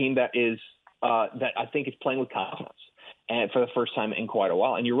a team that I think is playing with confidence. And for the first time in quite a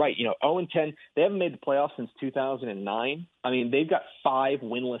while. And you're right, 0-10, they haven't made the playoffs since 2009. I mean, they've got 5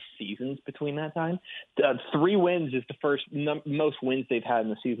 winless seasons between that time. 3 wins is the first most wins they've had in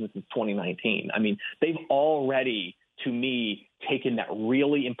the season since 2019. I mean, they've already, to me, taken that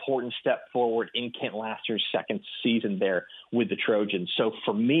really important step forward in Kent Laster's second season there with the Trojans. So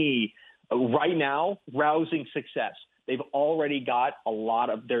for me, right now, rousing success. They've already got a lot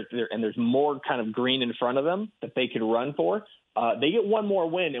of and there's more kind of green in front of them that they could run for. They get one more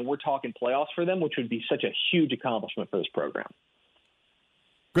win, and we're talking playoffs for them, which would be such a huge accomplishment for this program.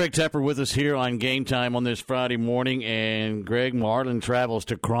 Greg Tepper with us here on Game Time on this Friday morning, and Greg, Marlin travels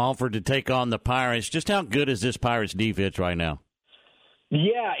to Crawford to take on the Pirates. Just how good is this Pirates defense right now?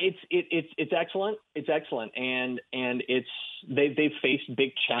 Yeah, it's excellent. It's excellent, and they've faced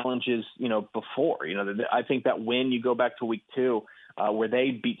big challenges, before. I think that win, you go back to week 2, where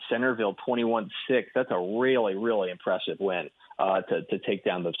they beat Centerville 21-6. That's a really, really impressive win. to take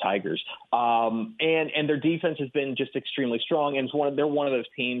down those Tigers. And their defense has been just extremely strong, and they're one of those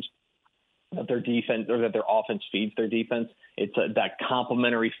teams that their defense or that their offense feeds their defense. It's that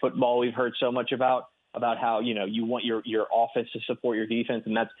complementary football we've heard so much about how, you want your offense to support your defense.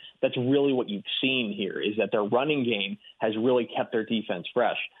 And that's really what you've seen here, is that their running game has really kept their defense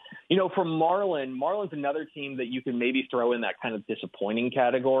fresh. For Marlin's another team that you can maybe throw in that kind of disappointing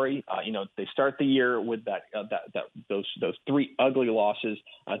category. They start the year with those three ugly losses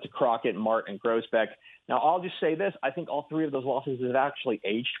to Crockett, Mart, and Groesbeck. Now, I'll just say this. I think all three of those losses have actually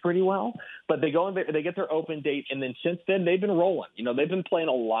aged pretty well. But they go and they get their open date, and then since then they've been rolling. They've been playing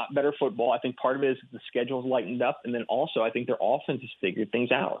a lot better football. I think part of it is the schedule's lightened up, and then also I think their offense has figured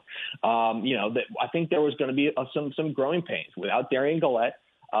things out. I think there was going to be some growing pains without Darian Gillette.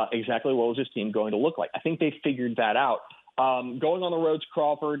 Exactly what was his team going to look like? I think they figured that out. Going on the road to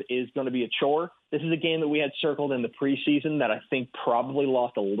Crawford is going to be a chore. This is a game that we had circled in the preseason that I think probably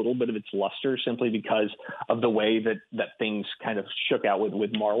lost a little bit of its luster simply because of the way that things kind of shook out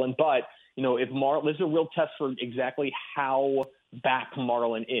with Marlin. But, this is a real test for exactly how back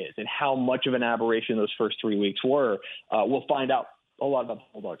Marlin is and how much of an aberration those first 3 weeks were. We'll find out a lot about the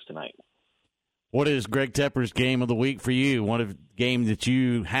Bulldogs tonight. What is Greg Tepper's game of the week for you? One of the game that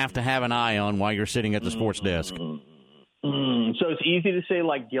you have to have an eye on while you're sitting at the sports desk? So it's easy to say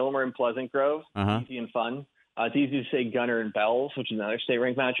like Gilmer and Pleasant Grove, easy and fun. It's easy to say Gunner and Bells, which is another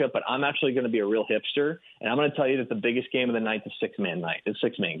state-ranked matchup, but I'm actually going to be a real hipster, and I'm going to tell you that the biggest game of the night is a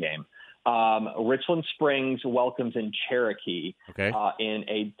six-man game. Richland Springs welcomes in Cherokee in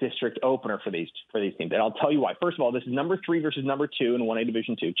a district opener for these teams. And I'll tell you why. First of all, this is number 3 versus number 2 in 1A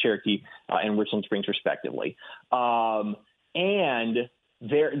Division II, Cherokee and Richland Springs respectively. And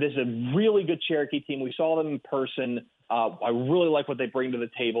this is a really good Cherokee team. We saw them in person. I really like what they bring to the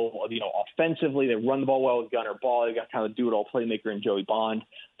table. Offensively, they run the ball well with Gunner Ball. They got kind of do-it-all playmaker in Joey Bond.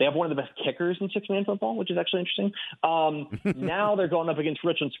 They have one of the best kickers in six-man football, which is actually interesting. Now they're going up against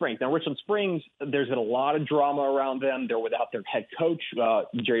Richland Springs. Now, Richland Springs, there's been a lot of drama around them. They're without their head coach,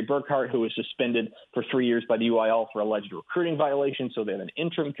 Jerry Burkhart, who was suspended for 3 years by the UIL for alleged recruiting violations. So they have an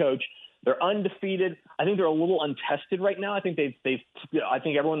interim coach. They're undefeated. I think they're a little untested right now. I think I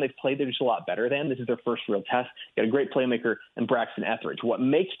think everyone they've played, they're just a lot better than. This is their first real test. Got a great playmaker in Braxton Etheridge. What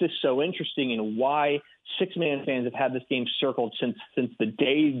makes this so interesting and why six-man fans have had this game circled since the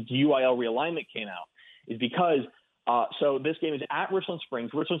day UIL realignment came out is because so this game is at Richland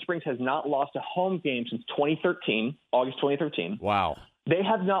Springs. Richland Springs has not lost a home game since 2013, August 2013. Wow. They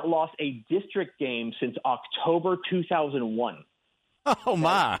have not lost a district game since October 2001. Oh,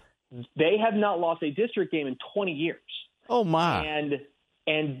 my. They have not lost a district game in 20 years. Oh, my.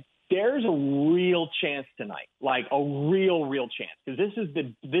 And there's a real chance tonight, like a real chance, because this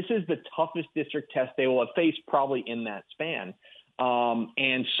is the toughest district test they will have faced probably in that span.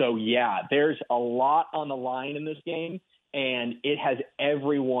 And so, there's a lot on the line in this game, and it has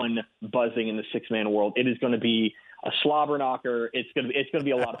everyone buzzing in the six-man world. It is going to be a slobber knocker. It's going to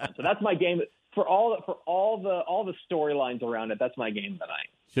be a lot of fun. So that's my game for all the storylines around it. That's my game tonight.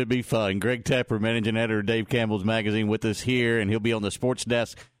 Should be fun. Greg Tepper, managing editor of Dave Campbell's Magazine, with us here, and he'll be on the sports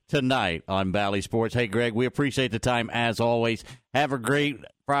desk tonight on Valley Sports. Hey, Greg, we appreciate the time as always. Have a great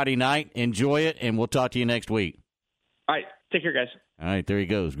Friday night. Enjoy it, and we'll talk to you next week. All right. Take care, guys. All right, there he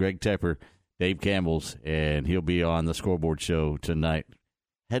goes, Greg Tepper, Dave Campbell's, and he'll be on the Scoreboard Show tonight.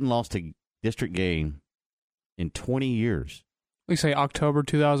 Hadn't lost a district game in 20 years. We say October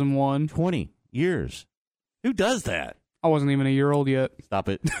 2001. 20 years. Who does that? I wasn't even a year old yet. Stop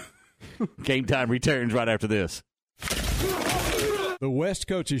it. Game Time returns right after this. The West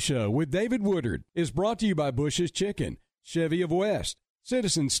Coaches Show with David Woodard is brought to you by Bush's Chicken, Chevy of West,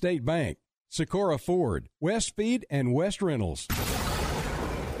 Citizens State Bank, Socorro Ford, West Feed, and West Rentals.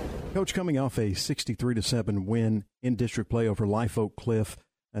 Coach, coming off a 63-7 win in district play over Live Oak Cliff,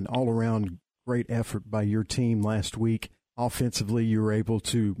 an all-around great effort by your team last week. Offensively, you were able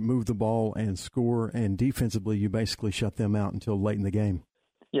to move the ball and score, and defensively, you basically shut them out until late in the game.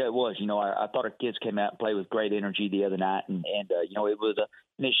 Yeah, it was. I thought our kids came out and played with great energy the other night, and it was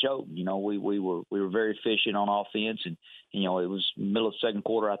and it showed. We were very efficient on offense, and it was middle of the second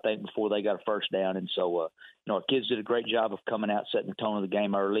quarter, I think, before they got a first down, and so our kids did a great job of coming out, setting the tone of the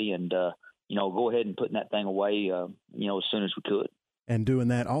game early, and go ahead and putting that thing away, as soon as we could. And doing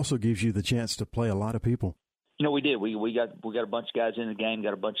that also gives you the chance to play a lot of people. We did. We got a bunch of guys in the game,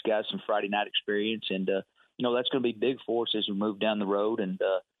 got a bunch of guys some Friday night experience, and that's going to be big for us as we move down the road, and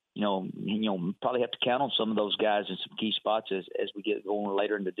probably have to count on some of those guys in some key spots as we get going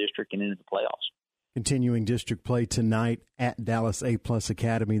later in the district and into the playoffs. continuing district play tonight at Dallas A-Plus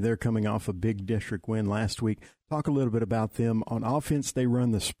Academy. They're coming off a big district win last week. Talk a little bit about them. On offense, they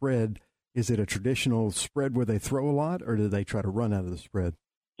run the spread. Is it a traditional spread where they throw a lot, or do they try to run out of the spread?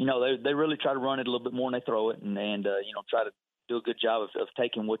 They really try to run it a little bit more than they throw it, and try to do a good job of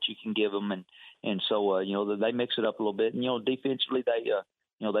taking what you can give them, and so they mix it up a little bit. And defensively they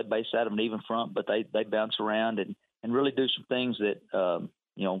base out of an even front, but they bounce around and really do some things that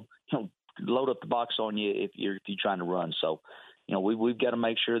load up the box on you if you're trying to run. So we've got to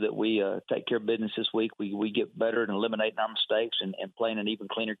make sure that we take care of business this week. We get better at eliminating our mistakes and playing an even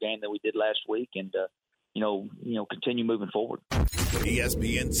cleaner game than we did last week, and continue moving forward.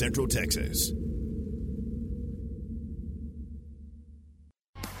 ESPN Central Texas.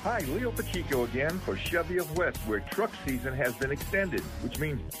 Hi, Leo Pacheco again for Chevy of West, where truck season has been extended, which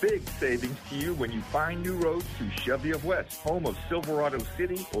means big savings to you when you find new roads to Chevy of West, home of Silverado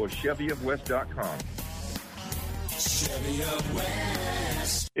City or ChevyofWest.com. Chevy of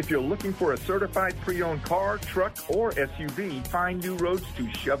West. If you're looking for a certified pre-owned car, truck, or SUV, find new roads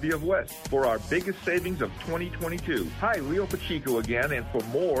to Chevy of West for our biggest savings of 2022. Hi, Leo Pacheco again, and for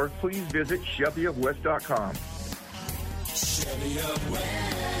more, please visit ChevyofWest.com. Chevy of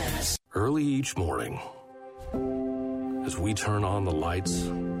West. Early each morning, as we turn on the lights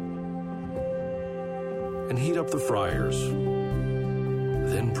and heat up the fryers,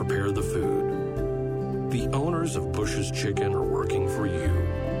 then prepare the food, the owners of Bush's Chicken are working for you.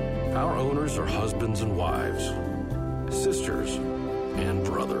 Our owners are husbands and wives, sisters and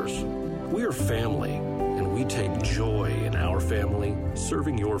brothers. We are family, and we take joy in our family,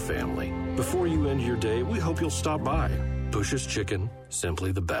 serving your family. Before you end your day, we hope you'll stop by. Bush's Chicken,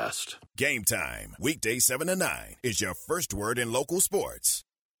 simply the best. Game Time, weekdays 7 to 9, is your first word in local sports.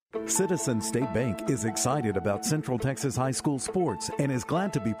 Citizens State Bank is excited about Central Texas high school sports and is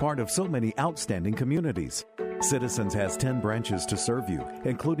glad to be part of so many outstanding communities. Citizens has 10 branches to serve you,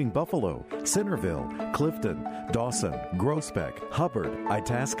 including Buffalo, Centerville, Clifton, Dawson, Groesbeck, Hubbard,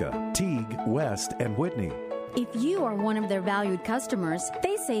 Itasca, Teague, West, and Whitney. If you are one of their valued customers,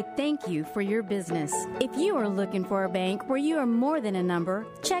 they say thank you for your business. If you are looking for a bank where you are more than a number,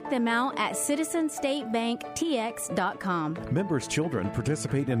 check them out at citizenstatebanktx.com. Members' children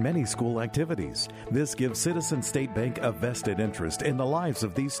participate in many school activities. This gives Citizen State Bank a vested interest in the lives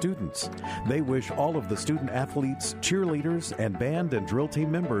of these students. They wish all of the student athletes, cheerleaders, and band and drill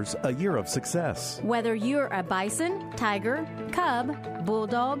team members a year of success. Whether you're a bison, tiger, cub,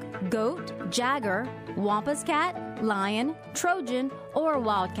 bulldog, goat, jagger, Wampus cat, lion, Trojan, or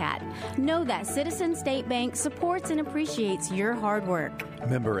wildcat, know that Citizen State Bank supports and appreciates your hard work.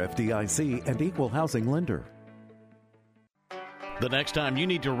 Member FDIC and equal housing lender. The next time you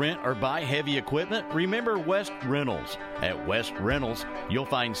need to rent or buy heavy equipment, remember West Rentals. At West Rentals, you'll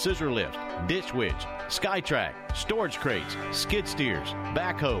find scissor lift, ditch witch, SkyTrack, storage crates, skid steers,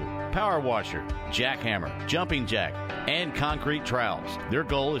 backhoe, power washer, jackhammer, jumping jack, and concrete trowels. Their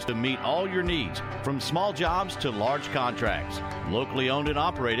goal is to meet all your needs, from small jobs to large contracts. Locally owned and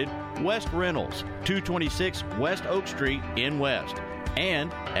operated, West Rentals, 226 West Oak Street in West,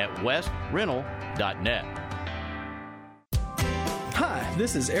 and at westrental.net. Hi,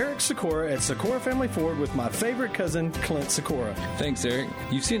 this is Eric Sikora at Sikora Family Ford with my favorite cousin, Clint Sikora. Thanks, Eric.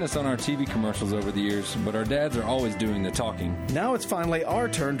 You've seen us on our TV commercials over the years, but our dads are always doing the talking. Now it's finally our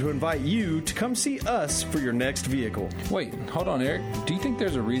turn to invite you to come see us for your next vehicle. Wait, hold on, Eric. Do you think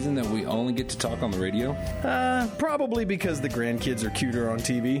there's a reason that we only get to talk on the radio? Probably because the grandkids are cuter on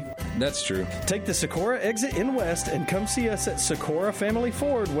TV. That's true. Take the Sikora exit in West and come see us at Sikora Family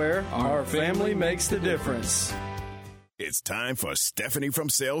Ford, where our family makes the difference. It's time for Stephanie from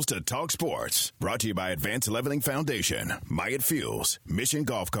Sales to Talk Sports. Brought to you by Advanced Leveling Foundation, Myatt Fuels, Mission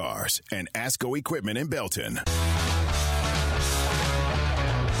Golf Cars, and ASCO Equipment in Belton.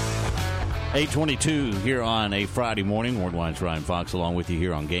 8:22 here on a Friday morning. Ward Wine's Ryan Fox along with you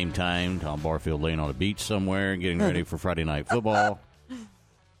here on Game Time. Tom Barfield laying on a beach somewhere, getting ready for Friday Night Football.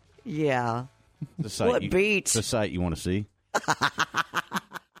 Yeah. What beach? The site you want to see.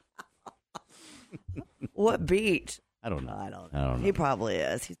 What beach? I don't know. I don't know. He probably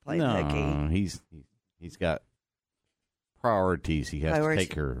is. He's playing hooky. He's got priorities he has to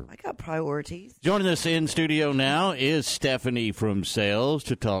take care of. I got priorities. Joining us in studio now is Stephanie from Sales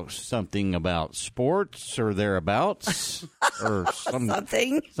to talk something about sports or thereabouts, or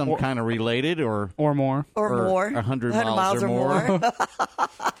something, some kind of related, or more, or more, 100 miles or more.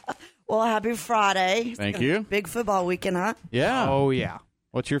 Well, happy Friday! Thank you. Big football weekend, huh? Yeah. Oh yeah.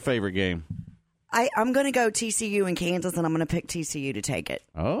 What's your favorite game? I'm going to go TCU in Kansas, and I'm going to pick TCU to take it.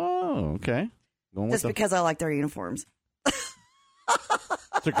 Oh, okay. Just because I like their uniforms.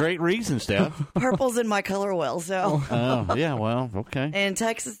 It's a great reason, Steph. Purple's in my color wheel, so. Oh, yeah, well, okay. And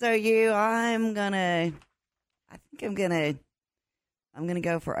Texas OU, I'm gonna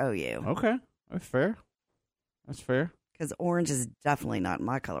go for OU. Okay, that's fair. That's fair. Because orange is definitely not in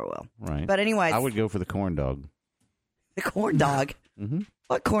my color wheel. Right. But anyways. I would go for the corn dog. The corn dog? Mm-hmm.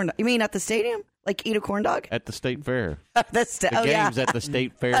 What corn dog? You mean at the stadium? Like eat a corn dog? At the state fair. The game's at the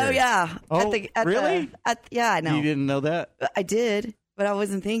state fair. Oh, yeah. Oh, really? Yeah, I know. You didn't know that? I did, but I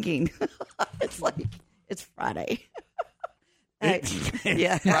wasn't tking. It's Friday.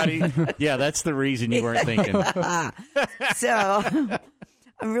 Yeah. Friday. Yeah, that's the reason you weren't thinking. So,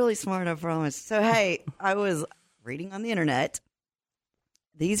 I'm really smart, I promise. So, hey, I was reading on the internet.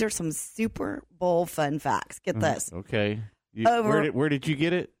 These are some Super Bowl fun facts. Get this. Okay. Where did you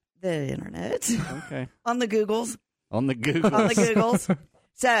get it? The internet. Okay. On the Googles. On the Googles. On the Googles.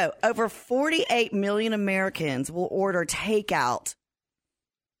 So, over 48 million Americans will order takeout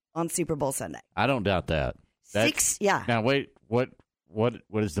on Super Bowl Sunday. I don't doubt that. Yeah. Now, wait, what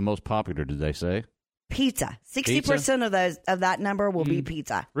is the most popular, did they say? Pizza. 60% of that number will be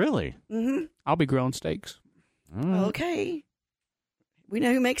pizza. Really? Mm-hmm. I'll be grilling steaks. Okay. We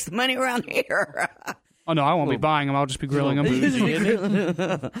know who makes the money around here. Oh, no, I won't be buying them. I'll just be grilling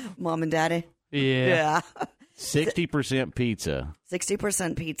them. Mom and Daddy? Yeah. 60% pizza.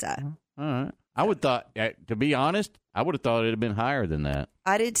 60% pizza. All right. I would thought, to be honest, I would have thought it would have been higher than that.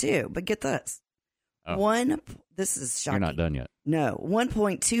 I did too, but get this. This is shocking. You're not done yet. No,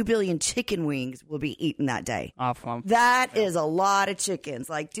 1.2 billion chicken wings will be eaten that day. That is a lot of chickens.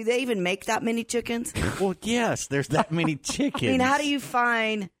 Like, do they even make that many chickens? Well, yes, there's that many chickens. I mean, how do you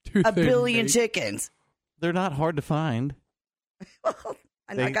find a billion chickens? They're not hard to find.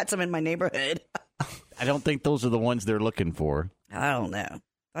 I got some in my neighborhood. I don't think those are the ones they're looking for. I don't know.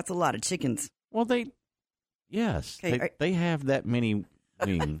 That's a lot of chickens. Well, yes, okay, they have that many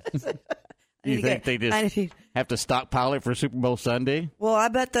wings. You think they just have to stockpile it for Super Bowl Sunday? Well, I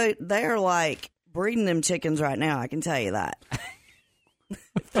bet they're like breeding them chickens right now. I can tell you that.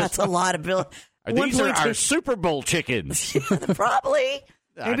 That's a lot of bill. These are our Super Bowl chickens. Probably.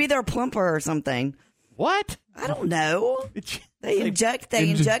 Maybe they're plumper or something. What? I don't know. They inject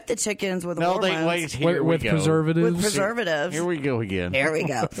the chickens with hormones. With preservatives. With preservatives. Here we go again. Here we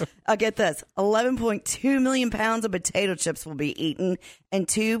go. I'll get this. 11.2 million pounds of potato chips will be eaten, and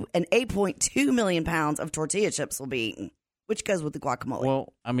 8.2 million pounds of tortilla chips will be eaten, which goes with the guacamole.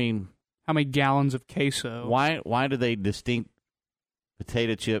 Well, I mean, how many gallons of queso? Why do they distinct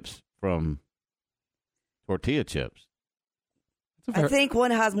potato chips from tortilla chips? I think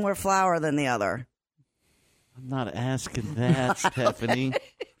one has more flour than the other. I'm not asking that, Stephanie.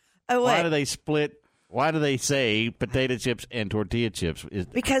 Oh, wait. Why do they split? Why do they say potato chips and tortilla chips?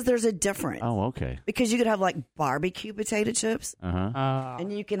 Because there's a difference. Oh, okay. Because you could have like barbecue potato chips,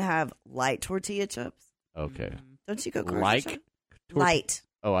 and you can have light tortilla chips. Okay. Don't you go light?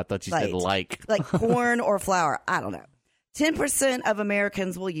 Oh, I thought you said like corn or flour. I don't know. 10% of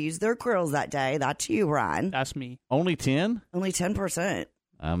Americans will use their grills that day. That's you, Ryan. That's me. Only 10? Only 10%.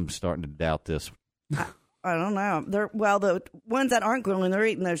 I'm starting to doubt this. I don't know. The ones that aren't grilling, they're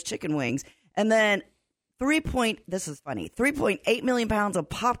eating those chicken wings. And then 3.8 million pounds of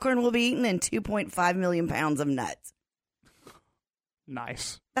popcorn will be eaten and 2.5 million pounds of nuts.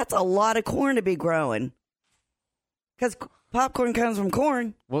 Nice. That's a lot of corn to be growing. Because popcorn comes from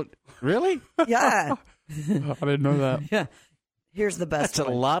corn. What? Really? Yeah. I didn't know that. Yeah. Here's the best That's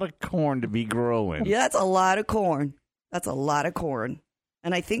one. a lot of corn to be growing. Yeah, that's a lot of corn. That's a lot of corn.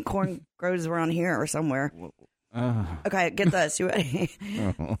 And I think corn grows around here or somewhere. Okay, get this. You ready?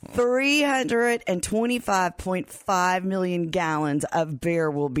 325.5 million gallons of beer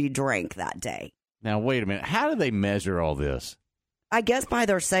will be drank that day. Now, wait a minute. How do they measure all this? I guess by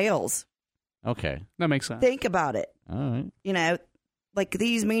their sales. Okay. That makes sense. Think about it. All right. You know, like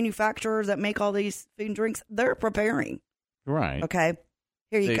these manufacturers that make all these food and drinks, they're preparing. Right. Okay.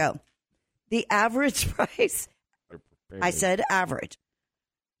 Here you go. The average price, I said average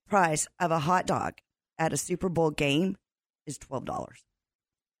price of a hot dog at a Super Bowl game is $12.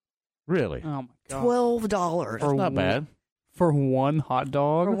 Really? Oh, my God. $12. That's not bad. For one hot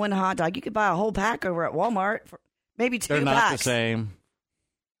dog? For one hot dog. You could buy a whole pack over at Walmart for maybe two They're not packs. the same.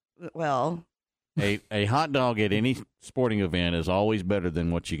 Well, a hot dog at any sporting event is always better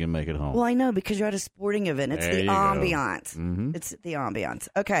than what you can make at home. well, I know because you're at a sporting event. It's There the you go. ambiance. Mhm. It's the ambiance.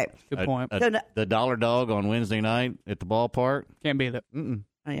 Okay. Good point. The dollar dog on Wednesday night at the ballpark. Can't beat it.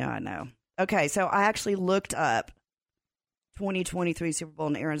 Yeah, I know. Okay, so I actually looked up 2023 Super Bowl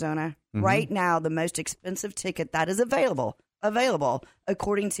in Arizona. Mhm. Right now, the most expensive ticket that is available,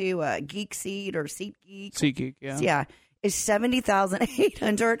 according to Geek Seat or SeatGeek. SeatGeek, yeah. Yeah, is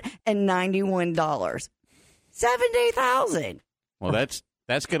 $70,891. $70,000. Well,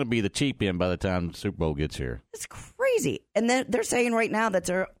 that's going to be the cheap end by the time the Super Bowl gets here. It's crazy. And they're saying right now that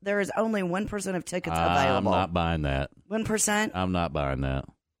there is only 1% of tickets available. I'm not buying that. 1%? I'm not buying that.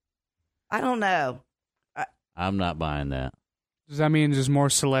 I don't know. I'm not buying that. Does that mean just more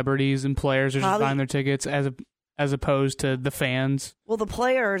celebrities and players are just buying their tickets as opposed to the fans? Well, the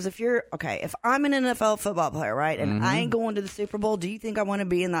players, if I'm an NFL football player, right, and I ain't going to the Super Bowl, do you think I want to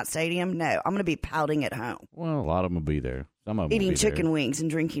be in that stadium? No. I'm going to be pouting at home. Well, a lot of them will be there. Some of them eating will be chicken there. wings and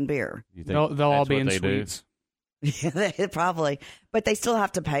drinking beer. They'll all be in suites. Yeah, probably. But they still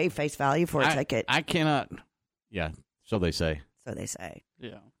have to pay face value for a ticket. I cannot. Yeah, so they say. So they say.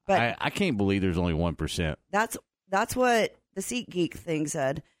 Yeah. But I can't believe there's only 1%. That's what the SeatGeek thing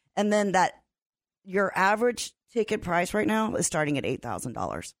said. And then that your average ticket price right now is starting at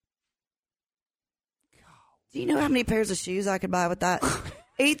 $8,000. Do you know how many pairs of shoes I could buy with that?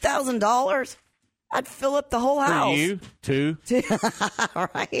 $8,000? I'd fill up the whole house. For you? Two?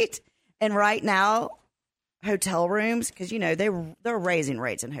 Right? And right now, hotel rooms, because, they're raising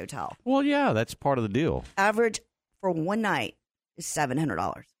rates in hotel. Well, yeah, that's part of the deal. Average for one night is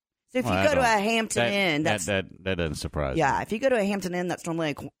 $700. So if you go to a Hampton Inn, that doesn't surprise me. Yeah, if you go to a Hampton Inn, that's normally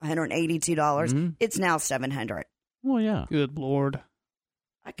like $182. It's now $700. Well, yeah. Good Lord.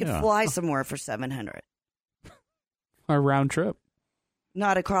 I could fly somewhere for $700. A round trip.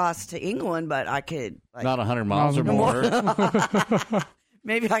 Not across to England, but I could. Not 100 miles or more.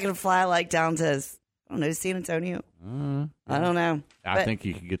 Maybe I could fly down to, I don't know, San Antonio. I don't know. I think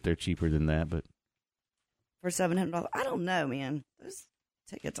you could get there cheaper than that, but for $700, I don't know, man. Those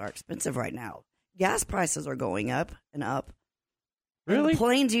tickets are expensive right now. Gas prices are going up and up. Really? And the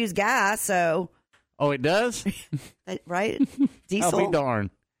planes use gas, so. Oh, it does? Right? Diesel. Oh, be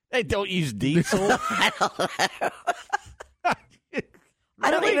darn. They don't use diesel. I don't know. I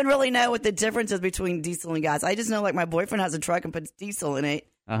don't even really know what the difference is between diesel and gas. I just know, my boyfriend has a truck and puts diesel in it,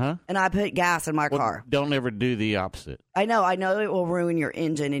 and I put gas in my car. Don't ever do the opposite. I know it will ruin your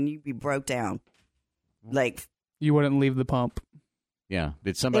engine and you'd be broke down. You wouldn't leave the pump. Yeah.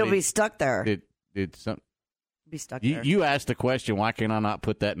 Did somebody? It'll be stuck there. Did some? Be stuck there. You asked the question, why can I not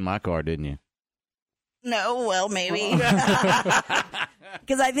put that in my car, didn't you? No, well, maybe.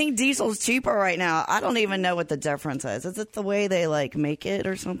 Because I think diesel's cheaper right now. I don't even know what the difference is. Is it the way they make it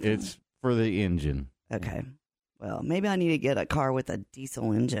or something? It's for the engine. Okay. Well, maybe I need to get a car with a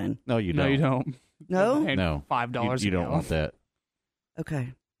diesel engine. No, you don't. No, you don't. No? No. $5 You don't want that.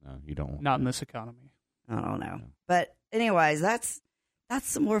 Okay. No, you don't want Not that. in this economy. I don't know. No. But anyways, that's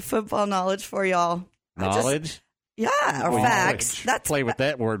some more football knowledge for y'all. Knowledge? Or facts. That's play with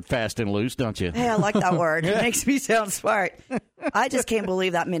that word fast and loose, don't you? Hey, I like that word. It makes me sound smart. I just can't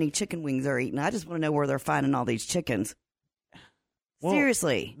believe that many chicken wings are eaten. I just want to know where they're finding all these chickens. Well,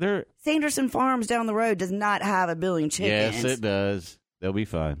 seriously. Sanderson Farms down the road does not have 1 billion chickens. Yes, it does. They'll be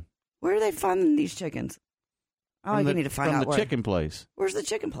fine. Where are they finding these chickens? Oh, you need to find out from the chicken place. Where's the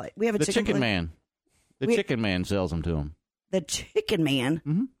chicken place? We have a the chicken man. The chicken man sells them to them. The chicken man?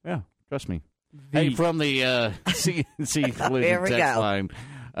 Mm-hmm. Yeah, trust me. Hey, from the CNC Collision text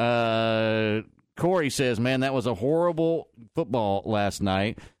line, Corey says, man, that was a horrible football last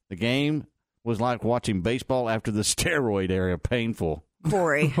night. The game was like watching baseball after the steroid era. Painful.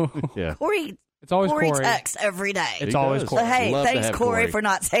 Corey. Yeah. Corey. It's always Corey. Texts every day. It's always Corey. So, hey, thanks, Corey, for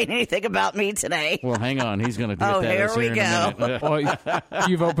not saying anything about me today. Well, hang on. He's going to get that here we in go. a minute. Well,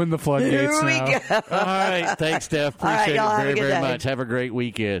 you've opened the floodgates now. Here we go. All right. Thanks, Steph. Appreciate it very, very much. Have a great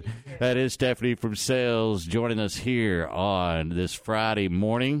weekend. That is Stephanie from Sales joining us here on this Friday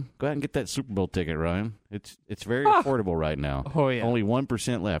morning. Go ahead and get that Super Bowl ticket, Ryan. It's very affordable right now. Oh, yeah. Only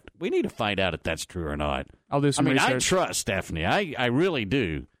 1% left. We need to find out if that's true or not. I'll do some research. I trust Stephanie. I really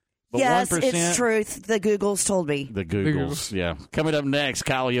do. But yes, 1%, it's truth. The Googles told me. The Googles, yeah. Coming up next,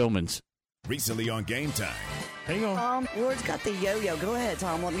 Kyle Youmans. Recently on Game Time. Hang on. Ward's got the yo-yo. Go ahead,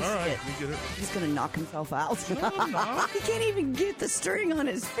 Tom. Let me see it. Let me get it. He's going to knock himself out. No, I'm not. He can't even get the string on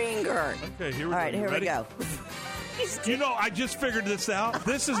his finger. Okay, here we go. All right, here we go. You know, I just figured this out.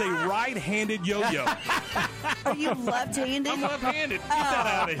 This is a right-handed yo-yo. Are you left-handed? I'm left-handed. Get that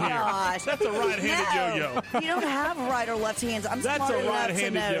out of here. Gosh. That's a right-handed yo-yo. You don't have right or left hands. I'm That's smart a enough to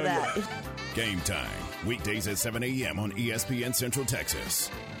right-handed know yo-yo. that. Game Time. Weekdays at 7 a.m. on ESPN Central Texas.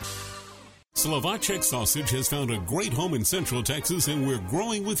 Slovacek Sausage has found a great home in Central Texas, and we're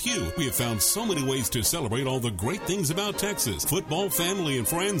growing with you. We have found so many ways to celebrate all the great things about Texas. Football, family, and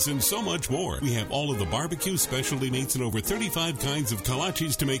friends, and so much more. We have all of the barbecue specialty meats and over 35 kinds of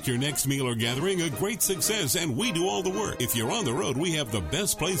kolaches to make your next meal or gathering a great success, and we do all the work. If you're on the road, we have the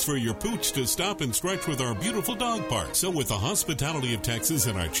best place for your pooch to stop and stretch with our beautiful dog park. So with the hospitality of Texas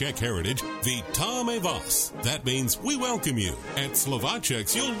and our Czech heritage, Vítame vás. That means we welcome you. At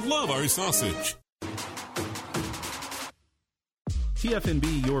Slovacek's, you'll love our sausage.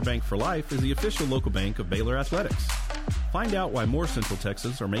 TFNB Your Bank for Life is the official local bank of Baylor Athletics. Find out why more Central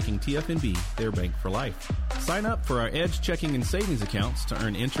Texas are making TFNB their bank for life. Sign up for our Edge checking and savings accounts to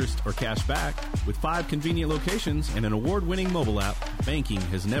earn interest or cash back. With 5 convenient locations and an award-winning mobile app, banking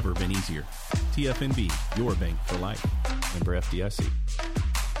has never been easier. TFNB, your bank for life. Member FDIC.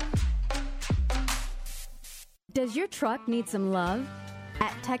 Does your truck need some love?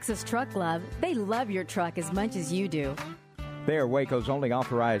 At Texas Truck Love, they love your truck as much as you do. They are Waco's only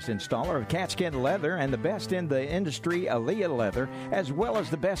authorized installer of catskin leather and the best in the industry, Aaliyah leather, as well as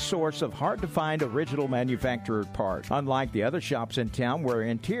the best source of hard-to-find original manufacturer parts. Unlike the other shops in town where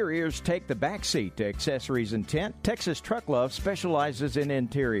interiors take the back seat to accessories and tint, Texas Truck Love specializes in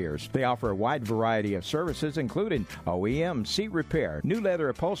interiors. They offer a wide variety of services, including OEM, seat repair, new leather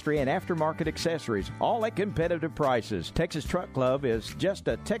upholstery, and aftermarket accessories, all at competitive prices. Texas Truck Love is just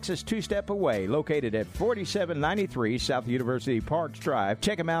a Texas two-step away, located at 4793 South University Parks Drive.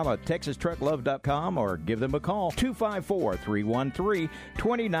 Check them out at TexasTruckLove.com or give them a call,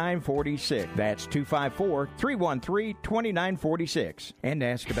 254-313-2946. That's 254-313-2946. And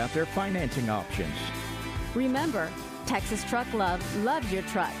ask about their financing options. Remember, Texas Truck Love loves your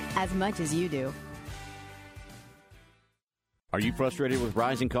truck as much as you do. Are you frustrated with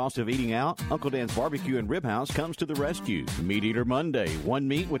rising costs of eating out? Uncle Dan's Barbecue and Rib House comes to the rescue. Meat Eater Monday. 1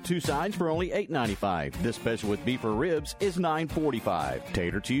 meat with 2 sides for only $8.95. This special with beef or ribs is $9.45.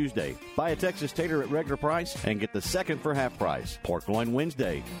 Tater Tuesday. Buy a Texas tater at regular price and get the second for half price. Pork loin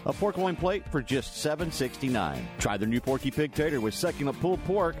Wednesday. A pork loin plate for just $7.69. Try their new Porky Pig Tater with succulent pulled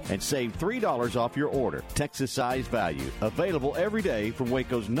pork and save $3 off your order. Texas size value. Available every day from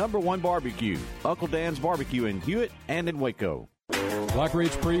Waco's #1 barbecue. Uncle Dan's Barbecue in Hewitt and in Waco.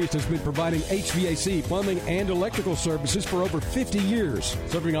 Lockridge Priest has been providing HVAC, plumbing, and electrical services for over 50 years,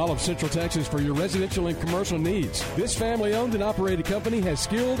 serving all of Central Texas for your residential and commercial needs. This family-owned and operated company has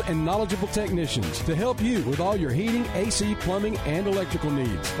skilled and knowledgeable technicians to help you with all your heating, AC, plumbing, and electrical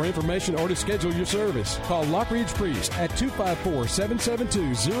needs. For information or to schedule your service, call Lockridge Priest at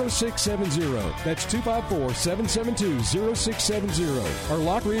 254-772-0670. That's 254-772-0670 or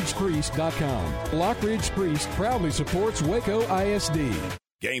LockridgePriest.com. Lockridge Priest proudly supports Waco ISD.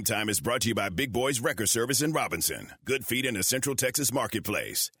 Game Time is brought to you by Big Boys Wrecker Service in Robinson, Good Feet in the Central Texas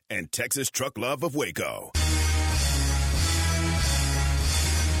Marketplace, and Texas Truck Love of Waco.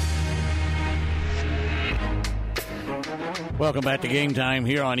 Welcome back to Game Time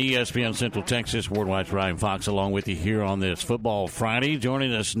here on ESPN Central Texas. Ward White's Ryan Fox along with you here on this Football Friday.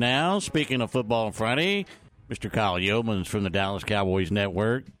 Joining us now, speaking of Football Friday, Mr. Kyle Youmans from the Dallas Cowboys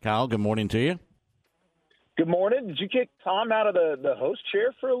Network. Kyle, good morning to you. Good morning. Did you kick Tom out of the host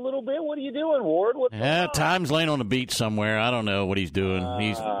chair for a little bit? What are you doing, Ward? What's going on? Tom's laying on the beach somewhere. I don't know what he's doing.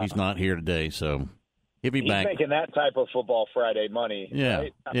 He's not here today, so he'll be back. He's making that type of Football Friday money. Yeah,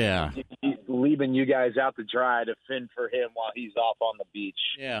 right? yeah. He's leaving you guys out to dry to fend for him while he's off on the beach.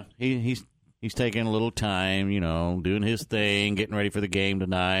 Yeah, he's taking a little time, doing his thing, getting ready for the game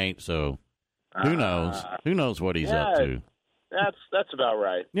tonight. So who knows? Who knows what he's up to? That's about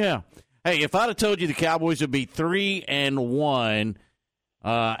right. Yeah. Hey, if I'd have told you the Cowboys would be 3-1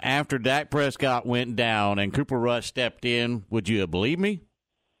 after Dak Prescott went down and Cooper Rush stepped in, would you have believed me?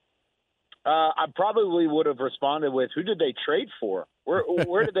 I probably would have responded with, "Who did they trade for?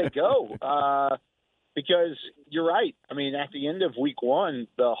 Where did they go?" Because you're right. I mean, at the end of Week 1,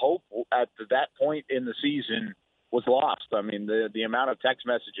 the hope at that point in the season was lost. I mean, the amount of text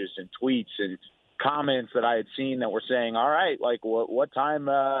messages and tweets and comments that I had seen that were saying, "All right, like what time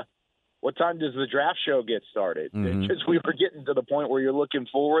does the draft show get started?" Because we were getting to the point where you're looking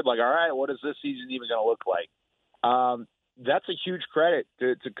forward, like, all right, what is this season even going to look like? That's a huge credit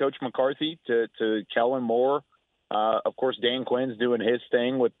to Coach McCarthy, to Kellen Moore. Of course, Dan Quinn's doing his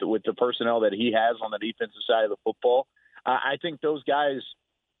thing with the personnel that he has on the defensive side of the football. I think those guys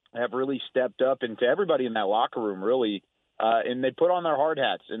have really stepped up, and to everybody in that locker room, really, and they put on their hard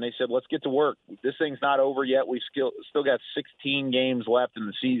hats, and they said, let's get to work. This thing's not over yet. We've still got 16 games left in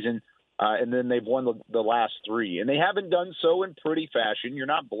the season. And then they've won the last 3, and they haven't done so in pretty fashion. You're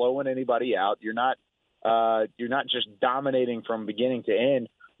not blowing anybody out. You're not just dominating from beginning to end.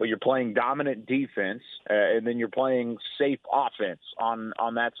 but you're playing dominant defense, and then you're playing safe offense on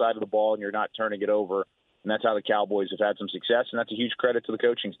that side of the ball, and you're not turning it over. And that's how the Cowboys have had some success, and that's a huge credit to the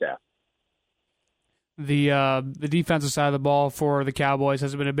coaching staff. The defensive side of the ball for the Cowboys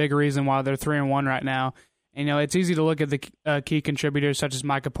has been a big reason why they're 3-1 right now. And, it's easy to look at the key contributors such as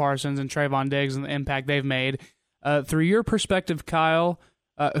Micah Parsons and Trayvon Diggs and the impact they've made. Through your perspective, Kyle,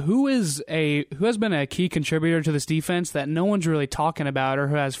 who has been a key contributor to this defense that no one's really talking about or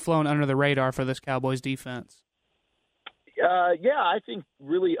who has flown under the radar for this Cowboys defense? I think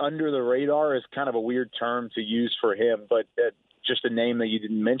really under the radar is kind of a weird term to use for him, but just a name that you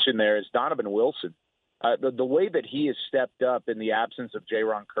didn't mention there is Donovan Wilson. The way that he has stepped up in the absence of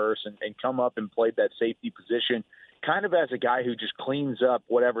Jaron Kearse and come up and played that safety position kind of as a guy who just cleans up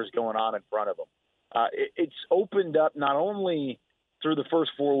whatever's going on in front of him. It's opened up not only through the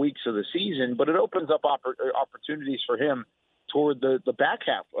first 4 weeks of the season, but it opens up opportunities for him toward the back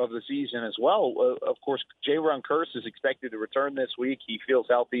half of the season as well. Of course, Jaron Kearse is expected to return this week. He feels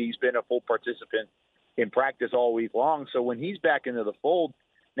healthy. He's been a full participant in practice all week long. So when he's back into the fold,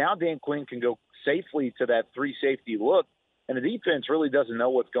 now Dan Quinn can go safely to that 3-safety look, and the defense really doesn't know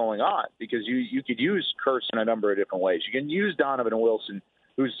what's going on because you could use Kearse in a number of different ways. You can use Donovan Wilson,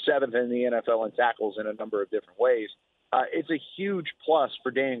 who's 7th in the NFL in tackles, in a number of different ways. It's a huge plus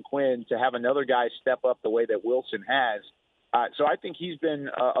for Dan Quinn to have another guy step up the way that Wilson has. So I think he's been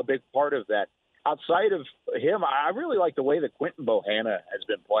a big part of that. Outside of him, I really like the way that Quentin Bohanna has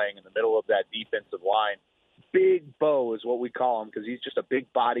been playing in the middle of that defensive line. Big Bo is what we call him because he's just a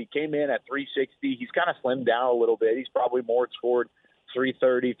big body. Came in at 360. He's kind of slimmed down a little bit. He's probably more toward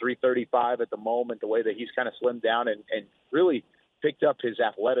 330, 335 at the moment, the way that he's kind of slimmed down and really picked up his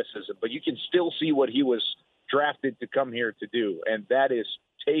athleticism. But you can still see what he was drafted to come here to do, and that is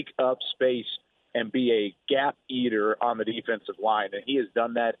take up space and be a gap eater on the defensive line. And he has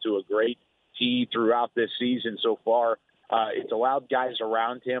done that to a great T throughout this season so far. It's allowed guys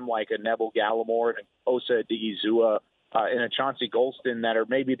around him like a Neville Gallimore and Osa Odighizuwa and a Chauncey Golston that are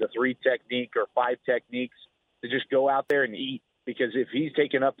maybe the 3 technique or 5 techniques to just go out there and eat. Because if he's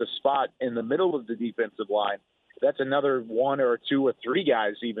taking up the spot in the middle of the defensive line, that's another 1 or 2 or 3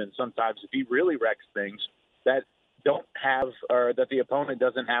 guys even sometimes if he really wrecks things that don't have or that the opponent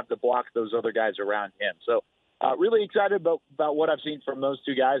doesn't have to block those other guys around him. So really excited about what I've seen from those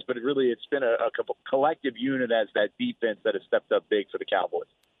 2 guys, but it's been a collective unit as that defense that has stepped up big for the Cowboys.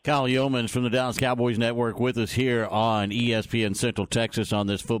 Kyle Youmans from the Dallas Cowboys Network with us here on ESPN Central Texas on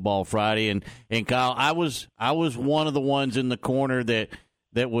this Football Friday. And Kyle, I was one of the ones in the corner that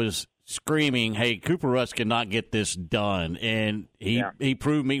was screaming, hey, Cooper Rush cannot get this done. And he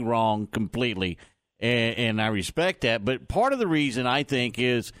proved me wrong completely. And I respect that. But part of the reason, I think,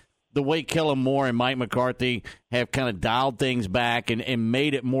 is the way Kellen Moore and Mike McCarthy have kind of dialed things back and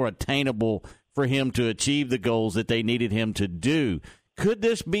made it more attainable for him to achieve the goals that they needed him to do. Could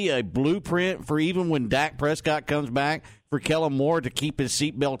this be a blueprint for even when Dak Prescott comes back for Kellen Moore to keep his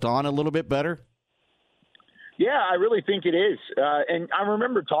seatbelt on a little bit better? Yeah, I really think it is. And I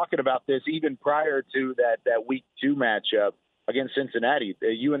remember talking about this even prior to that Week 2 matchup against Cincinnati.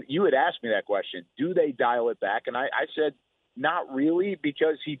 You had asked me that question. Do they dial it back? And I said not really,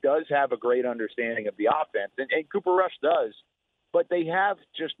 because he does have a great understanding of the offense. And Cooper Rush does. But they have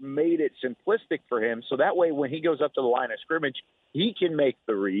just made it simplistic for him. So that way when he goes up to the line of scrimmage, he can make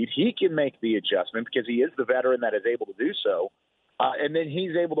the read. He can make the adjustment because he is the veteran that is able to do so. And then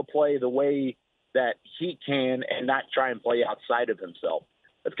he's able to play the way that he can and not try and play outside of himself.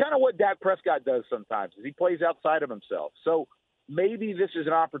 That's kind of what Dak Prescott does sometimes, is he plays outside of himself. So maybe this is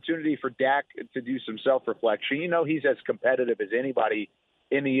an opportunity for Dak to do some self-reflection. He's as competitive as anybody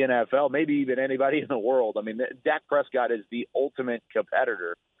in the NFL, maybe even anybody in the world. I mean, Dak Prescott is the ultimate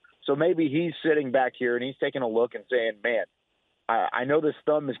competitor. So maybe he's sitting back here and he's taking a look and saying, man, I know this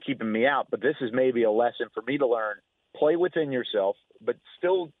thumb is keeping me out, but this is maybe a lesson for me to learn. Play within yourself, but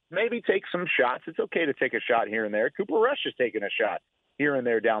still maybe take some shots. It's okay to take a shot here and there. Cooper Rush is taking a shot here and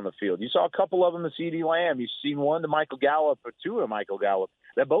there down the field. You saw a couple of them to CeeDee Lamb. You've seen one to Michael Gallup or 2 to Michael Gallup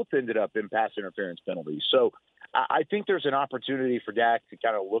that both ended up in pass interference penalties. So I think there's an opportunity for Dak to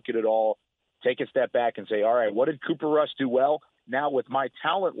kind of look at it all, take a step back and say, all right, what did Cooper Rush do well? Now with my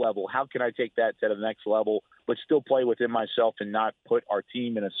talent level, how can I take that to the next level, but still play within myself and not put our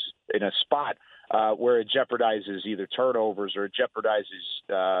team in a spot where it jeopardizes either turnovers or it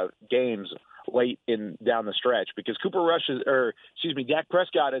jeopardizes games late down the stretch? Because Dak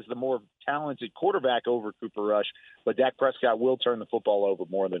Prescott is the more talented quarterback over Cooper Rush, but Dak Prescott will turn the football over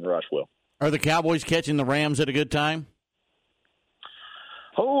more than Rush will. Are the Cowboys catching the Rams at a good time?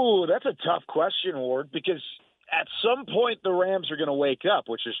 Oh, that's a tough question, Ward, because at some point the Rams are going to wake up,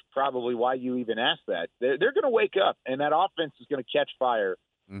 which is probably why you even asked that. They're going to wake up, and that offense is going to catch fire.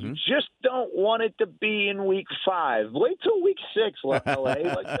 Mm-hmm. You just don't want it to be in Week 5. Wait till Week 6, LA.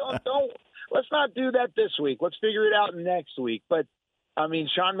 Don't. Let's not do that this week. Let's figure it out next week. But I mean,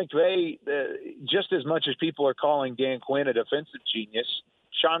 Sean McVay, just as much as people are calling Dan Quinn a defensive genius,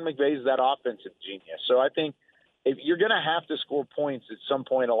 Sean McVay is that offensive genius. So I think if you're going to have to score points at some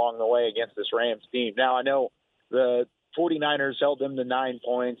point along the way against this Rams team. Now, I know the 49ers held them to 9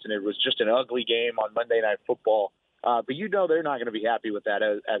 points, and it was just an ugly game on Monday Night Football. But they're not going to be happy with that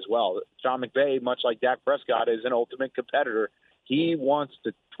as well. Sean McVay, much like Dak Prescott, is an ultimate competitor. He wants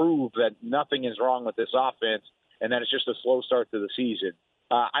to prove that nothing is wrong with this offense and that it's just a slow start to the season.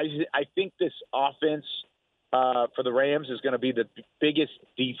 I think this offense for the Rams is going to be the biggest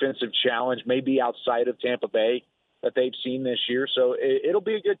defensive challenge, maybe outside of Tampa Bay, that they've seen this year. So it'll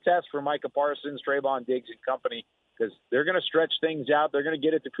be a good test for Micah Parsons, Trayvon Diggs, and company, because they're going to stretch things out. They're going to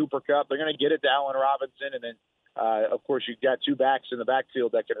get it to Cooper Kupp. They're going to get it to Allen Robinson. And then, of course, you've got two backs in the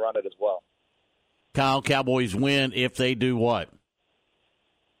backfield that can run it as well. Kyle, Cowboys win if they do what?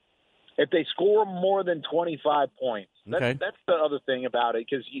 If they score more than 25 points. Okay. That's the other thing about it,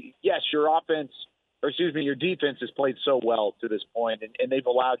 because, yes, your defense has played so well to this point, and they've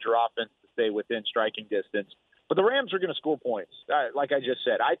allowed your offense to stay within striking distance. But the Rams are going to score points. Like I just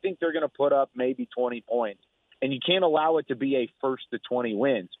said, I think they're going to put up maybe 20 points. And you can't allow it to be a first to 20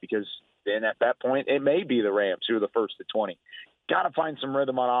 wins, because then at that point it may be the Rams who are the first to 20. Got to find some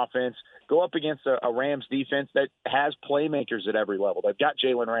rhythm on offense. Go up against a Rams defense that has playmakers at every level. They've got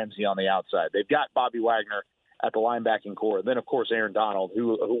Jalen Ramsey on the outside. They've got Bobby Wagner at the linebacking core. Then, of course, Aaron Donald,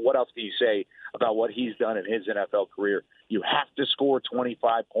 who what else do you say about what he's done in his NFL career? You have to score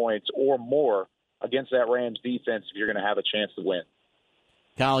 25 points or more against that Rams defense if you're going to have a chance to win.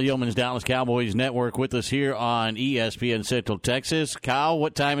 Kyle Youmans, Dallas Cowboys Network, with us here on ESPN Central Texas. Kyle,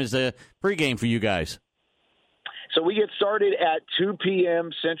 what time is the pregame for you guys? So we get started at 2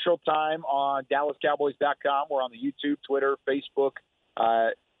 p.m. Central Time on DallasCowboys.com. We're on the YouTube, Twitter, Facebook,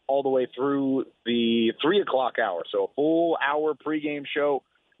 all the way through the 3 o'clock hour. So a full hour pregame show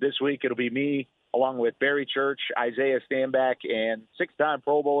this week. It'll be me along with Barry Church, Isaiah Stanback, and 6-time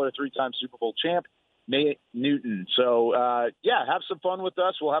Pro Bowler, 3-time Super Bowl champ, Nate Newton. So, have some fun with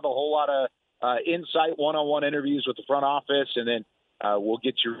us. We'll have a whole lot of insight, one-on-one interviews with the front office, and then we'll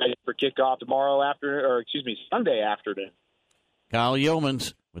get you ready for kickoff Sunday afternoon. Kyle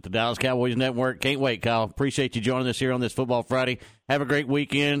Youmans with the Dallas Cowboys Network. Can't wait, Kyle. Appreciate you joining us here on this Football Friday. Have a great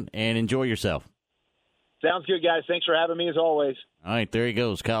weekend and enjoy yourself. Sounds good, guys. Thanks for having me, as always. All right, there he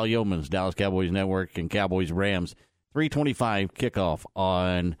goes. Kyle Youmans, Dallas Cowboys Network and Cowboys Rams. 3:25 kickoff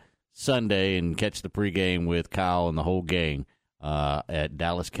on Sunday, and catch the pregame with Kyle and the whole gang at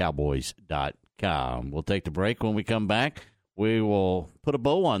DallasCowboys.com. We'll take the break. When we come back, we will put a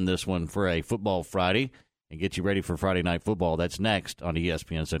bow on this one for a Football Friday and get you ready for Friday Night Football. That's next on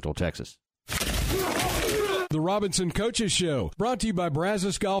ESPN Central Texas. The Robinson Coaches Show, brought to you by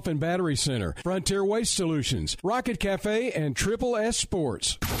Brazos Golf and Battery Center, Frontier Waste Solutions, Rocket Cafe, and Triple S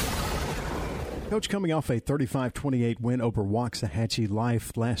Sports. Coach, coming off a 35-28 win over Waxahachie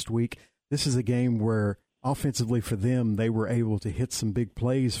Life last week, this is a game where offensively for them, they were able to hit some big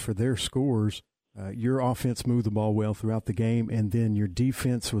plays for their scores. Your offense moved the ball well throughout the game, and then your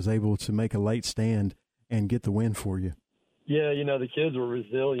defense was able to make a late stand and get the win for you. Yeah, the kids were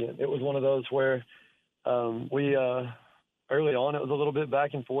resilient. It was one of those where we early on, it was a little bit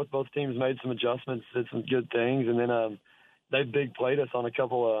back and forth. Both teams made some adjustments, did some good things, and then they big played us on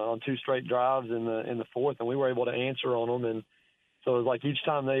on 2 straight drives in the fourth, and we were able to answer on them. And so it was like each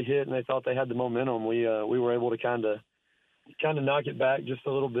time they hit and they thought they had the momentum, we were able to kind of knock it back just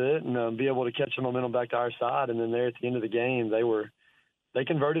a little bit and be able to catch the momentum back to our side. And then there at the end of the game, they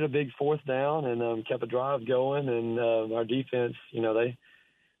converted a big fourth down and kept a drive going. And our defense, they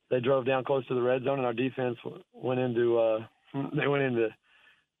drove down close to the red zone, and our defense went into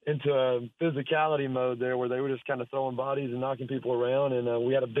physicality mode there, where they were just kind of throwing bodies and knocking people around. And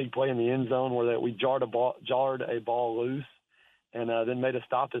we had a big play in the end zone where we jarred a ball loose, and then made a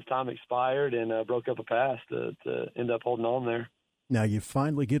stop as time expired and broke up a pass to end up holding on there. Now you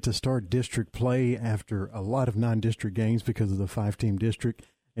finally get to start district play after a lot of non-district games because of the 5-team district,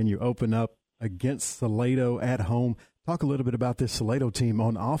 and you open up against Salado at home. Talk a little bit about this Salado team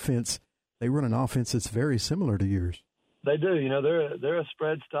on offense. They run an offense that's very similar to yours. They do. They're a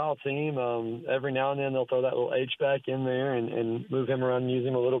spread-style team. Every now and then they'll throw that little H-back in there and move him around and use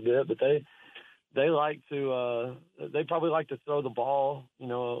him a little bit. But they like to they probably like to throw the ball, a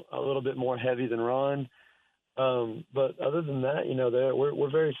little bit more heavy than run. But other than that,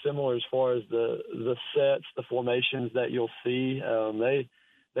 we're very similar as far as the sets, the formations that you'll see.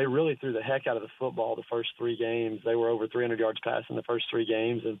 They really threw the heck out of the football the first 3 games. They were over 300 yards passing the first 3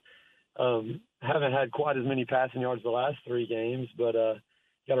 games, and haven't had quite as many passing yards the last 3 games. But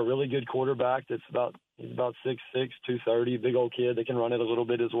got a really good quarterback that's about 6'6", 230, big old kid that can run it a little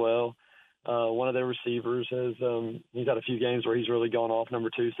bit as well. One of their receivers has he's had a few games where he's really gone off. Number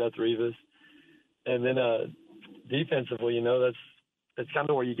 2, Seth Rivas, and then defensively, that's kind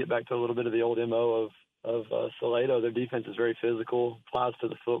of where you get back to a little bit of the old MO of Salado. Their defense is very physical, flies to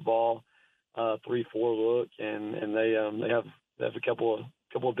the football, 3-4 look, and they have a couple of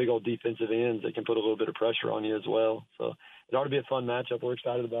big old defensive ends that can put a little bit of pressure on you as well. So it ought to be a fun matchup. We're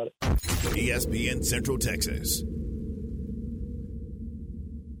excited about it. ESPN Central Texas.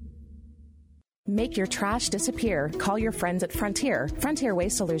 Make your trash disappear. Call your friends at Frontier. Frontier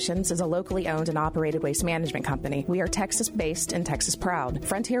Waste Solutions is a locally owned and operated waste management company. We are Texas-based and Texas-proud.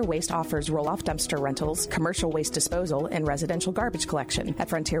 Frontier Waste offers roll-off dumpster rentals, commercial waste disposal, and residential garbage collection. At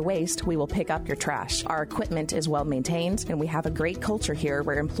Frontier Waste, we will pick up your trash. Our equipment is well-maintained, and we have a great culture here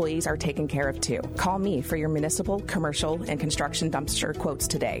where employees are taken care of, too. Call me for your municipal, commercial, and construction dumpster quotes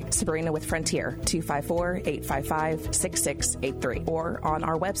today. Sabrina with Frontier, 254-855-6683, or on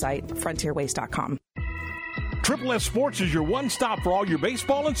our website, frontierwaste.com. Triple S Sports is your one-stop for all your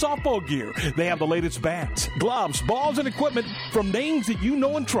baseball and softball gear. They have the latest bats, gloves, balls, and equipment from names that you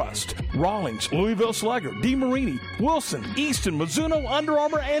know and trust. Rawlings, Louisville Slugger, DeMarini, Wilson, Easton, Mizuno, Under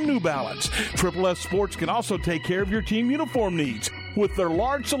Armour, and New Balance. Triple S Sports can also take care of your team uniform needs with their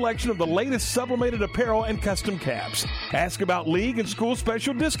large selection of the latest sublimated apparel and custom caps. Ask about league and school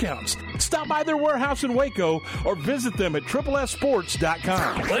special discounts. Stop by their warehouse in Waco or visit them at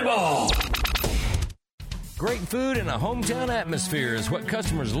triplessports.com. Play ball! Great food and a hometown atmosphere is what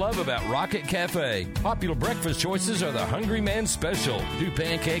customers love about Rocket Cafe. Popular breakfast choices are the Hungry Man Special, 2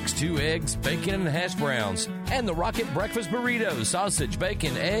 pancakes, 2 eggs, bacon, and hash browns, and the Rocket Breakfast Burrito, sausage,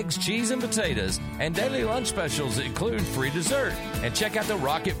 bacon, eggs, cheese, and potatoes. And daily lunch specials include free dessert. And check out the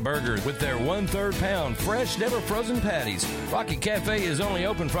Rocket Burger with their 1/3 pound fresh, never frozen patties. Rocket Cafe is only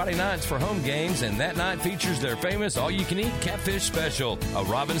open Friday nights for home games, and that night features their famous all-you-can-eat catfish special, a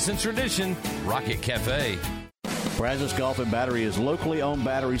Robinson tradition. Rocket Cafe. Brazos Golf and Battery is locally owned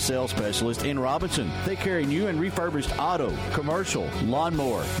battery sales specialist in Robinson. They carry new and refurbished auto, commercial,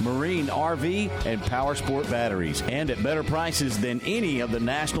 lawnmower, marine, RV, and power sport batteries, and at better prices than any of the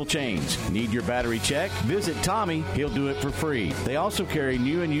national chains. Need your battery check? Visit Tommy. He'll do it for free. They also carry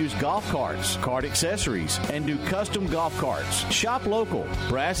new and used golf carts, cart accessories, and do custom golf carts. Shop local.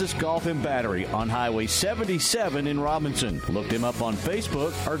 Brazos Golf and Battery on Highway 77 in Robinson. Look them up on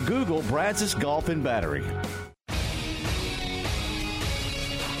Facebook or Google Brazos Golf and Battery.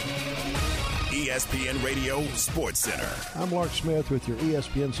 ESPN Radio Sports Center. I'm Mark Smith with your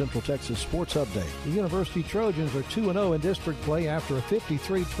ESPN Central Texas Sports Update. The University Trojans are 2-0 in district play after a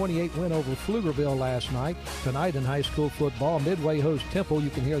 53-28 win over Pflugerville last night. Tonight in high school football, Midway hosts Temple.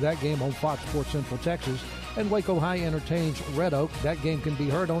 You can hear that game on Fox Sports Central Texas. And Waco High entertains Red Oak. That game can be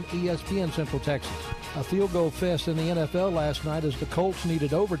heard on ESPN Central Texas. A field goal fest in the NFL last night as the Colts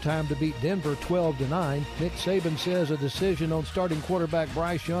needed overtime to beat Denver 12-9. Nick Saban says a decision on starting quarterback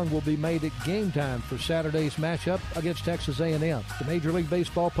Bryce Young will be made at game time for Saturday's matchup against Texas A&M. The Major League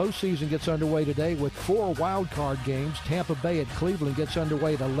Baseball postseason gets underway today with 4 wild card games. Tampa Bay at Cleveland gets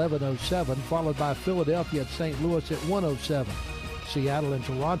underway at 11:07, followed by Philadelphia at St. Louis at 1:07. Seattle and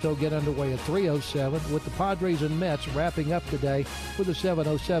Toronto get underway at 3:07, with the Padres and Mets wrapping up today with a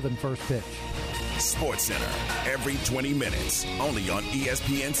 7:07 first pitch. Sports Center, every 20 minutes, only on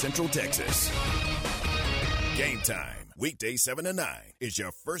ESPN Central Texas. Game Time, weekdays 7 to 9, is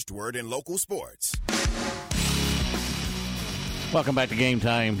your first word in local sports. Welcome back to Game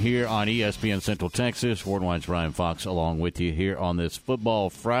Time here on ESPN Central Texas. Ward Wine's Ryan Fox along with you here on this Football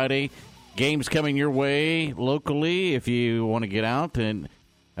Friday. Games coming your way locally if you want to get out and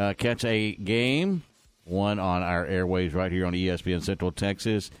catch a game. One on our airwaves right here on ESPN Central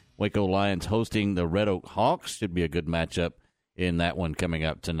Texas. Waco Lions hosting the Red Oak Hawks. Should be a good matchup in that one coming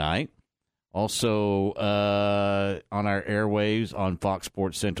up tonight. Also on our airwaves on Fox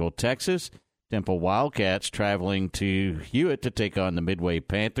Sports Central Texas, Temple Wildcats traveling to Hewitt to take on the Midway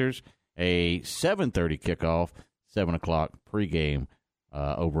Panthers. A 7:30 kickoff, 7 o'clock pregame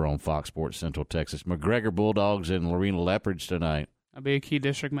over on Fox Sports Central Texas. McGregor Bulldogs and Lorena Leopards tonight. That'll be a key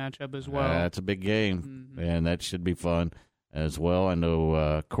district matchup as well. That's a big game, and that should be fun as well. I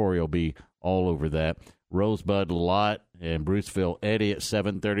know Corey will be all over that. Rosebud Lott and Bruceville Eddy at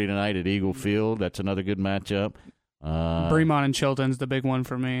 7:30 tonight at Eagle Field. That's another good matchup. Bremont and Chilton's the big one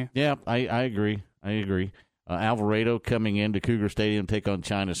for me. Yeah, I agree. Alvarado coming into Cougar Stadium to take on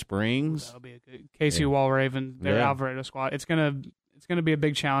China Springs. That'll be a good Casey Walraven, their Alvarado squad. It's gonna be a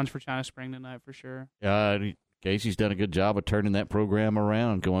big challenge for China Spring tonight for sure. Casey's done a good job of turning that program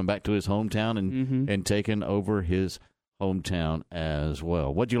around, going back to his hometown and taking over his hometown as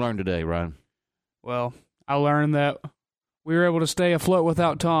well. What'd you learn today, Ryan? Well, I learned that we were able to stay afloat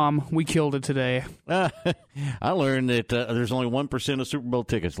without Tom. We killed it today. I learned that there's only 1% of Super Bowl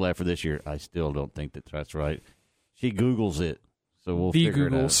tickets left for this year. I still don't think that's right. She Googles it, so we'll figure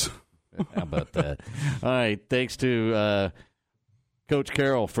it out. How about that? All right, thanks to Coach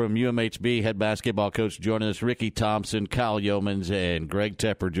Carroll from UMHB, head basketball coach, joining us. Ricky Thompson, Kyle Youmans, and Greg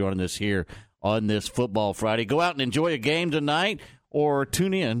Tepper joining us here on this Football Friday. Go out and enjoy a game tonight, or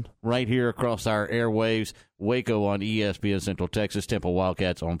tune in right here across our airwaves. Waco on ESPN Central Texas, Temple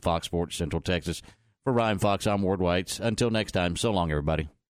Wildcats on Fox Sports Central Texas. For Ryan Fox, I'm Ward Whites. Until next time, so long, everybody.